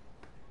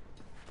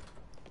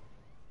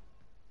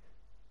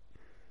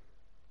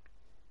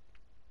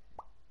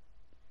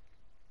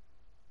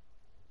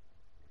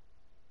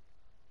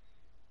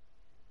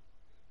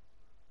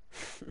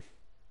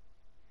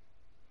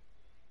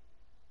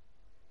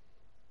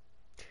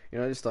 You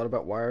know, I just thought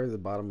about why are the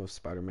bottom of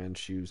Spider-Man's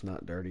shoes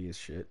not dirty as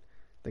shit?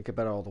 Think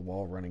about all the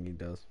wall running he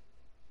does.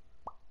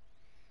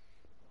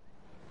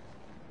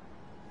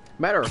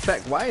 Matter of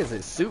fact, why is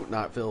his suit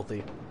not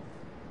filthy?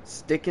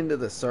 Sticking to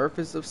the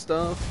surface of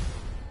stuff?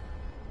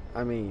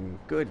 I mean,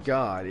 good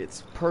God,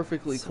 it's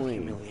perfectly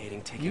clean.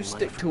 Humiliating taking You money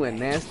stick from to a me.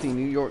 nasty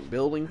New York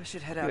building, I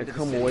should you're head out gonna into the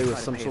come city away and with try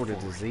to some pay sort it of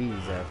forward.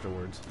 disease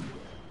afterwards.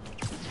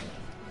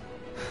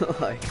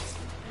 Like,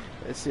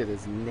 that shit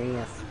is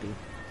nasty.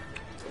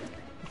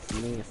 It's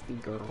nasty,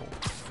 girl.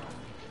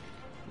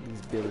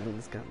 These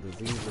buildings got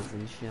diseases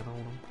and shit on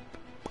them.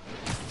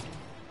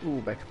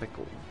 Ooh, backpack.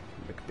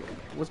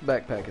 What's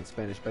backpack in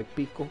Spanish?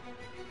 Backpico?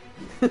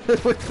 I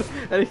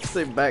didn't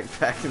say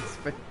backpack in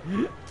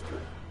Spanish.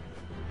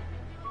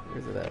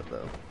 Where's it at,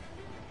 though?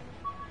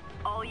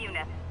 All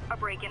units, a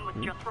break-in was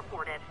just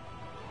reported.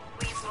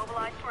 Please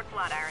mobilize toward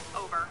Flatiron.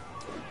 Over.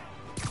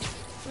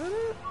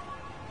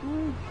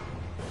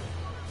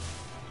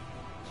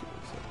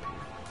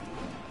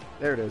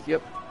 There it is,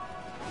 yep.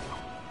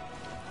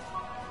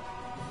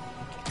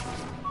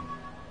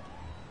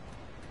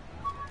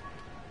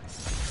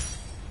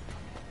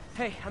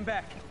 Hey, I'm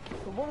back.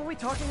 What were we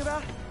talking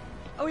about?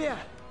 Oh yeah.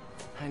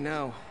 I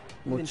know.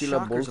 Even Mochila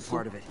Shocker's a bolsa.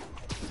 part of it.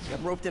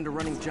 Got roped into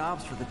running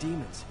jobs for the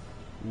demons.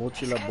 Mochila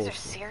These guys are bolsa.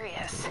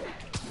 serious.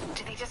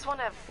 Do they just want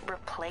to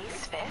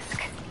replace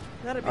Fisk?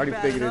 That'd I be already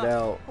bad figured it enough.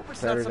 out Hope it's not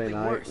Saturday something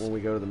night worse. when we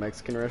go to the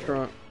Mexican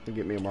restaurant to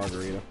get me a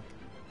margarita.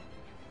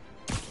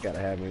 Gotta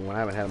have me one. I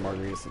haven't had a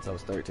margarita since I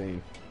was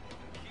 13.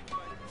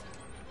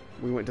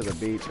 We went to the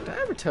beach. Did I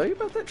ever tell you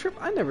about that trip?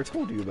 I never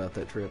told you about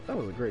that trip. That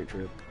was a great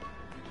trip.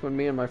 When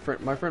me and my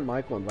friend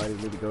Michael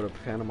invited me to go to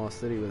Panama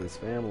City with his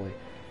family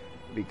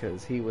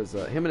because he was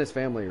him and his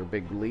family are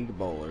big league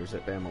bowlers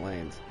at Bama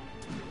Lanes,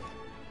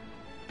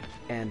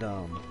 and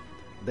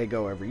they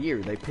go every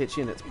year. They pitch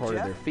in. It's part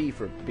of their fee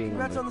for being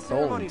Congrats on on the the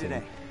ceremony bowling team.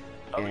 today.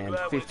 And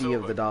 50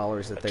 of the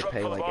dollars that they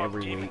pay like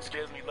every week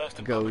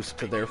goes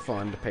to their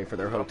fund to pay for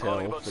their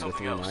hotel for the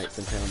 3 nights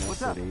in Panama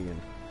City and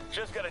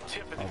Just got a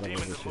tip that all the that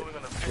demons other are shit. moving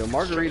on the Yo, fixed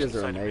margaritas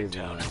stretch are inside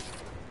amazing, Midtown. man.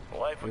 My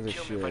wife would There's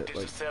kill me if I shit, ditched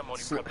like, the ceremony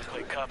sl- prep to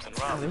play cops and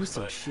God, robbers. there was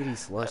some but shitty I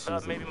slushies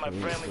thought maybe in my the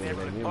friendly store today.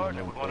 neighborhood Me and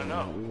partner my would want to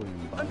mom, know. we wouldn't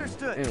even buy them.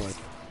 Understood. Anyway,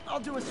 I'll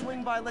do a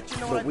swing by, let you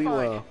know but what we I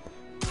find.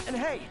 And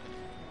hey,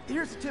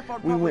 here's a tip on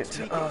we public went to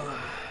speaking.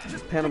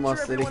 Just Panama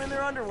picture City. everyone in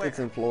their underwear. It's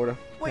in Florida.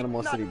 Wait,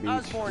 Panama not City Beach,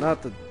 Osborne.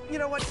 not the You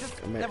know what?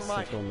 Just never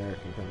mind. Central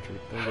American country.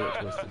 Don't get it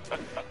twisted.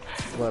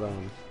 But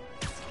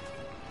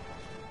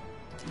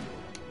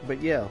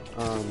But yeah,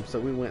 so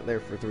we went there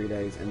for 3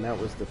 days, and that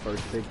was the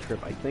first big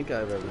trip I think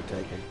I've ever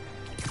taken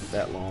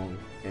that long.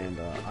 And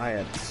I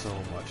had so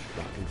much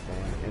fucking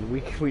fun. And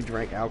we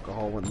drank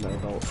alcohol when the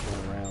adults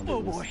went around.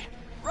 Oh boy,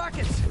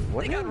 rockets!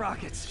 What? They got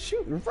rockets!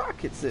 Shooting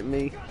rockets at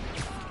me.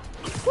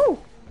 Woo!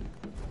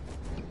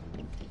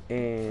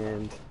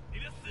 And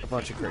a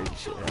bunch of crazy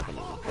shit happened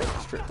on the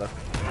trip though.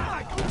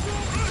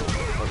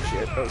 Oh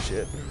shit! Oh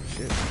shit! Oh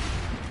shit!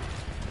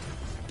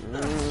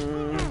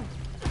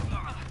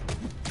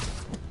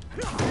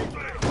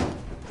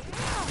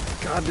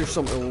 God, there's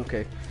some. Oh,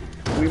 okay.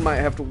 We might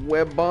have to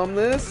web bomb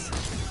this.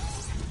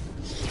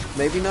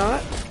 Maybe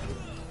not.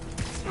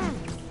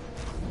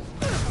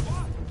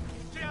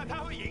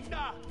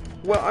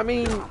 Well, I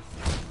mean,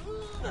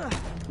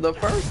 the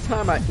first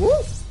time I. Woo!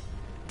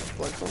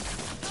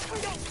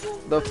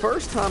 The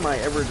first time I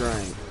ever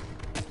drank,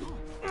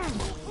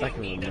 I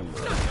can remember.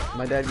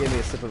 My dad gave me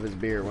a sip of his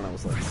beer when I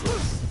was like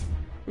 6.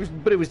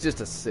 But it was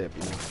just a sip,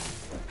 you know.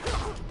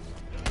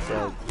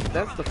 So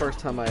that's the first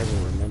time I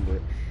ever remember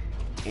it.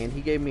 And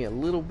he gave me a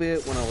little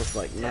bit when I was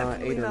like 8 or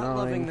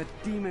 9.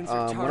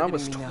 When I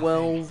was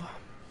 12,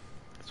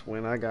 that's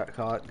when I got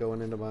caught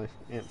going into my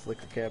aunt's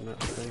liquor cabinet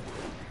and thing.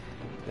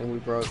 And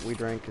we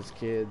drank as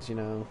kids, you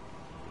know.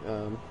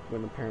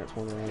 When the parents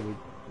weren't around, we'd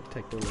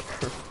take their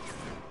liquor.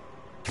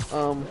 I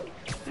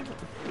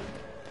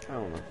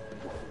don't know.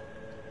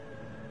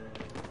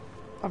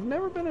 I've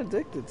never been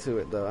addicted to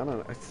it though. I don't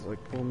know. It's like,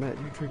 well, Matt,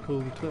 you drink all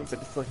the time,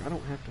 but it's like I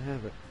don't have to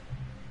have it.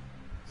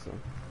 So,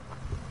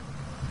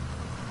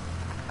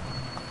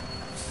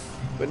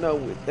 but no,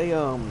 we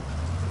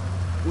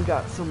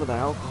got some of the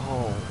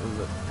alcohol, and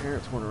the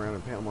parents went around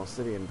in Panama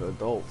City, and the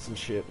adults and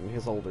shit, and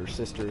his older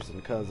sisters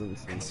and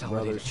cousins and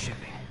brothers.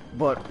 Shipping.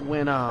 But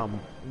when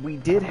we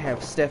did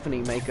have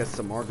Stephanie make us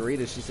some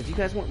margaritas, she said, "You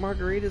guys want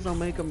margaritas? I'll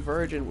make them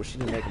virgin." Well, she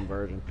didn't make them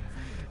virgin.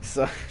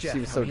 So Jeff, she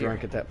was so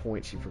drunk at that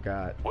point she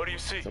forgot. What do you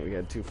see? So we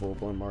had 2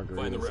 full-blown margaritas.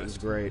 Find the rest. It was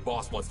great.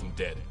 Boss wants them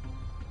dead.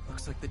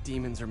 Looks like the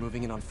demons are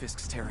moving in on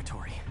Fisk's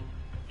territory.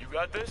 You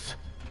got this?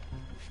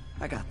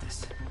 I got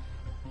this.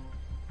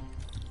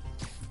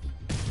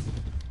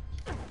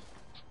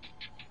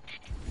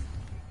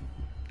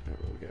 What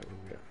we got?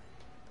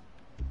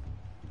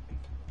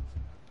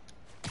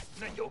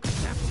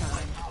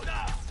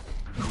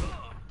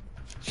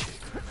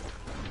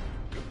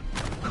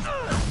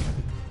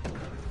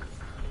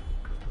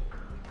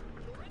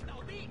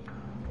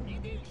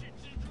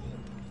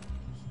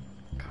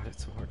 God,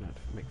 it's so hard not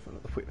to make fun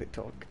of the way they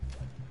talk.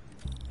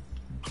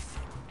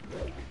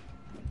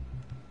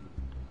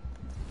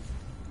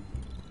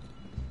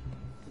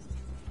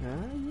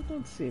 You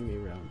don't see me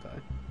round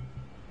eye.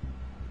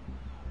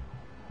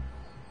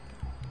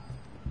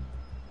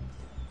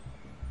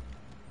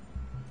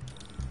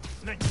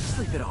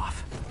 Sleep it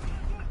off.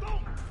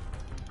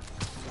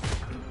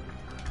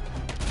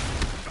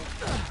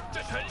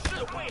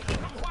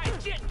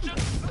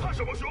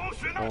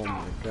 Oh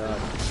my god.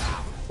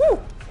 Woo!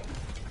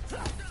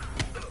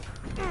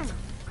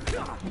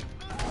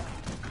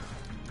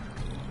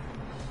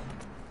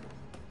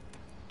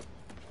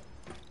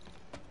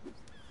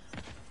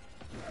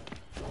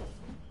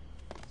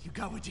 You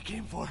got what you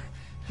came for.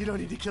 You don't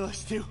need to kill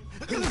us too.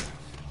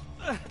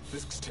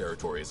 Fisk's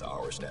territory is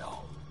ours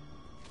now.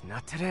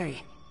 Not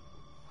today.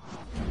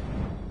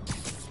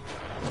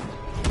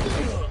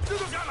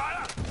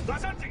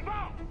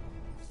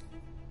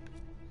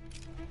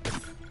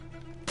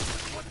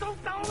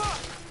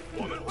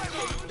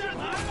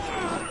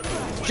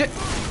 Shit!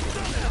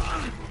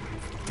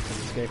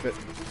 Escape it.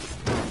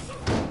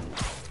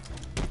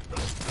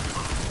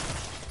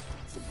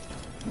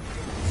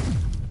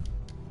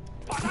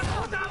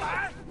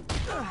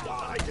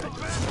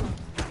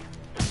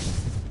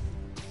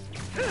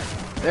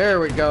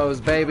 There it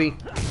goes, baby.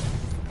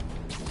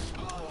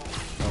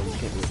 Oh, we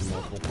can't do it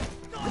multiple.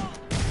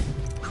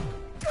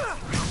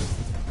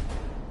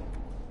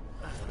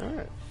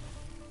 Alright.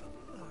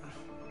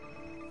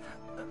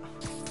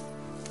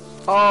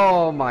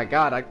 Oh my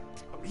god,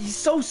 he's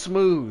so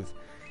smooth.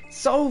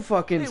 So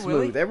fucking smooth.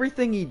 Willie.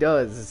 Everything he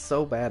does is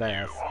so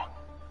badass.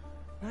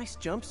 Nice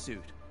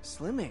jumpsuit.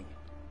 Slimming.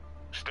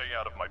 Stay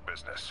out of my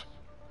business.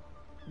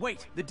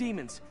 Wait, the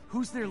demons.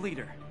 Who's their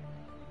leader?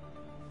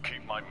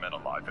 Keep my men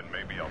alive and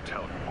maybe I'll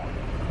tell you.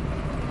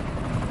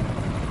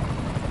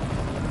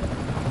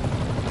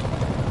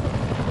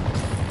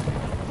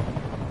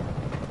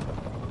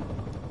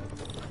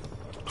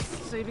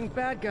 Saving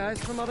bad guys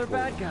from other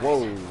bad guys.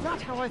 Whoa.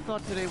 Not how I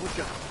thought today would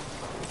go.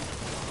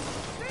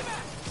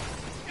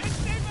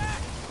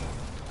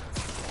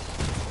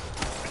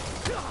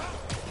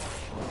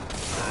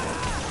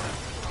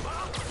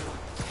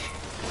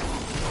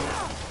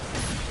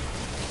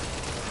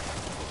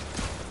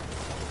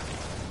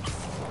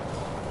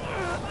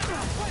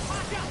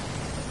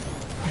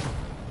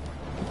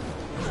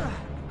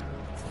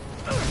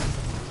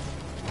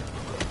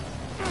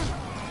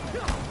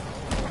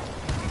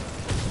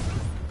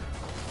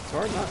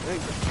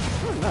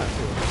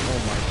 Oh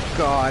my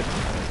god.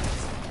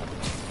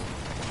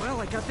 Well,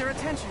 I got their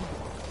attention.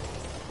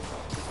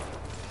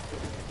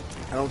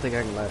 I don't think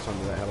I can latch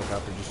onto that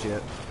helicopter just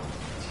yet.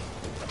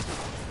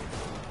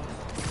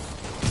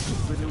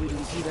 Literally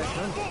didn't see that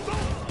coming.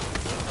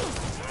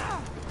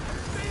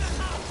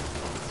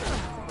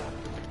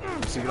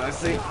 See what I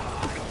see?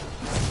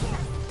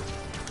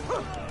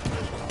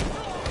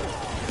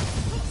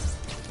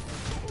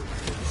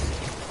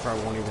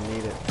 Probably won't even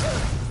need it.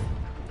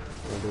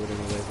 We'll do it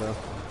anyways though.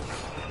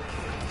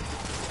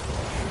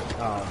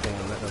 Oh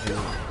damn, that doesn't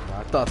even...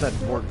 I thought that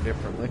worked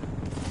differently.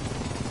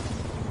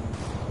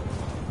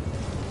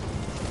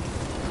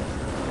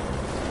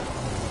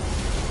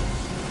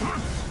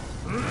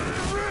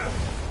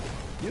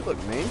 You look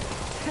mean.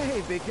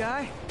 Hey, big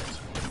guy.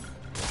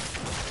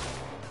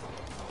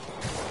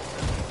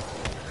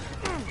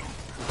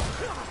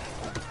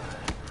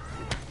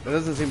 It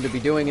doesn't seem to be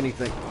doing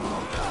anything.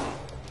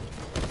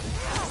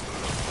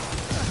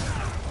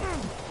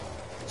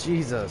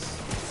 Jesus.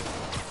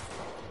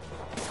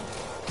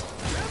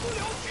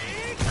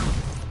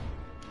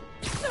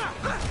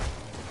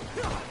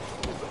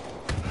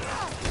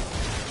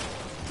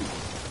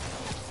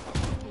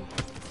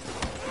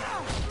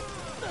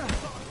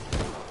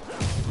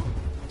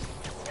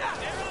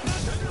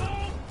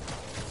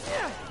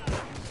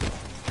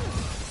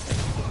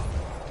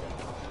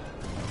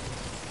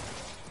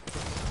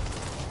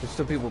 There's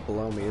still people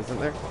below me, isn't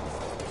there?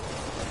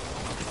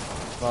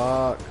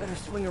 Fuck. Better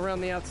swing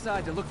around the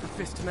outside to look for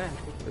fist men.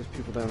 There's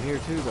people down here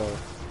too, though.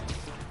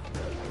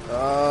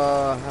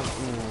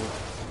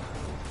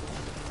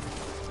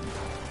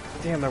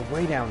 Damn, they're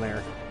way down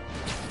there.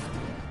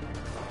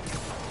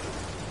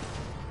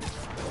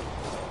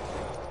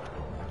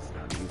 That's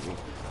not easy.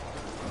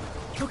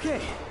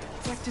 Okay.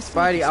 Back to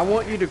Spidey, I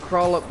want you to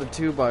crawl up the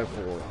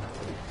 2x4.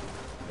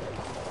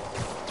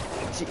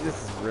 Gee,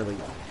 this is really...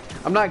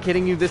 I'm not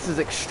kidding you, this is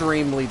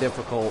extremely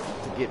difficult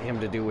to get him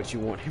to do what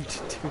you want him to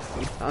do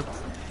sometimes.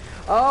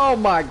 Oh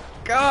my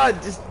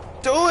god, just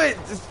do it!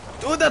 Just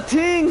do the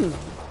thing!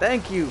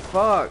 Thank you,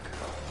 fuck.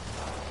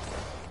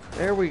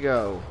 There we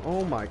go.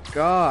 Oh my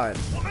god.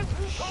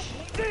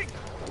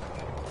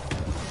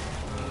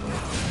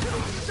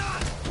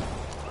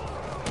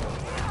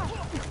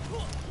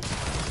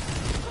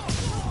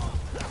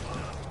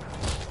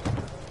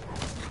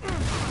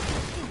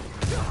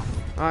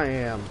 I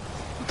am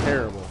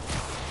terrible.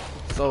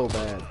 So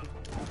bad.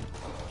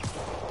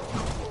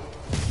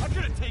 I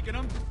could have taken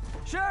him.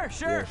 Sure.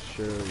 Yeah,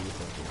 sure. You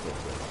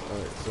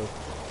Alright, so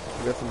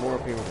we got some more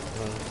up here.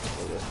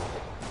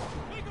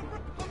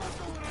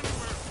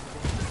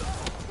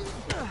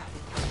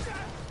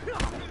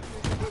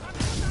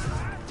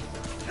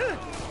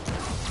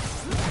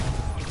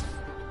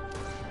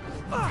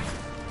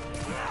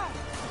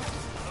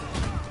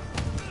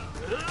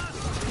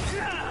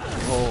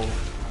 Oh.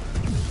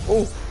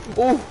 Oh.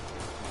 Woo!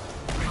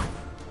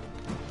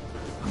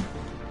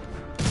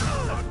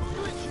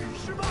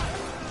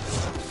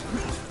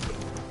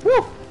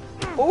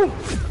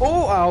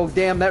 Oh,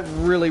 damn, that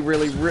really, that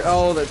really hurts.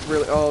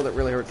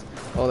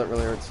 Oh, that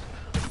really hurts.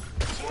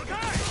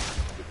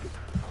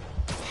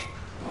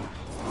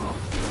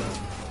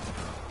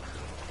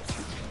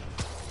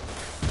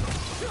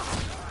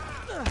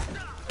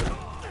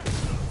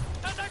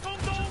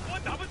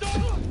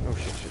 Oh,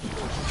 shit.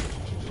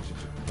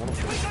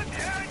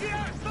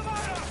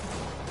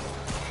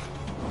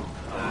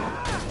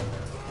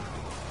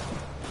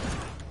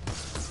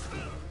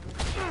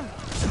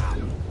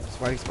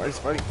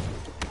 Spidey.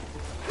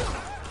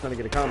 Trying to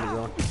get a combo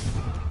going.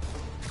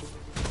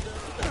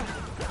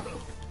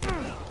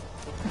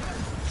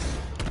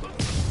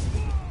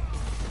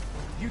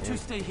 You two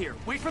stay here.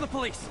 Wait for the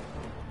police.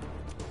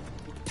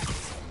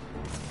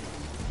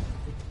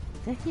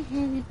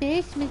 The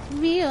basement's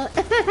real.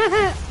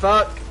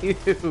 Fuck you.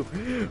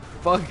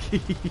 Fuck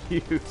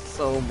you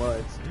so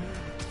much.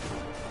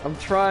 I'm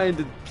trying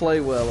to play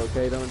well,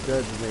 okay? Don't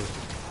judge me.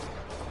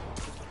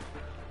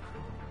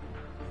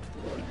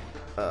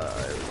 There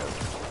we go.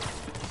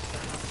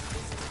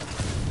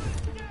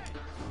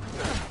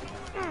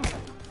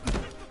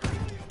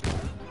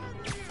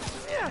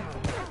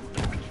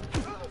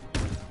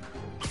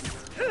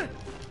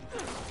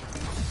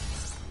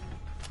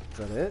 Is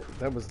that it?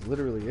 That was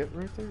literally it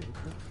right there? Okay.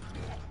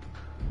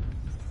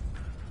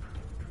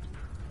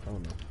 Oh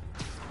no.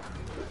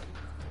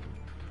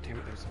 Damn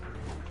it,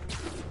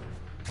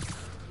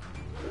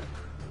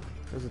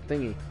 there's a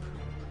thingy.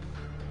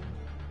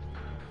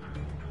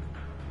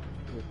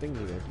 There's a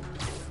thingy there.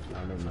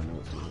 Oh, never mind, no,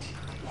 it's not.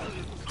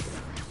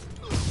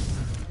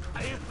 I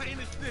ain't playing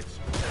this bitch.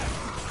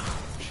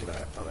 Shit, I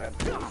have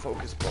to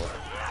focus bar.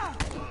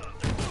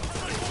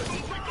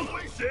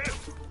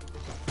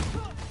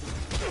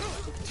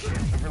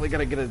 I really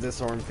gotta get a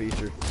disarm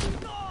feature.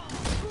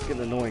 It's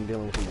getting annoying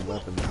dealing with these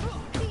weapons.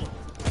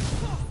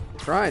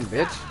 Trying,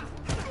 bitch.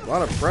 A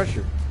lot of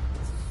pressure.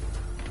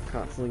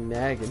 Constantly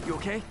nagging. You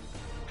okay?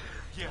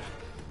 Yeah.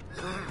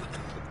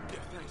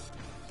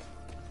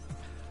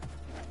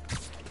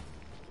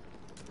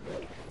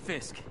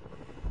 Fisk,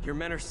 your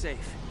men are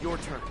safe. Your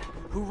turn.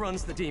 Who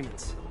runs the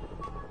demons?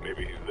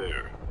 Maybe he's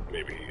there.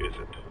 Maybe he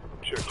isn't.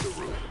 Check the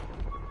roof.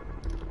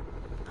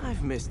 I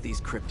I've missed these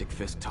cryptic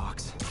Fisk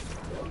talks.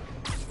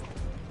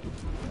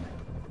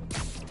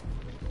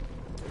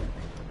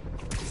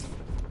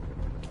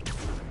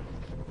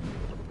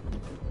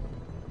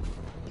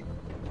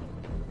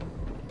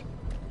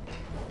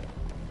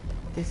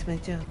 This my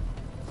job.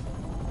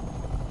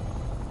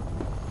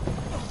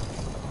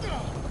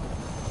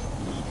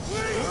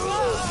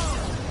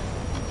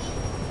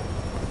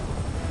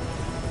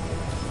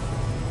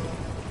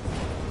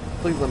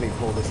 Please let me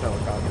pull this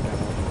helicopter down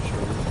over the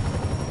shoulders.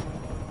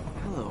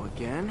 Hello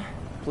again.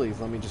 Please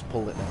let me just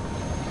pull it down.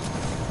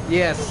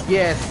 Yes,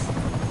 yes.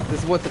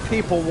 This is what the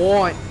people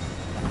want.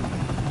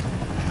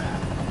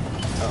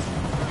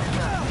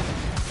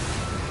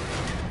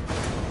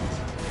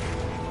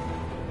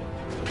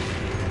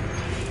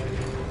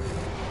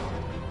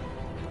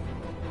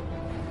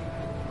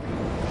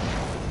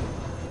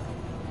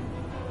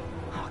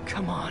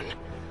 Come on.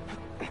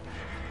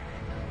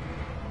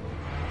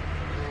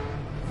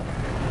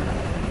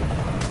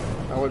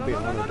 I would be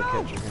honored to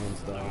catch your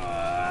hands, though.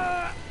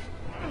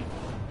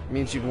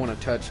 Means you'd want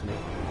to touch me.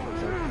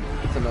 So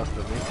it's enough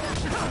for me.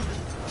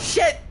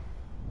 Shit!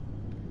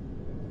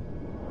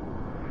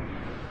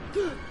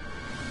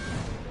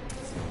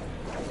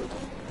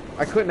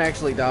 I couldn't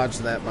actually dodge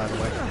that, by the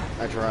way.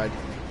 I tried.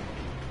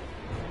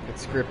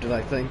 It's scripted,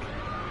 I think.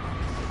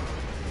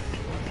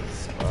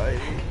 Spidey.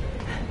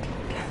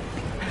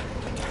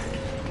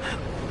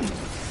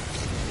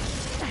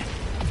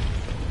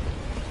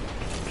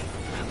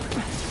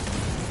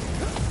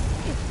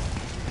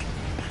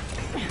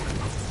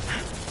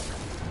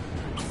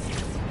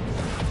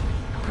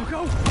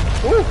 Go!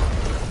 Ooh!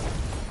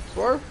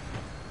 Swerve.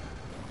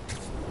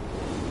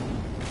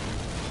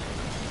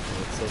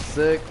 That's so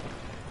sick.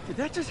 Did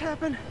that just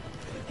happen?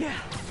 Yeah.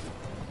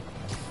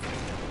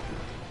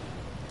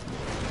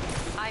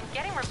 I'm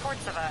getting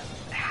reports of a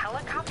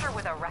helicopter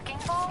with a wrecking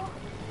ball?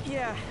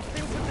 Yeah,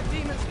 things with the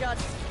demons got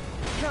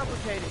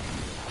complicated.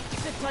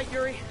 Sit tight,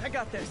 Yuri. I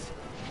got this.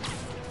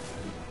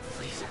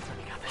 Please,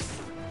 I got this.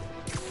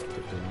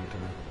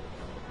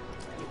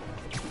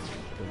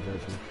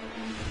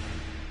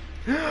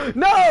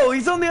 No,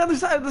 he's on the other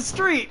side of the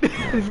street.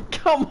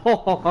 Come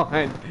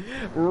on,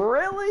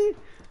 really?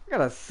 I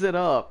gotta sit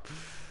up.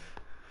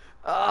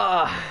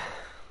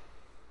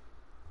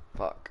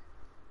 Fuck.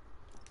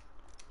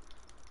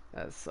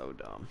 That's so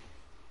dumb.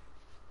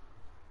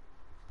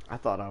 I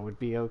thought I would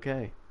be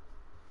okay.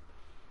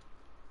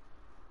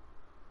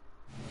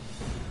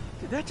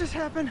 Did that just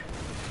happen?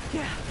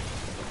 Yeah.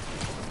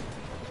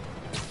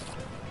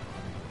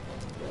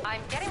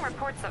 I'm getting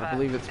reports of I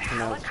believe it's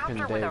pronounced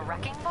helicopter with a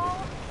wrecking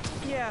ball?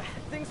 Yeah,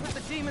 things with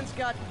the demons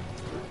got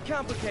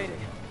complicated.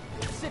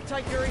 Sit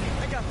tight, Yuri.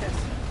 I got this.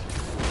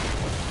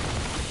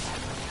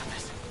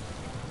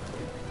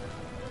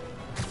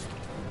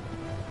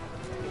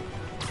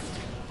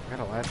 I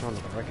gotta latch onto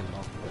the wrecking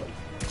ball.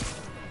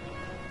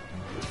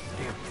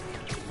 Damn.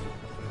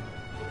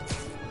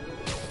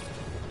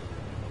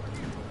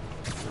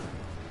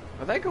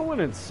 Are they going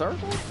in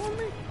circles for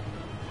me?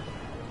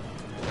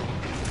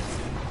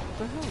 What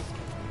the hell?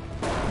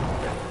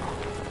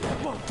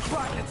 Whoa,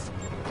 rockets!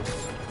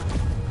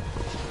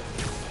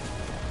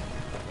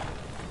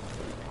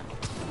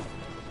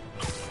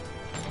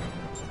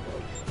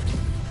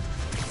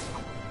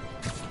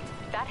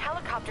 That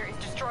helicopter is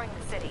destroying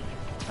the city.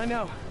 I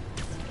know.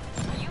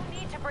 You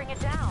need to bring it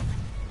down.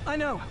 I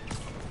know.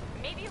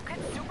 Maybe you could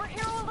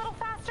superhero a little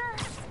faster?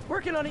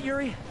 Working on it,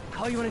 Yuri.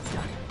 Call you when it's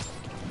done.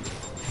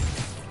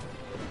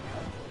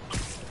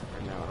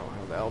 Right now I don't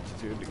have the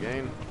altitude to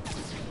gain.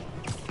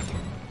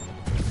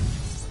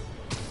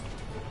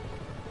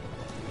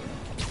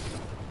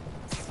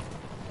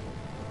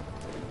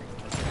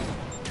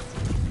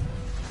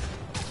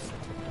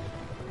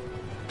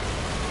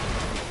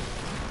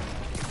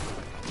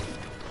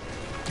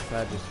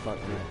 That just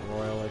fucked me up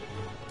royally.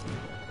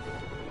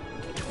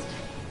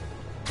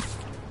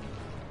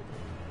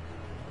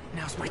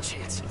 Now's my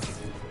chance.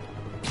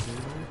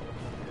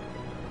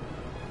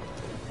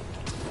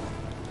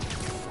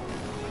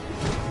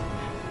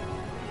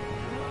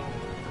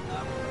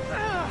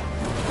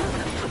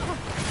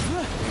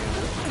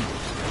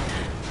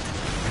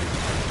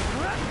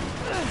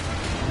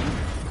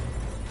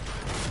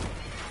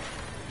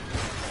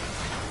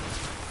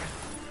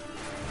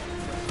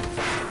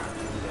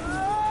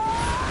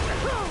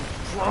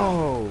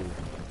 Whoa!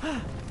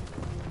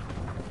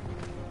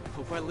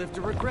 Hope I live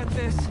to regret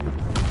this.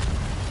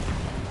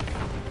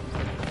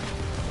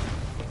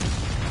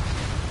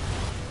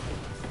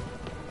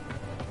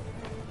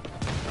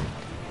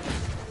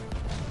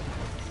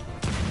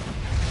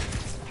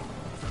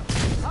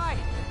 Hi,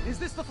 is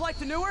this the flight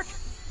to Newark?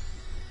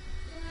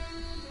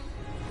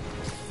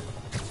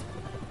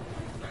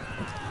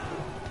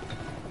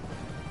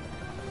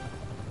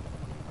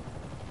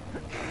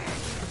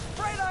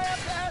 Afraid I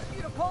have to ask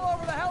you to pull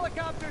over the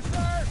helicopter,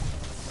 sir.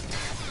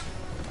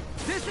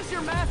 This is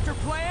your master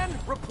plan?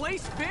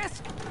 Replace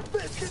Fisk?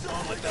 Fisk is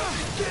on without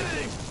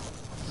beginning!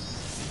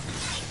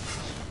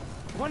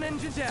 One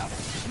engine down.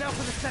 Now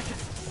for the second.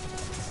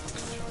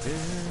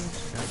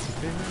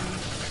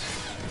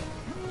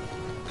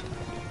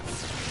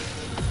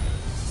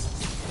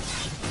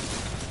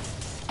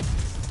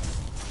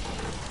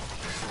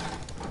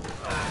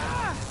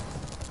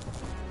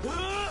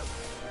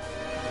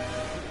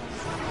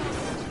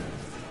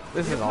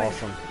 This is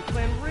awesome.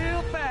 Plan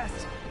real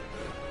fast.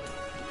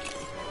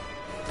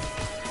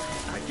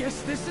 I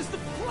guess this is the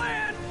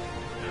plan.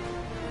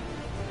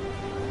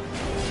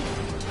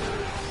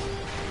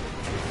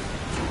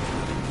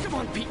 Come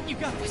on, Pete, you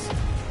got this.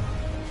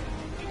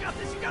 You got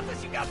this, you got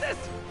this, you got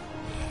this.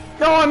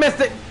 No, I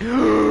missed it.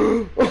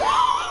 Holy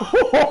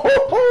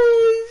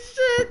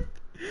shit!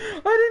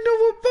 I didn't know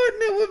what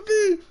button it would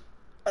be.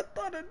 I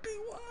thought it'd be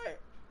Y.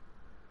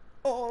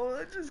 Oh,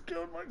 I just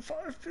killed like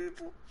 5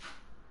 people.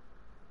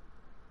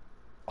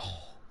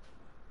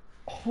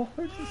 Oh,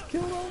 I just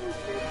killed all these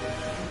people.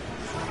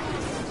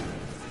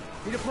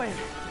 Need a plan.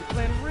 Need a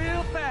plan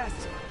real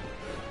fast.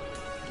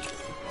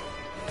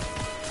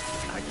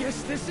 I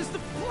guess this is the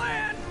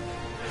plan.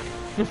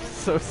 I'm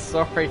so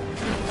sorry.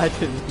 I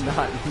did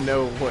not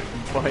know what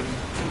button.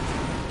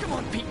 Come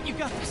on, Pete, you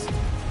got this.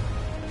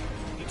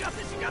 You got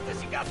this, you got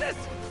this, you got this.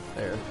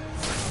 There.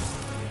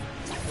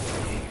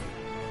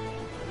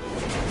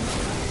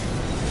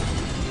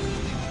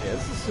 Yeah,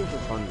 this is a super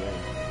fun game.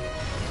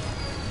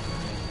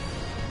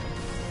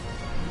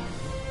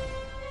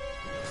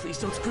 Please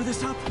don't screw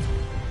this up.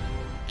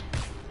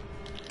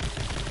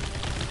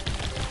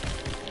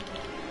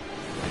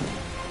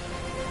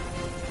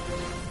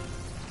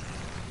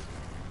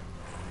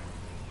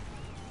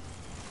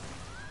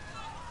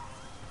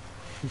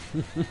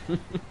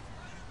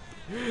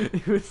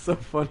 It was so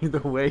funny the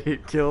way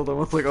it killed him. I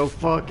was like, oh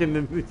fuck, and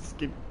then we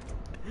skip.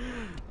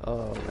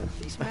 Oh man.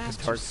 These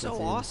masks are so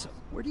awesome.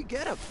 Where do you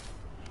get them?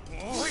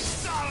 Oh,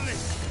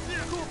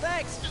 cool,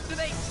 thanks. Do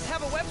they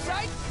have a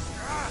website?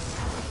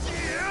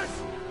 Yes.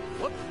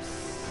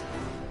 Whoops.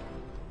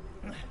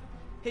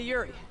 Hey,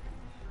 Yuri.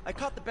 I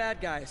caught the bad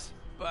guys,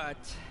 but...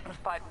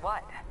 But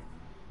what?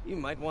 You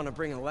might want to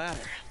bring a ladder.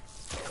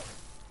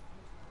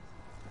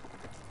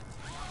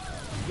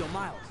 Yo,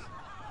 Miles.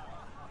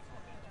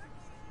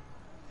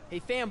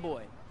 Hey,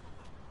 fanboy.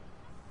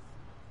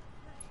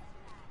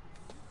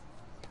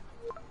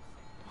 Oh,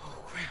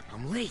 crap,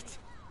 I'm late.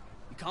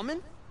 You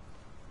coming?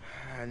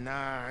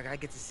 Nah, I gotta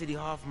get to City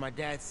Hall for my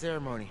dad's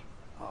ceremony.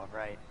 All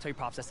right. Tell your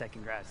pops I said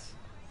congrats.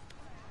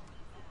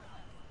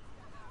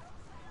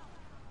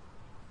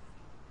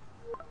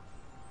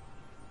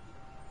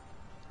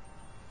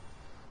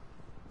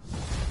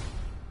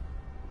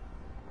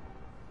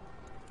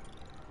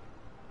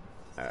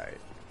 Alright.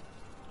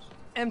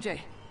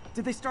 MJ,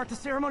 did they start the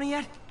ceremony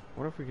yet?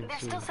 What if we can They're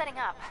see? still setting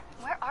up.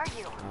 Where are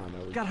you? Oh,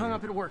 no, we Got hung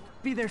can't. up at work.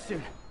 Be there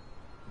soon.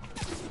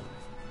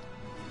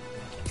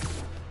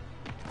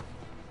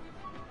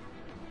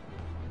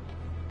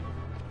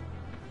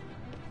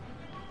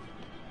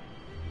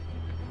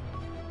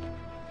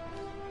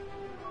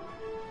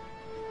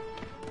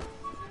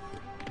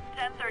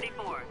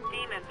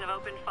 Demons have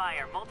opened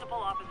fire. Multiple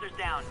officers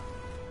down.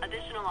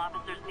 Additional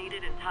officers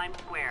needed in Times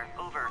Square.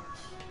 Over.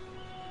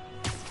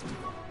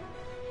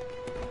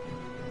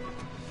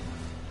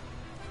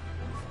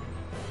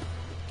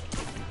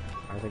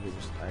 I think it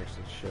just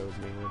actually showed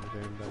me when the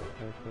game got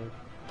quick.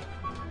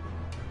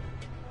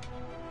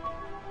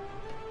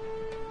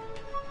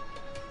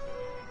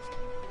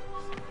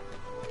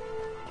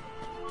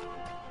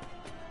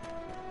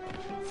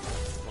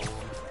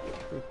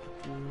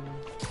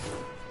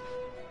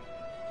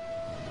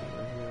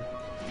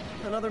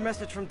 Another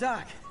message from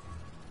Doc.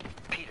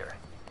 Peter,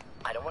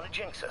 I don't want to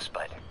jinx us,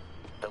 but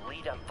the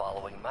lead I'm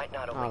following might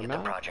not only get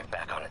the project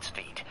back on its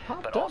feet,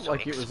 but also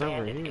like it was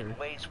over expand it here. in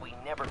ways we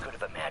never could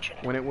have imagined.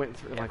 When it went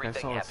through, like Everything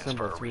I saw a happens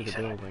symbol for a through the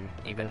reason, building.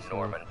 even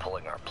Norman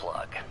pulling our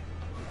plug.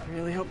 I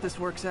really hope this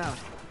works out.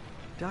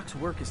 Doc's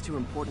work is too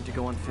important to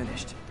go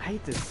unfinished. I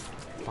hate this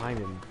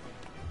finding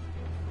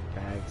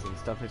bags and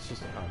stuff. It's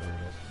just, oh, there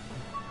it is.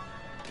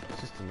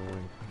 It's just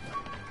annoying.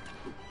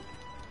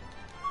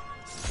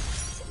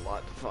 It's a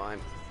lot to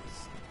find.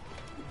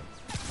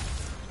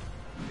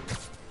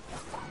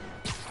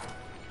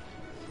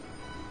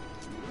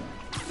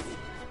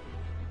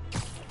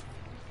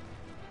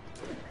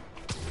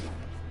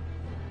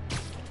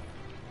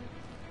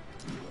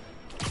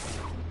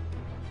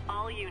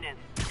 All units.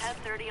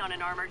 1030 on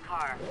an armored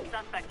car.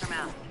 Suspects are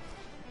masked.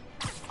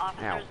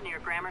 Officers near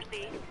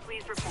Gramercy,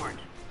 please report.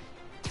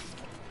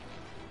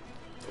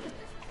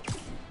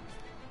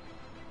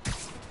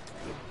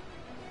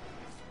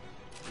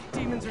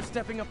 Demons are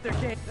stepping up their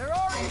game. There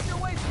are easier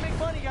ways to make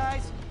money,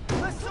 guys.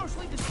 Less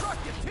socially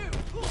destructive, too.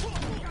 Woo!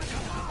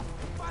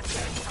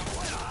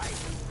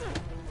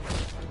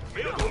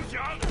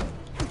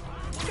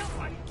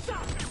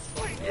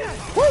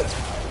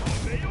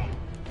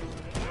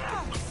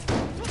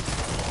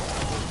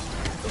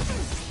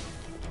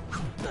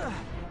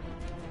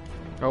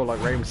 Oh,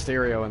 like Rey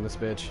Mysterio in this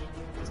bitch.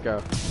 Let's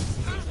go.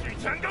 Is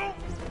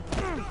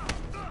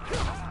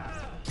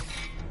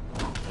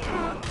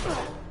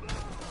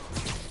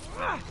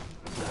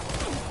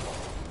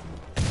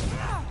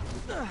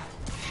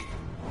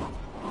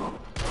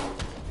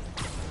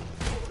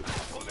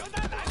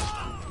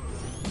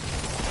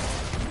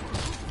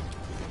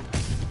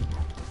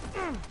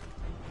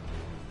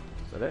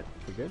that it?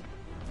 We good?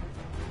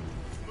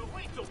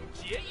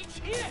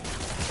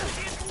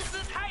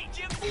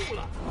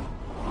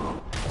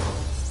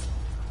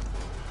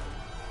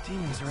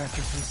 Demons are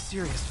after some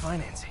serious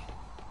financing.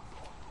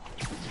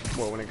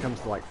 Well, when it comes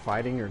to like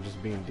fighting or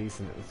just being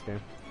decent at this game.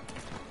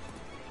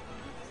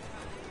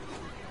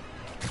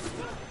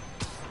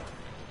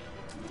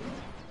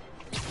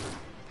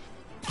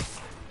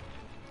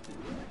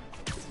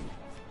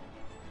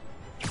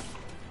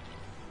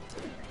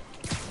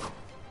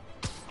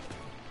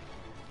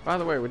 By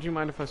the way, would you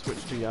mind if I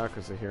switch to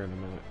Yakuza here in a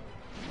minute?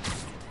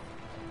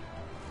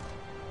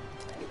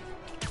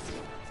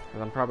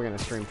 Because I'm probably going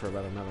to stream for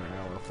about another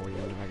hour for you,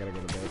 and then I got to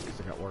go to bed because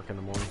I got work in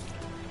the morning.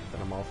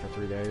 Then I'm off for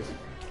 3 days.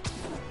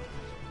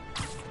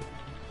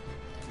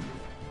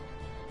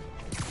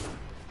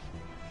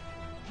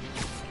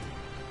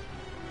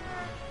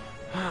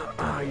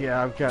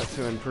 Yeah, I've got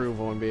to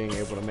improve on being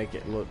able to make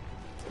it look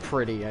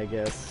pretty, I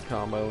guess,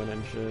 comboing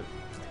and shit.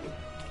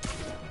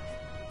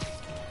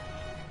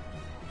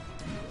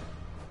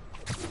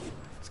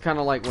 Kind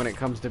of like when it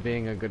comes to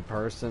being a good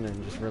person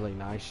and just really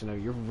nice, you know,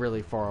 you're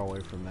really far away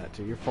from that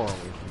too. You're far away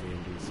from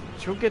being decent.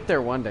 But you'll get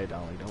there one day,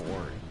 Dolly, don't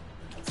worry.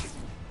 Is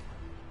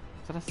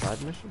that a side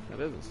mission?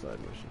 That is a side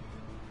mission.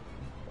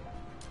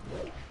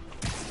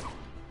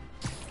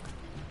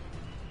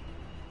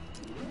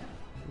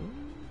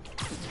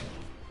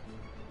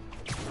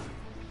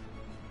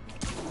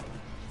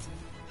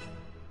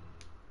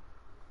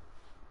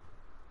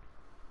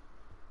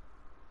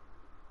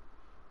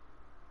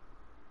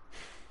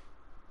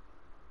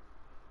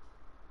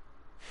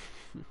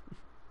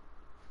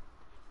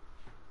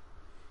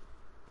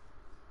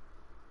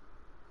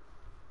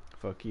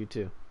 Fuck you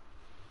too.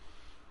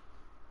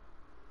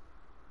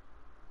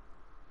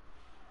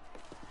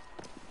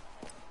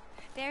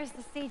 There's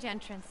the stage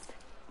entrance.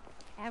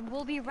 And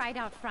we'll be right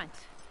out front.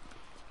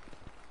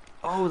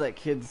 Oh, that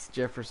kid's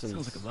Jefferson.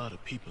 Sounds like a lot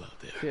of people out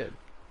there. Kid.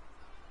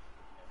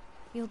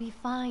 You'll be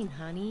fine,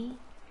 honey.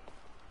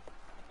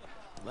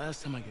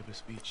 Last time I gave a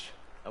speech,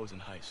 I was in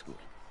high school.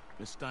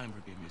 Miss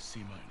Steinberg gave me a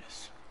C-.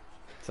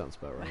 Sounds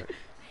about right.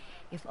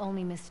 If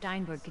only Miss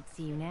Steinberg could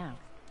see you now.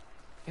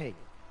 Hey,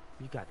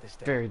 you got this,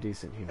 Dad. Very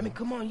decent human. I mean,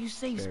 come on, you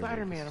saved Very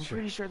Spider-Man. I'm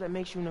pretty sure that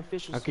makes you an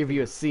official. I'll give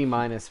you a C-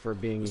 for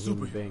being a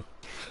human being.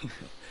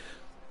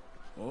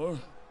 Or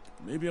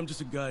maybe I'm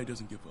just a guy who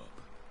doesn't give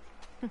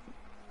up.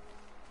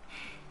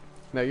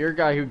 No, you're a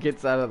guy who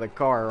gets out of the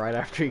car right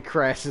after he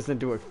crashes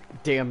into a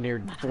damn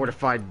near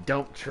fortified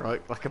dump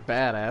truck like a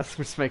badass,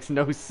 which makes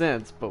no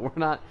sense. But we're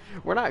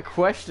not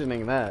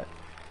questioning that.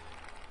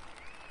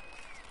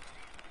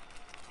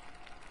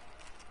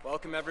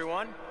 Welcome,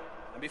 everyone.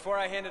 And before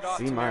I hand it off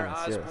to Mayor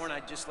Osborn,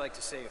 I'd just like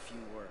to say a few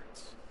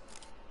words.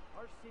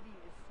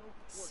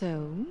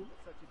 So?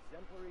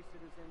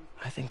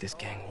 I think this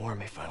gang war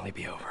may finally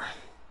be over.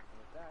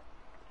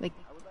 Like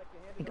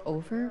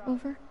over?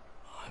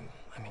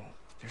 I mean,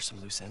 there's some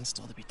loose ends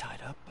still to be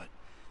tied up, but...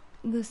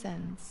 Loose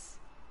ends?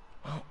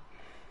 Well,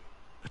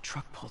 a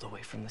truck pulled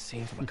away from the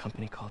scene from a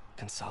company called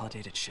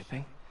Consolidated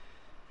Shipping.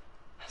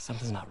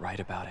 Something's not right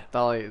about it.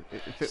 Dolly,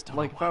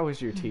 if I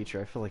was your teacher,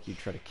 I feel like you'd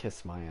try to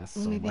kiss my ass so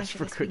maybe much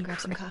for after this we good can grab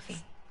some grades. coffee.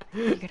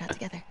 Figure it out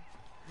together.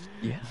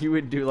 Yeah. You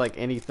would do like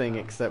anything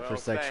except for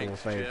well, sexual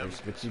thanks, favors,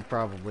 Jim. but you'd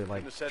probably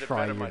like Couldn't have said it try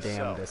better your myself,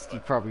 damnedest. but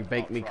You'd probably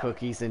bake I'll me try.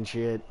 cookies and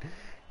shit.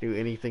 Do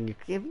anything you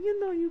give. You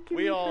know you give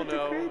We me all better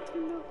know grades,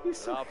 you know. You're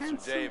so Officer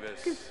handsome.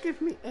 Davis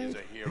Give me is A.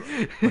 a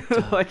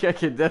hero. Like I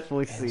could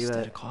definitely see Instead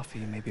that. of coffee,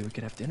 maybe we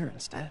could have dinner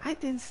instead. I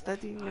didn't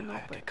study, you know,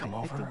 I but could come I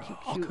over, think you're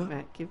I'll cute, cook.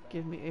 Matt.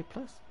 Give me A+.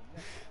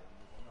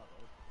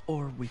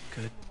 Or we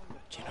could,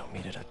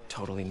 meet at a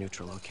totally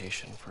neutral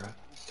location for a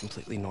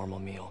completely normal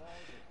meal,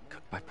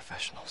 cooked by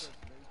professionals.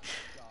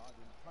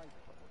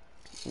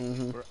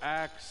 For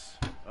acts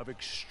of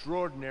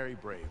extraordinary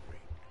bravery,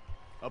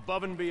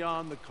 above and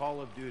beyond the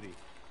call of duty,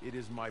 it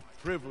is my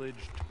privilege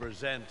to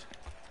present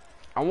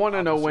I want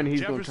to know when Officer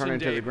he's going to turn Jefferson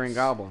into the Green Davis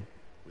Goblin.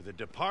 with the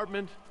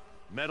Department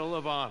Medal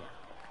of Honor.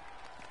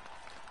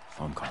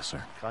 Phone call,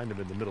 sir. Kind of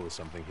in the middle of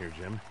something here,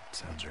 Jim.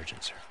 Sounds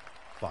urgent, sir.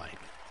 Fine.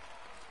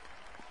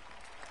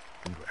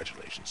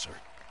 Congratulations, sir.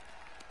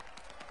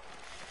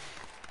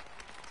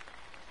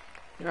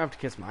 You don't have to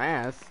kiss my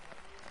ass.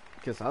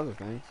 Kiss other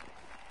things.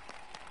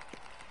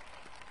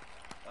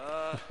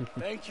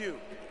 Thank you,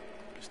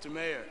 Mr.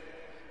 Mayor.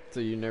 So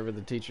you're never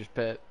the teacher's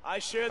pet? I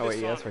share Oh this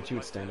wait, yeah, that's honor right. You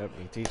would with stand my up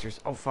to the teachers.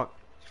 Oh fuck.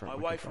 That's right, My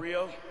my wife control.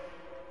 Rio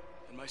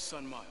and my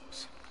son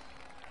Miles.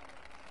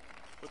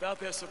 Without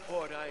their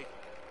support,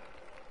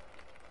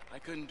 I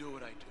couldn't do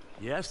what I do.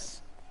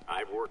 Yes?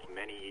 I've worked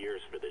many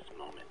years for this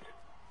moment.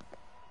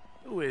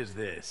 Who is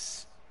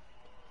this?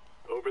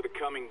 Over the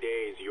coming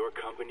days, your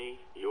company,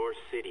 your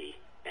city,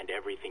 and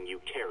everything you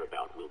care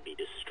about will be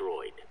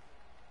destroyed.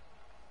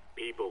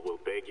 People will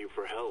beg you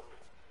for help,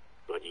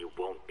 but you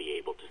won't be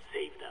able to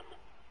save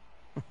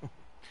them.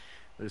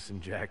 Listen,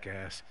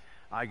 jackass.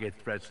 I get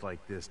threats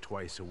like this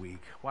twice a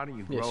week. Why don't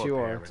you Yes, grow you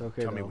a are. pair It's and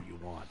okay, tell me though. what you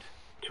want?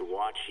 To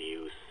watch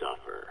you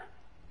suffer.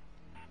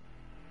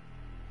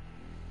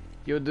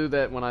 You'll do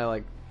that when I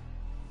like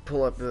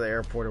pull up to the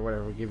airport or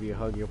whatever, give you a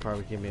hug. You'll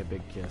probably give me a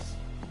big kiss.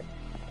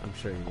 I'm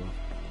sure you will.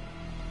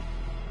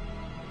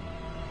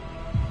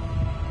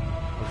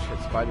 Oh shit,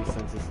 Spidey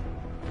senses.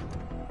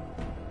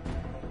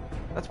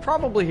 That's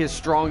probably his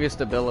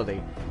strongest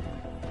ability.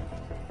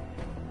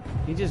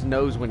 He just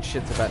knows when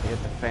shit's about to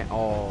hit the fan.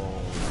 Oh.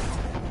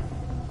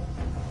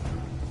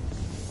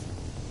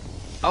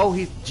 Oh,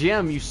 he's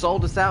Jim. You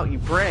sold us out, you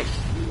prick.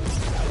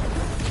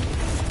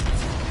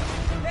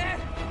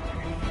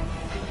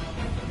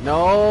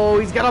 No,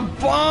 he's got a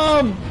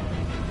bomb.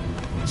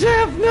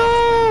 Jeff,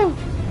 no.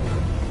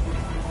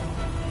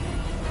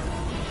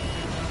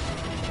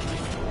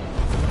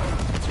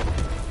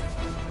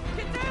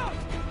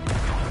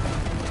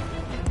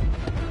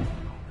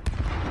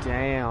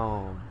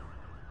 Damn.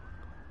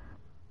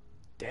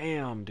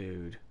 Damn,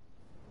 dude.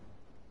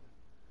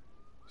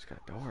 It's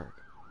got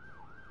dark.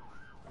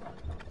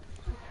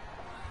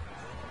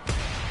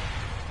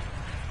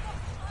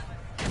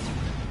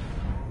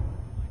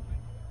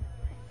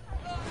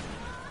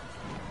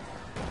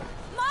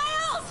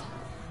 Miles!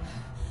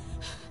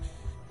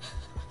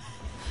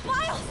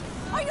 Miles,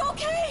 are you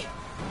okay?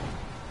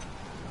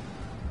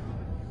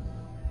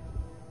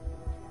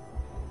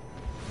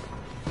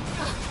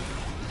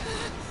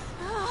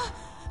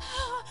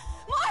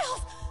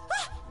 Miles!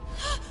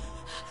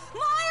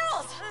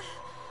 Miles!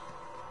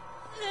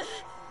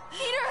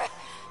 Peter!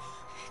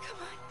 Come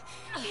on,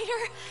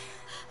 Peter.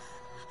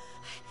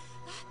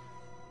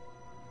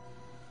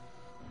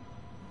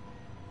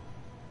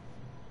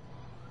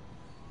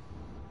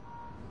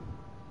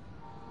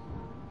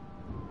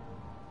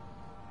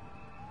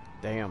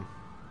 Damn.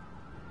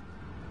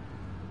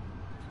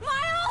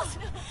 Miles!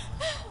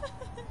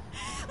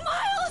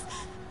 Miles!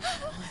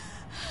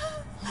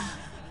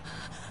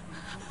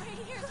 Right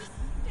here, just stay.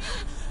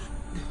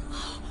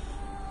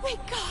 Thank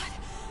God.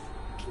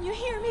 Can you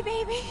hear me,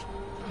 baby? Can you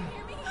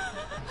hear me?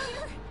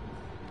 Peter?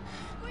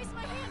 Squeeze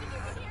my hand if you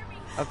can hear me.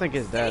 I think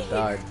his dad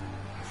died.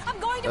 I'm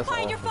going to That's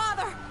find your awful.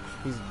 father.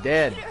 He's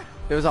dead. Peter.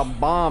 There was a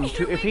bomb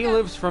too. Peter, If he wake up.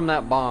 lives from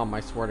that bomb, I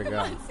swear to Come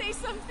God. on, say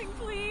something,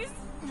 please.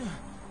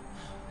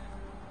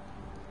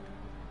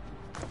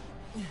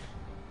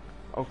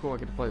 Oh, cool. I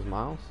get to play as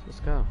Miles. Let's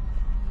go.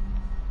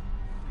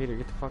 Peter,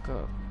 get the fuck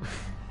up.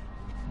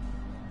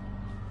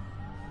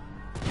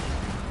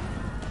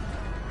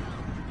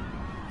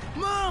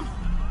 Mom!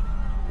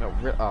 No,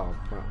 oh,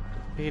 well,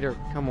 Peter,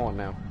 come on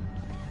now.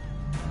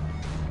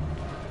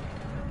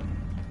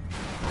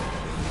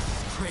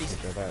 Crazy.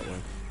 Go that way.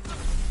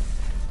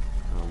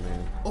 Oh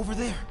man. Over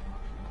there.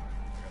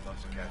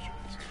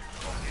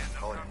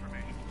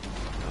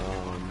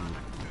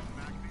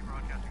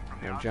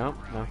 No jump?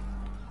 No.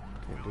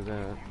 Can't do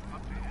that.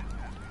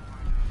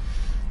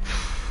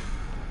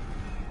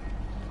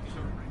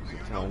 Is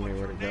it telling me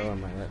where to go?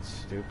 Am I that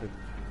stupid?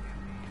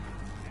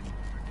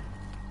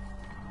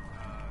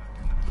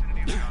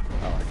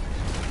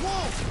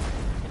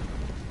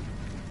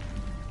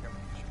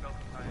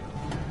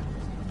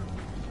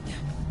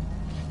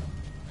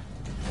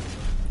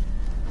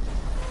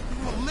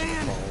 Oh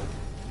man!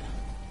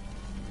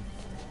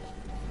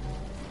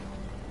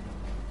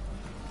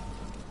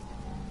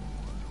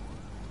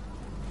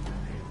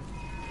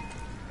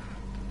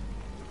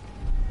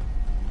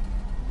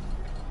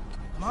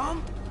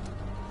 Mom?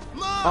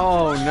 Mom!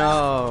 Oh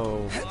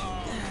no!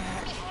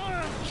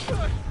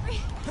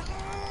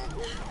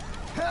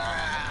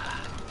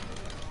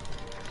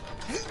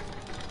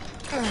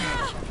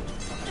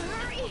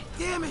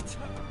 Damn it!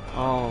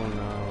 Oh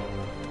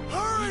no!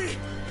 Hurry!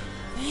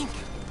 Think.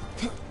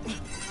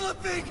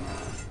 Flipping!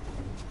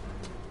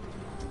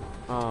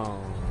 Oh.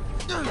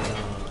 No.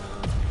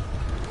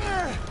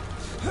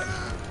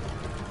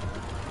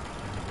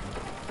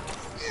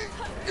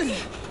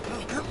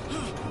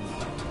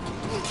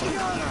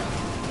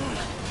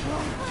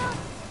 Miles.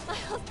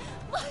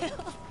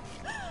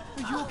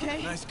 Are you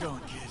okay? Nice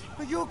going, kid.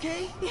 Are you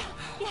okay? Yeah.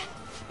 Are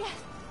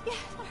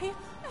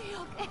you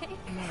okay?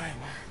 I'm alright,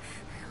 Mom.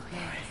 I'm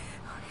alright.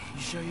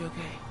 You sure you're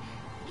okay?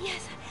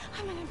 Yes,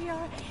 I'm gonna be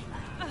alright.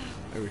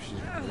 Maybe his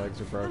legs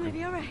are I'm broken. gonna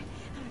be alright. I'm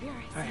gonna be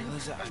alright. Alright,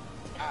 Liza,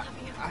 I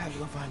have to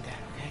go find Dad,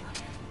 okay?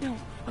 No,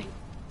 wait.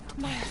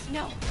 Miles,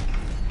 no.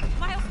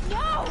 Miles,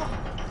 no!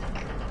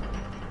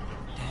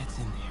 Dad's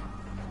in there.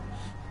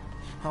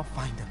 I'll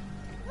find him.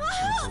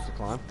 Supposed to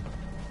climb?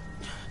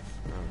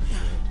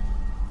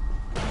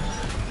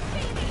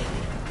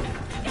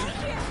 Oh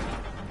shit.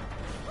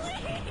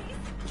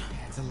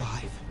 Dad's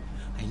alive.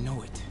 I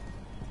know it.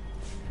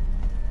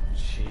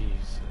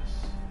 Jesus.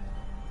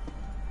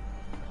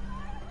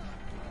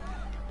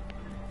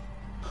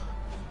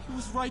 He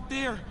was right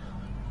there.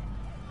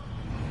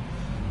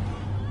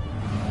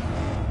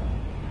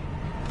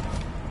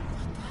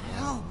 What the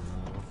hell?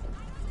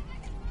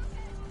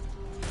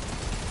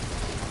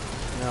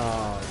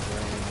 Oh,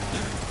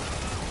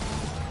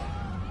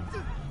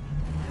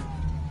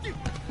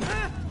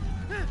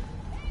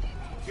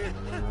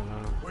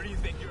 Where do you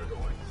think you're going?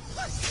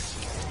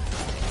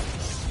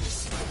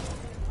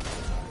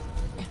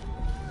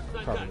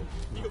 probably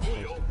not supposed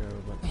to go,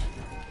 but...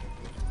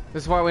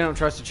 This is why we don't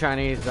trust the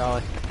Chinese,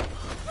 Dolly.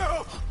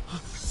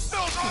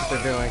 What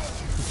they're doing.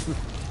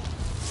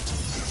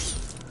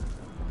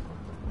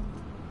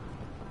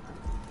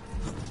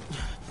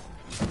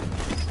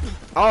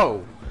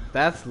 Oh,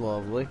 that's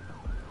lovely.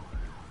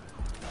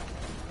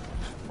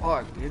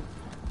 Fuck, dude.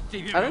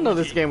 I didn't know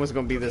this game was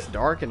gonna be this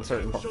dark in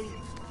certain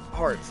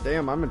parts.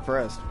 Damn, I'm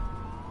impressed.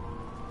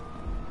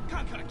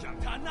 Fucking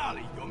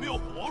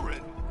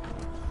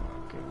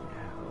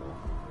hell.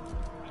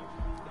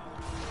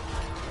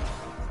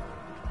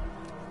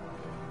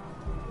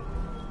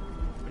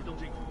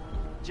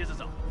 接着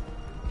走。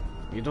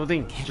You don't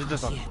think? Can't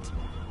Just cross yet.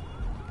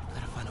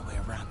 Gotta find a way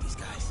around these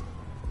guys.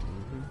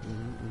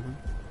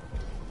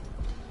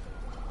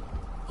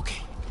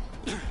 Okay.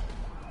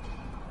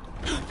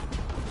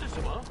 这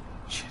什么？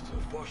 Shit.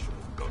 滑鼠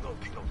刚刚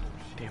听到东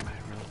西。 Damn, I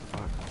really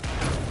fuck.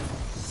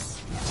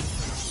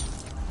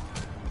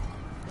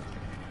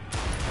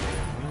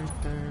 Right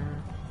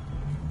there.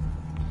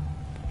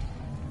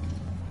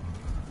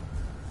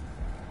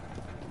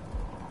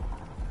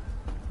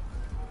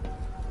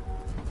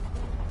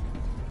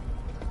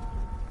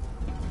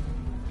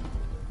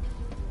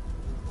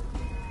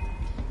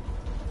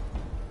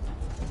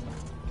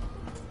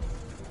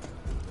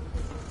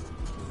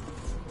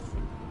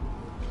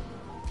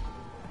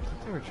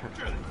 They were trying.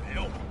 这里没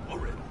有活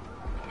人，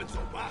我们走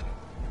吧。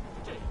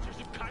这只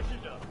是开始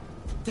着。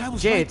 That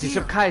was Jay, right it's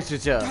there. a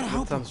Kaiserja. Gotta That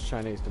help him. sounds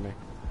Chinese to me.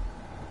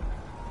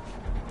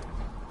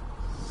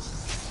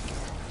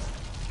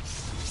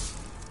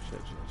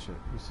 Shit.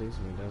 He sees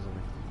me, doesn't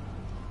he?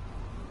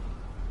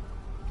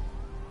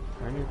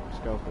 Turn your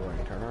scope away.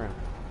 Turn around.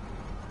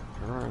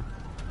 Turn around.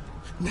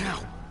 Now.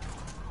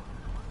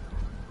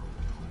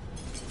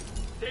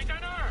 谁在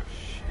那儿？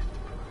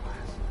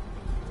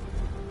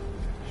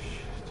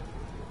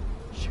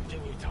 小心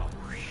一条，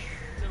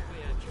真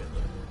会安全的。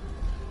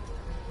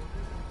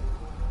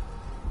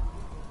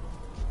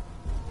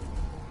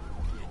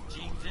 眼睛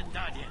睁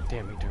大点。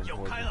 Damn, he turned 有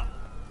towards 开 me. 了。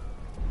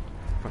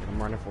 Fuck, I'm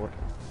running for it.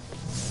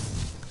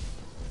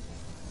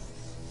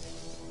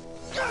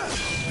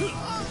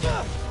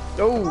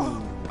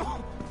 Oh!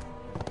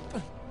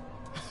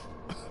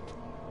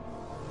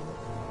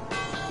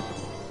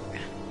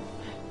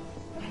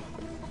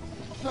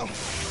 No.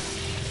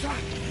 Stop.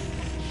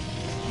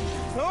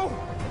 No.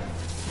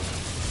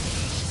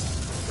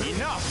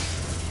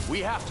 Enough!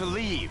 We have to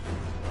leave.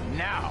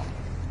 Now.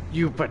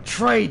 You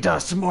betrayed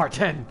us,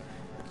 Martin!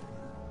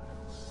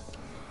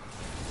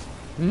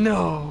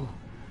 No!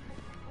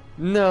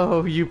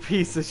 No, you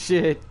piece of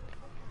shit!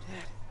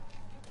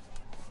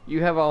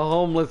 You have a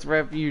homeless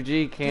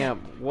refugee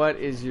camp. What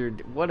is your...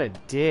 What a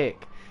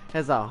dick.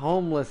 Has a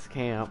homeless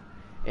camp,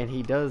 and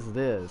he does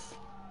this.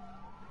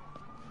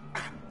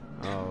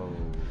 Oh, no.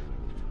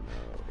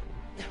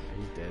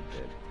 He's dead.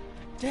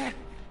 Dad.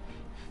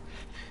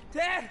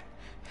 Dad.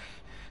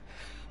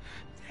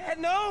 Dad,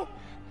 no.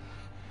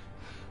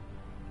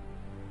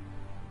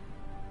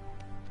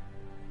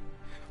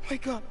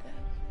 Wake up, Dad.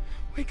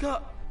 Wake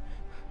up.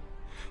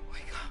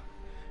 Wake up.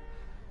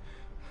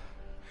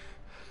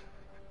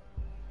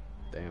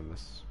 Damn,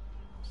 this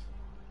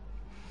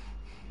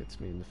hits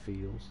me in the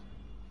feels.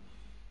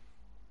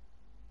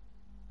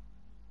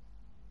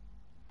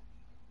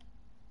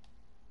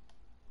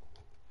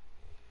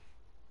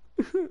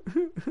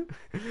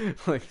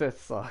 Like, that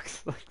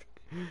sucks. Like,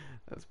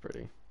 that's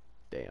pretty.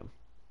 Damn.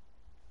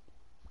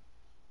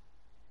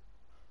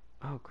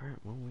 Oh crap,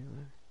 one way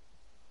there.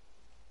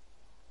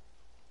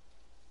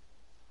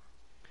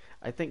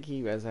 I think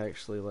he was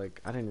actually,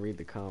 like, I didn't read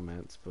the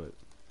comments, but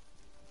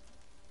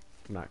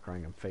I'm not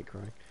crying, I'm fake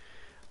crying.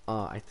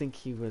 I think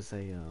he was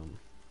a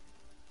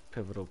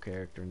pivotal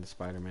character in the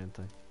Spider-Man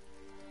thing.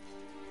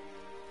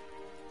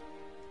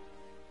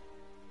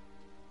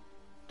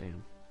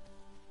 Damn.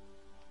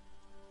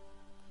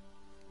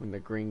 When the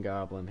Green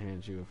Goblin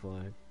hands you a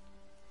flag.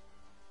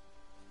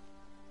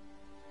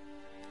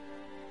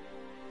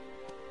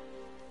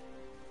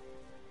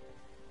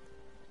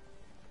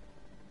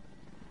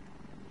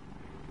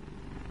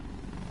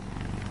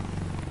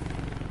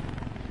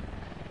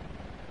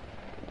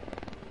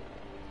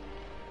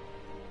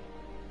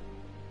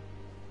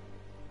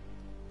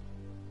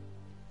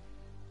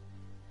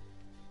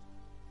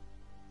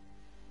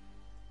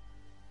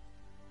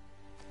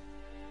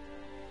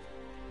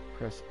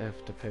 Press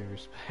F to pay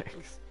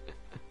respects.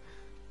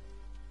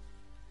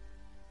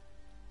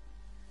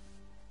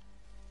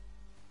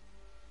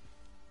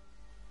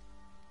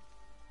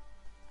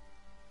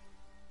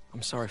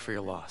 I'm sorry for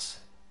your loss.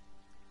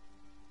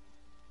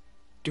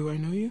 Do I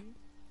know you?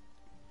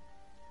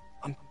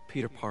 I'm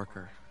Peter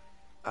Parker.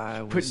 I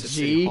Put was at G?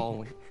 City Hall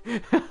when...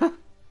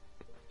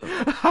 I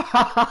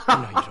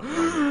know you don't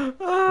know me,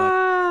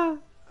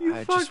 but You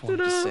I fucked just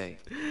wanted it to up. say,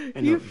 I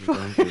know You what you're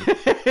going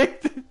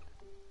through.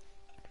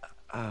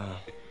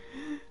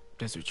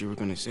 That's what you were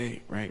gonna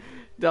say, right?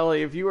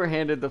 Dolly, if you were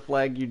handed the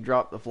flag, you'd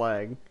drop the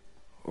flag.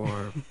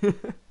 Or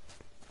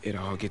it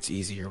all gets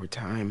easier with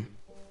time.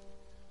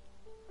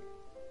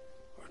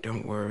 Or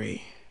don't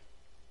worry.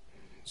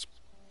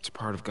 It's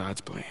part of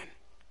God's plan.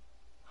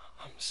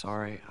 I'm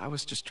sorry. I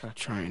was just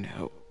trying to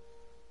help.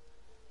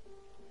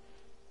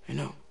 I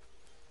know.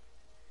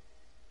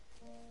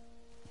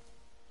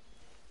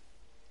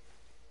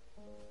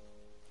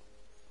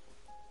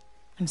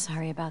 I'm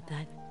sorry about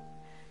that.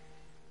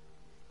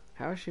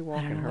 How is she I don't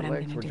walking? know Her what I'm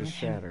legs gonna were do just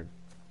with him. shattered.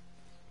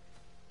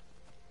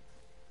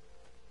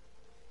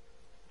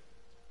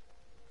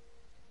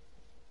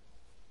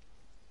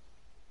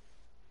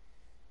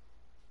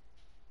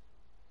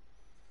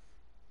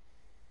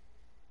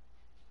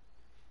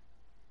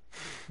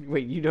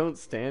 Wait, you don't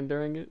stand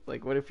during it?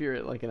 Like, what if you're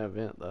at like an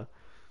event though?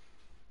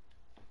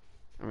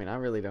 I mean, I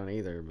really don't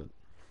either, but.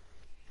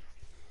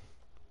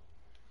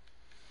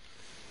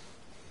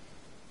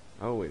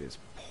 Oh, it is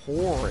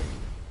pouring.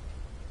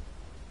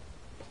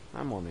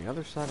 I'm on the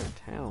other side of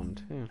town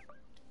too.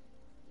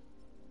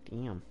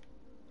 Damn.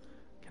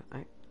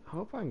 I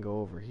hope I can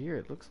go over here.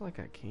 It looks like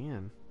I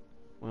can.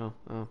 Well,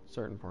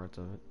 certain parts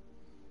of it.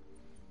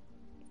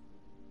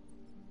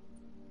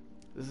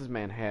 This is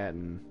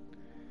Manhattan.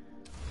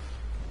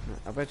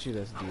 I bet you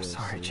that's DLC. I'm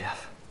sorry,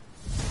 Jeff.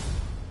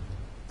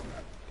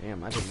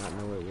 Damn, I did not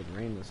know it would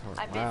rain this hard.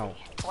 I'm Wow.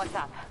 busy. What's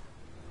up?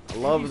 I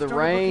love the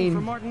rain.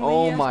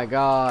 Oh my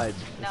god.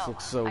 This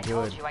looks so I good.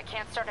 told you I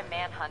can't start a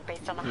manhunt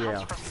based on the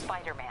hunch from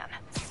Spider-Man.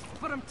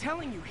 But I'm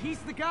telling you, he's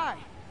the guy.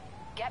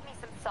 Get me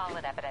some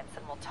solid evidence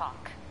and we'll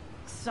talk.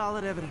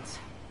 Solid evidence.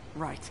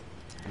 Right.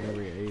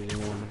 Every Asian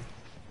woman.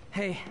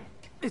 Hey,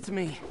 it's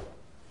me.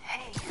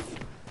 Hey,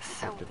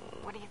 so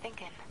what are you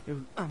thinking?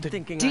 I'm The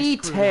thinking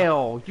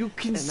detail you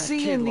can and that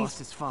see kid in lost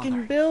these his father.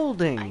 fucking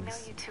buildings. I know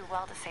you too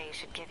well to say you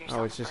should give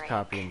yourself Oh, it's a just break.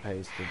 copy and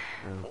pasted.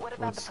 What Well,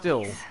 about it's the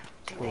still police?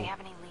 Do cool. they have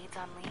any leads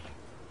on Lee?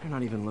 They're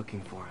not even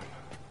looking for him.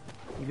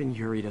 Even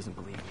Yuri doesn't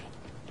believe me.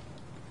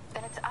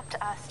 Then it's up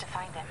to us to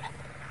find him.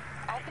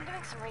 I've been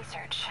doing some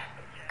research.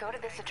 Go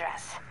to this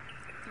address.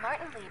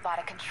 Martin Lee bought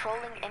a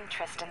controlling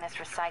interest in this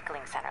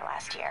recycling center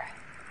last year.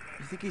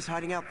 You think he's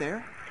hiding out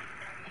there?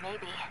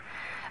 Maybe.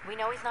 We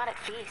know he's not at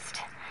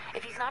Feast.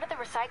 If he's not at the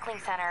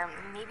recycling center,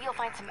 maybe you'll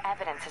find some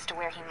evidence as to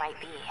where he might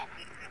be.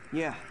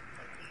 Yeah.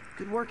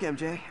 Good work,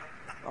 MJ.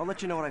 I'll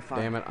let you know what I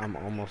find. Damn it, I'm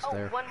almost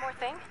there. One more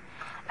thing.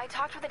 I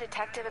talked with a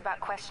detective about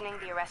questioning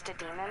the arrested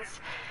demons.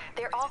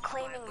 They're all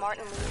claiming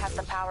Martin Lee has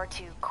the power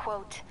to,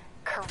 quote,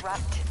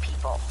 corrupt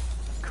people.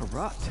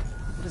 Corrupt?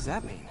 What does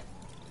that mean?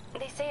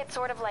 They say it's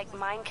sort of like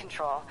mind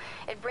control.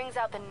 It brings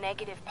out the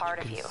negative part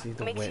of can you. see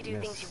the Makes you do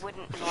wetness. things you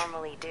wouldn't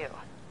normally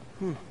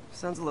do.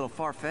 Sounds a little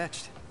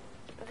far-fetched.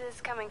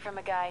 This coming from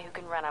a guy who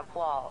can run up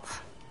walls.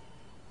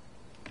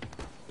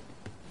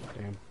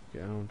 Damn,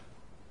 get owned.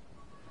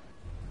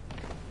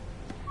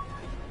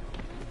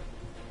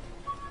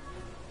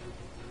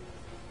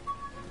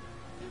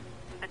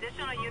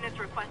 Additional units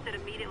requested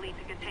immediately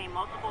to contain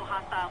multiple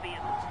hostile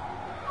vehicles.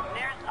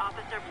 Nearest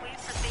officer, please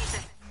proceed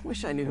to...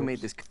 Wish I knew who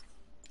made this...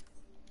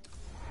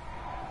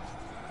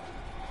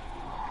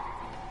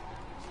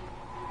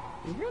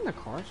 You hearing the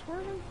car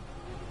swerving?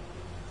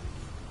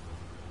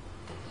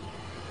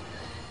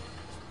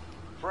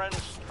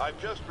 Friends,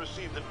 I've just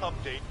received an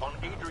update on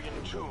Adrian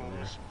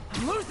Toombs.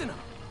 I'm losing him!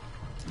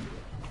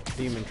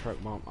 Demon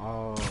truck bomb.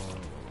 Oh,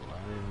 I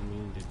didn't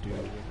mean to do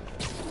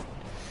that.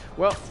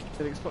 Well,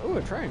 it exploded. Ooh,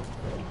 a train.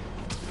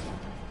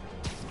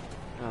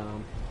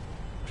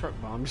 Truck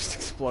bomb just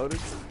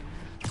exploded.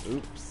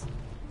 Oops.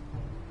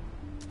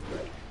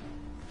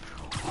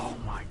 Oh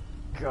my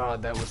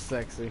god, that was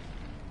sexy.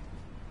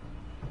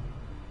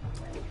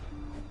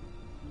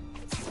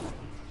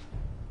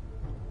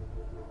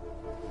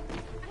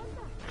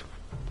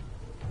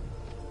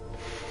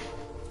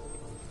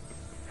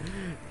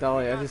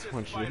 Dolly, I just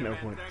want you to know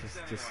what,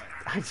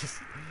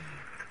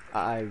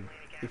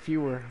 if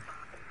you were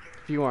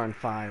on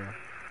fire,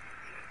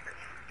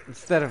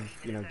 instead of,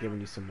 giving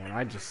you some more,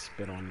 I'd just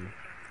spit on you.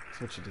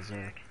 That's what you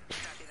deserve.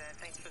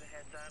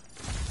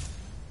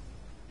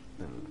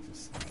 No,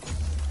 just,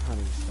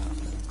 honey, stop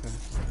it, okay?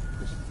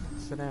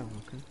 Just sit down,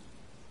 okay?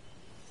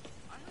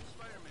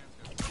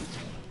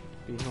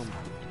 Be home.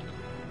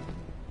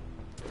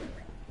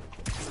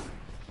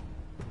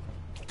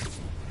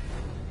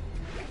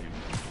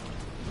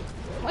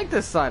 I like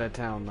this side of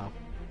town, though.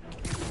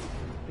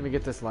 Let me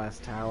get this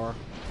last tower.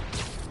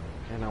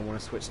 And I want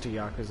to switch to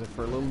Yakuza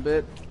for a little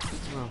bit.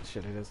 Well,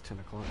 shit, it is 10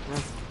 o'clock.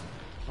 Well,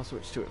 I'll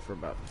switch to it for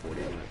about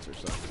 40 minutes or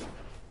so.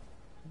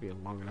 It'll be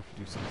long enough to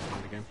do something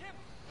fun again.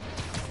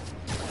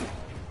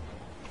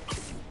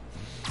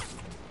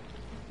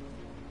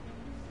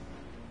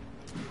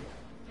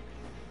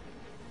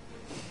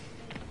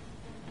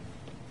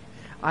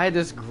 I had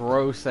this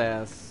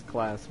gross-ass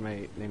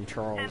classmate named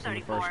Charles in the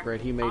first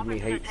grade. He made me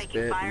hate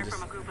spit and just,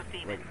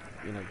 like,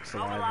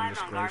 saliva and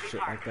just gross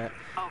shit like that.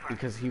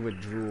 Because he would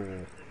drool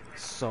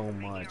so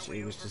much.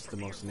 It was just the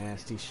most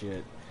nasty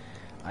shit.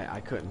 I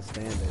couldn't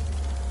stand it.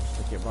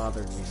 Like, it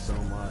bothered me so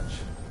much.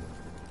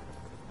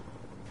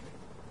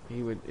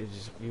 He would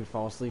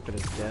fall asleep at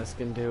his desk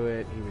and do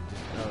it. He would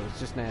just, oh, it's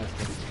just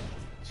nasty.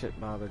 Shit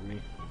bothered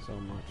me so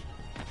much.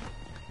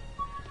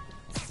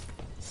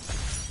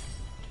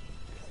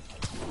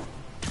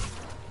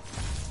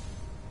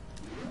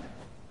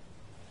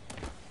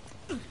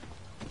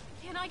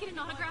 Can I get an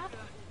autograph?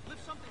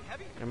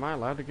 Am I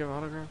allowed to give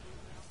autographs?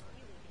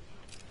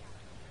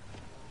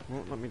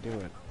 Won't let me do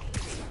it.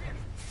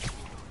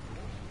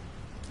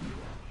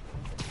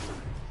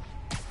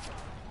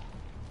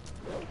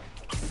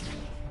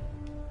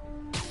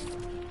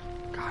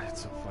 God,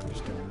 it's so fun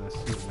just doing this.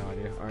 You have no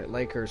idea. Alright,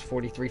 Lakers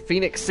 43,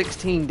 Phoenix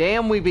 16.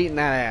 Damn, we beating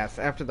that ass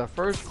after the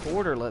first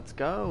quarter. Let's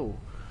go.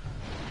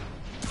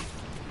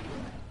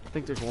 I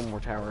think there's one more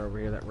tower over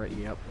here that right.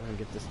 Yep, I'm gonna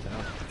get this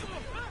tower.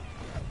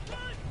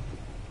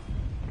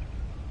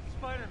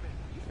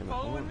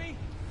 following me?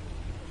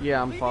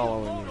 Yeah, I'm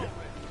following you.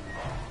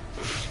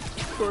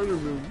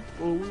 Spider-Man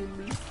following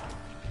me.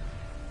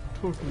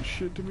 Talking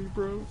shit to me,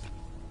 bro.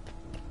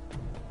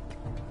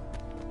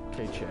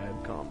 Okay, Chad,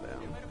 calm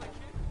down.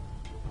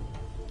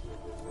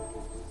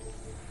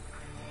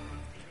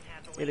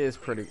 It is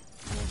pretty...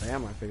 Well,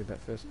 damn, I figured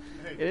that fist.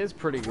 It is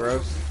pretty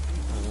gross.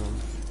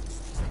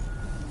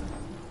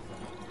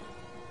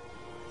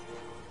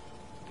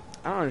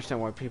 I don't understand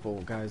why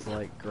guys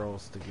like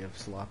girls to give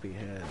sloppy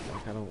head.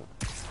 Like, I don't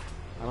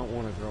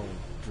want a girl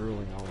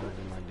drooling all over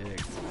my dick.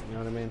 You know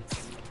what I mean?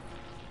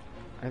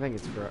 I think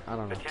it's gross. I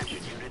don't know. Attention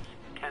units,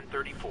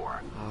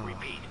 1034.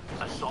 Repeat,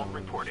 assault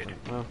reported.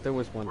 Well, there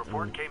was one.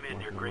 Report came in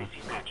near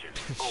Gracie Mansion.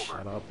 Over.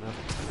 Shut up. No.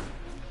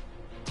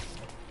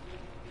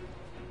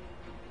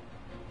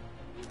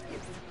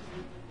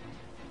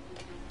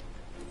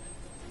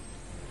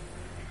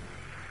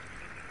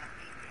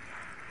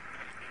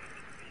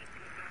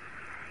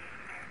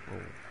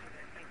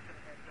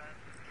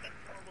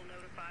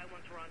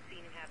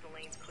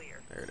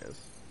 There it is.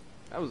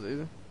 That was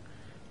easy.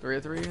 3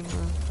 of 3 in the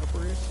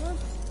Upper East Side.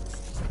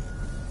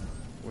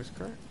 Voice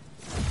crack.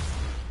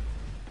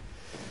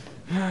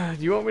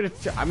 Do you want me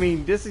to? I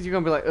mean, this is you're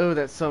gonna be like, oh,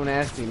 that's so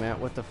nasty, Matt.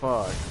 What the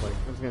fuck? Like,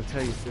 I was gonna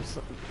tell you, there's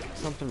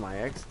something my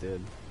ex did.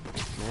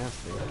 It's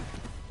nasty.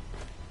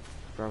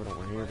 Probably don't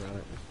want to hear about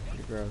it. It's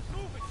pretty gross.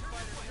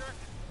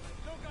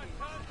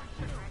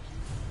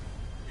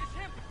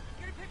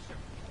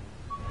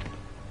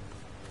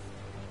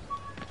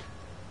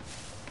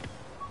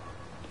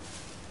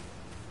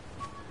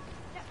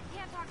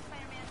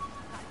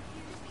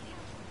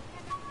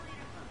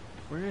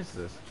 Where is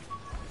this?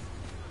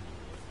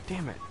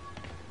 Damn it.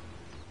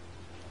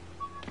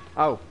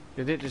 Oh,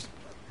 did it just...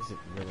 Is it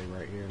really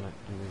right here, like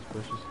in these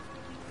bushes?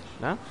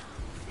 No?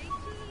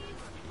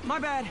 My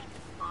bad.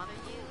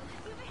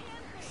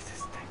 What's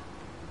this thing?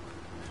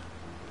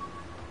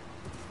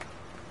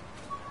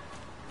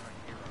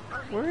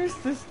 Where is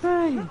this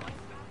thing?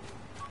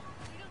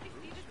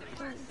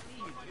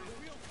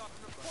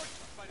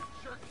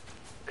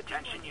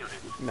 Attention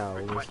units. No,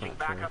 it's requesting not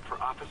backup true.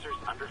 for officers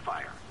under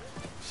fire.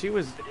 She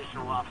was...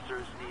 Additional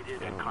officers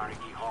needed at Carnegie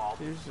Hall.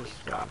 She was just... Please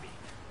copy.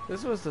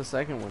 This was the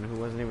second one who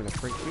wasn't even a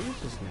freak. She was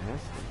just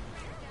nasty.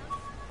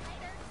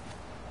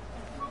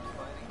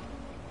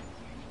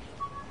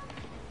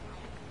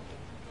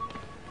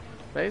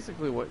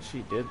 Basically what she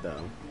did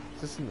though.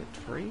 Is this in the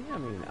tree? I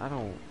mean, I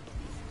don't...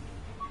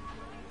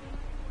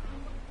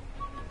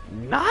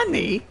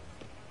 Nani?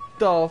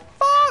 The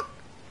fuck?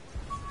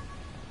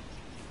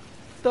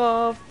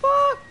 The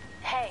fuck?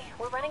 Hey,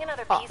 we're running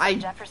another piece of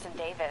Jefferson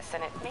Davis,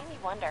 and it made me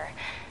wonder,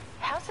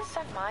 how's his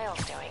son Miles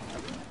doing?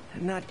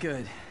 Not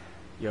good.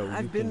 Yo,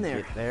 I've been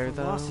there. There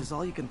The though. loss is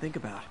all you can think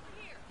about.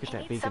 Get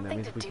that He needs beacon. That something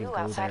means to we can do go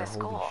outside there. of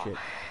school. Holy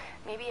shit.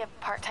 Maybe a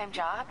part-time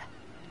job?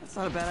 That's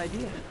not a bad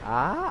idea.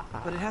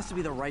 But it has to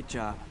be the right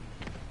job.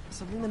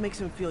 Something that makes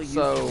him feel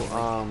useful. So,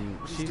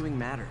 what he's doing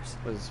matters.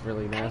 Was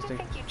really nasty. I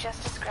think you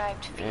just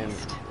described And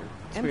Feast.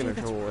 speaking of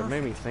Joel, it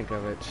made me think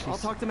of it. She I'll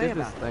talk to May did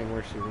this about it. thing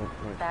where she went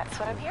like, That's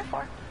what I'm here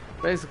for.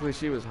 basically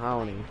she was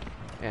horny,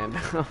 and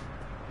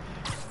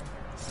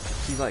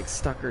she like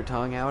stuck her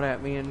tongue out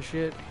at me and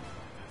shit.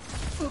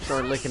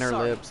 Started licking her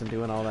lips and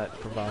doing all that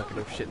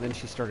provocative shit, and then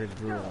she started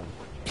drooling.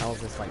 I was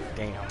just like,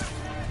 damn.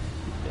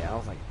 Yeah, I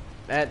was like,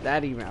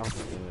 that even, I was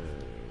like,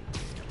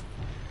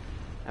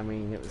 I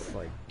mean, it was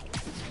like,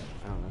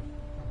 I don't know.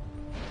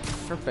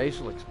 Her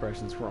facial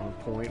expressions were on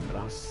point, but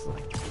I was just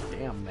like,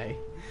 damn, May.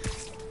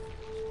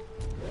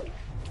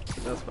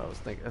 That's what I was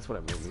thinking. That's what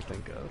it made me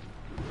think of.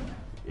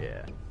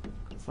 Yeah.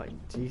 It's like,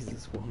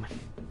 Jesus, woman.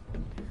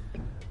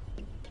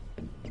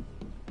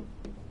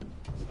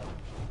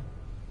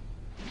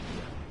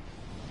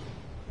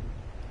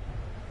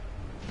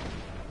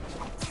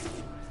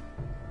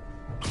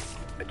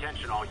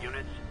 Attention all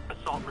units.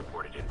 Assault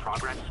reported in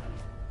progress.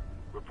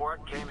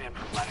 Report came in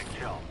from Lenox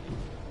Hill.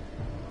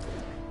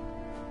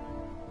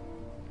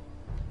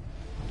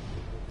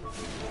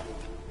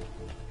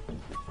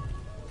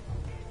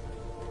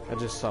 I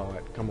just saw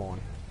it. Come on.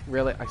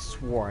 Really? I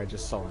swore I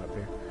just saw it up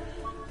here.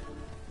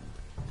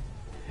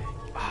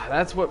 Ah,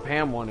 that's what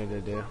Pam wanted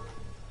to do.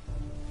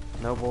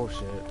 No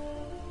bullshit.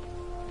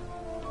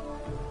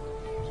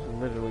 She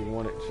literally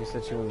wanted... She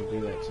said she wanted to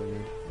do that to me.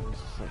 It's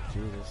just like,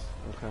 Jesus.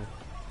 Okay.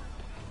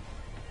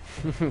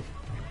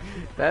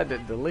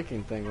 The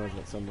licking thing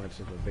wasn't so much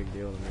of a big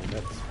deal to me.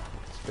 That's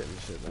spitting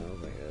shit now. I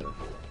was like,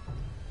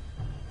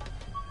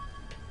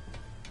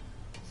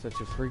 such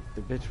a freak,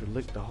 the bitch would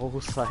lick the whole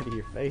side of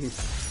your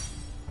face.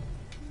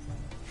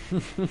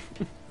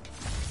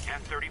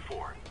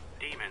 1034.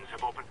 Demons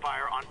have opened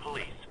fire on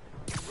police.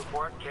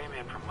 Report came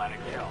in from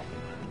Lenox Hill.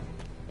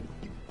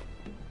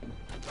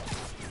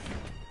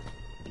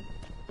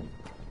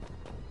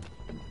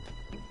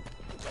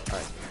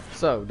 Alright,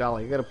 so,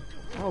 Dolly, you got a...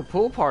 Oh,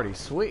 pool party,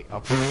 sweet.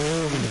 Oh,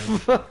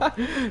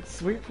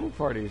 sweet pool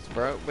parties,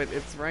 bro. But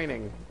it's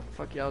raining. What the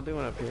fuck y'all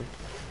doing up here?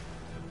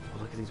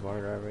 Oh, look at these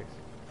water graphics.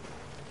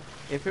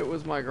 If it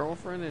was my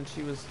girlfriend and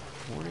she was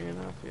horny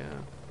enough, yeah.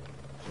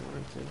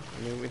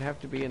 I mean, we'd have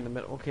to be in the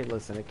middle. Okay,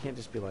 listen, it can't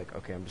just be like,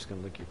 okay, I'm just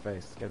gonna lick your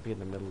face. It's gotta be in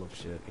the middle of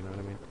shit, you know what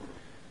I mean?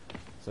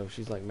 So if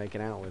she's like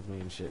making out with me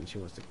and shit, and she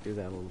wants to do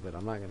that a little bit,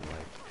 I'm not gonna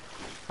like,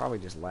 probably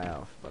just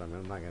laugh, but I mean,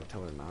 I'm not gonna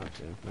tell her not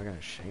to. I'm not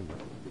gonna shame her.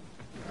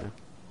 Yeah.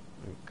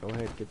 I mean, go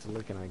ahead, get to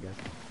licking, I guess.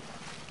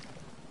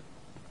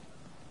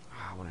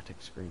 I want to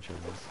take a screenshot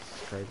of this.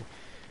 This is crazy.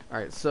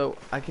 Alright, so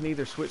I can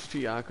either switch to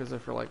Yakuza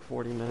for like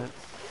 40 minutes,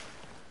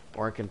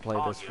 or I can play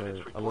this for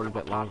a little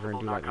bit longer and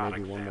do like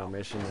maybe one more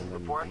mission, and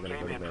then I'm gonna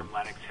go to bed.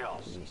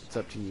 It's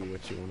up to you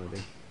what you want to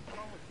do.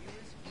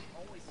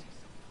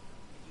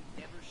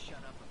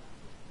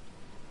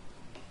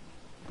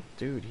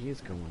 Dude, he is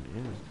going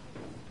in.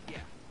 Yeah,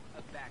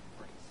 a back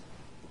brace.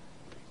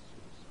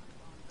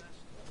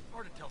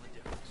 Hard to tell the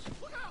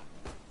difference. Look out!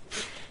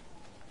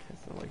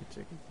 That's not like a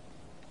chicken.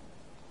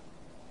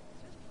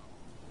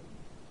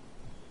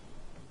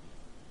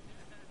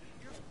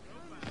 You're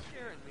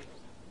scaring me.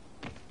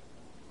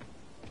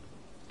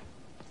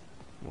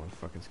 I'm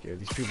fucking scared.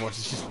 These people are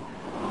just...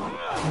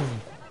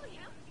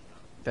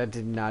 That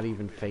did not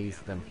even faze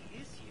them.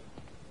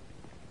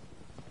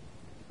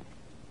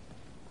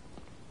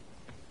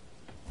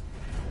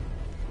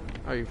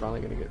 Are you finally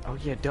gonna get... Oh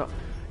yeah,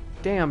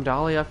 damn,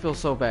 Dolly, I feel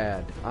so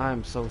bad.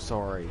 I'm so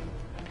sorry.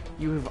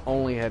 You have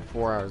only had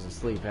 4 hours of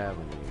sleep,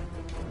 haven't you?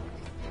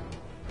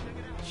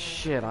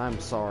 Shit, I'm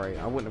sorry.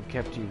 I wouldn't have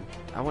kept you...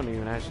 I wouldn't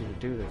even ask you to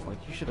do this. Like,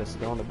 you should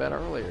have gone to bed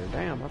earlier.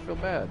 Damn, I feel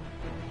bad.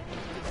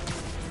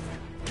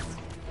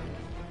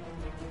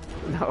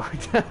 No,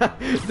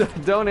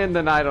 don't end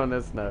the night on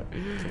this note.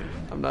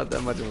 I'm not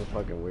that much of a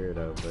fucking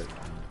weirdo, but...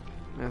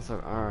 That's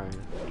alright.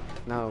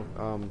 No,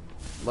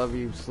 love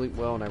you, sleep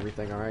well and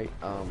everything, alright?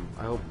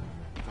 I hope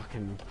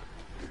fucking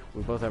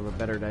we both have a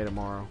better day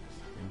tomorrow.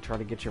 And try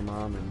to get your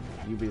mom and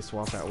you be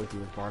swap out with you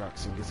with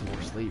Bardock and get some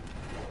more sleep.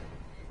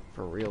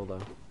 For real,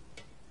 though.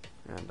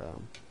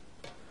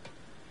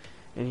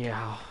 And yeah,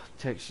 I'll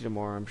text you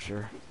tomorrow, I'm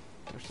sure.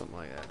 Or something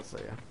like that, so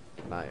yeah.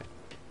 Night.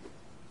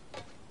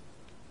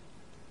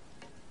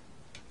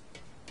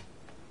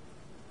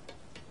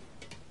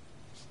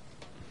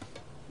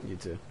 You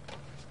too.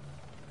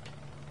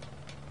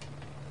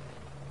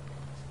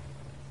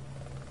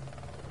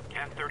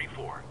 Cat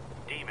 34.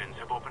 Demons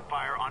have opened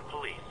fire on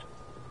police.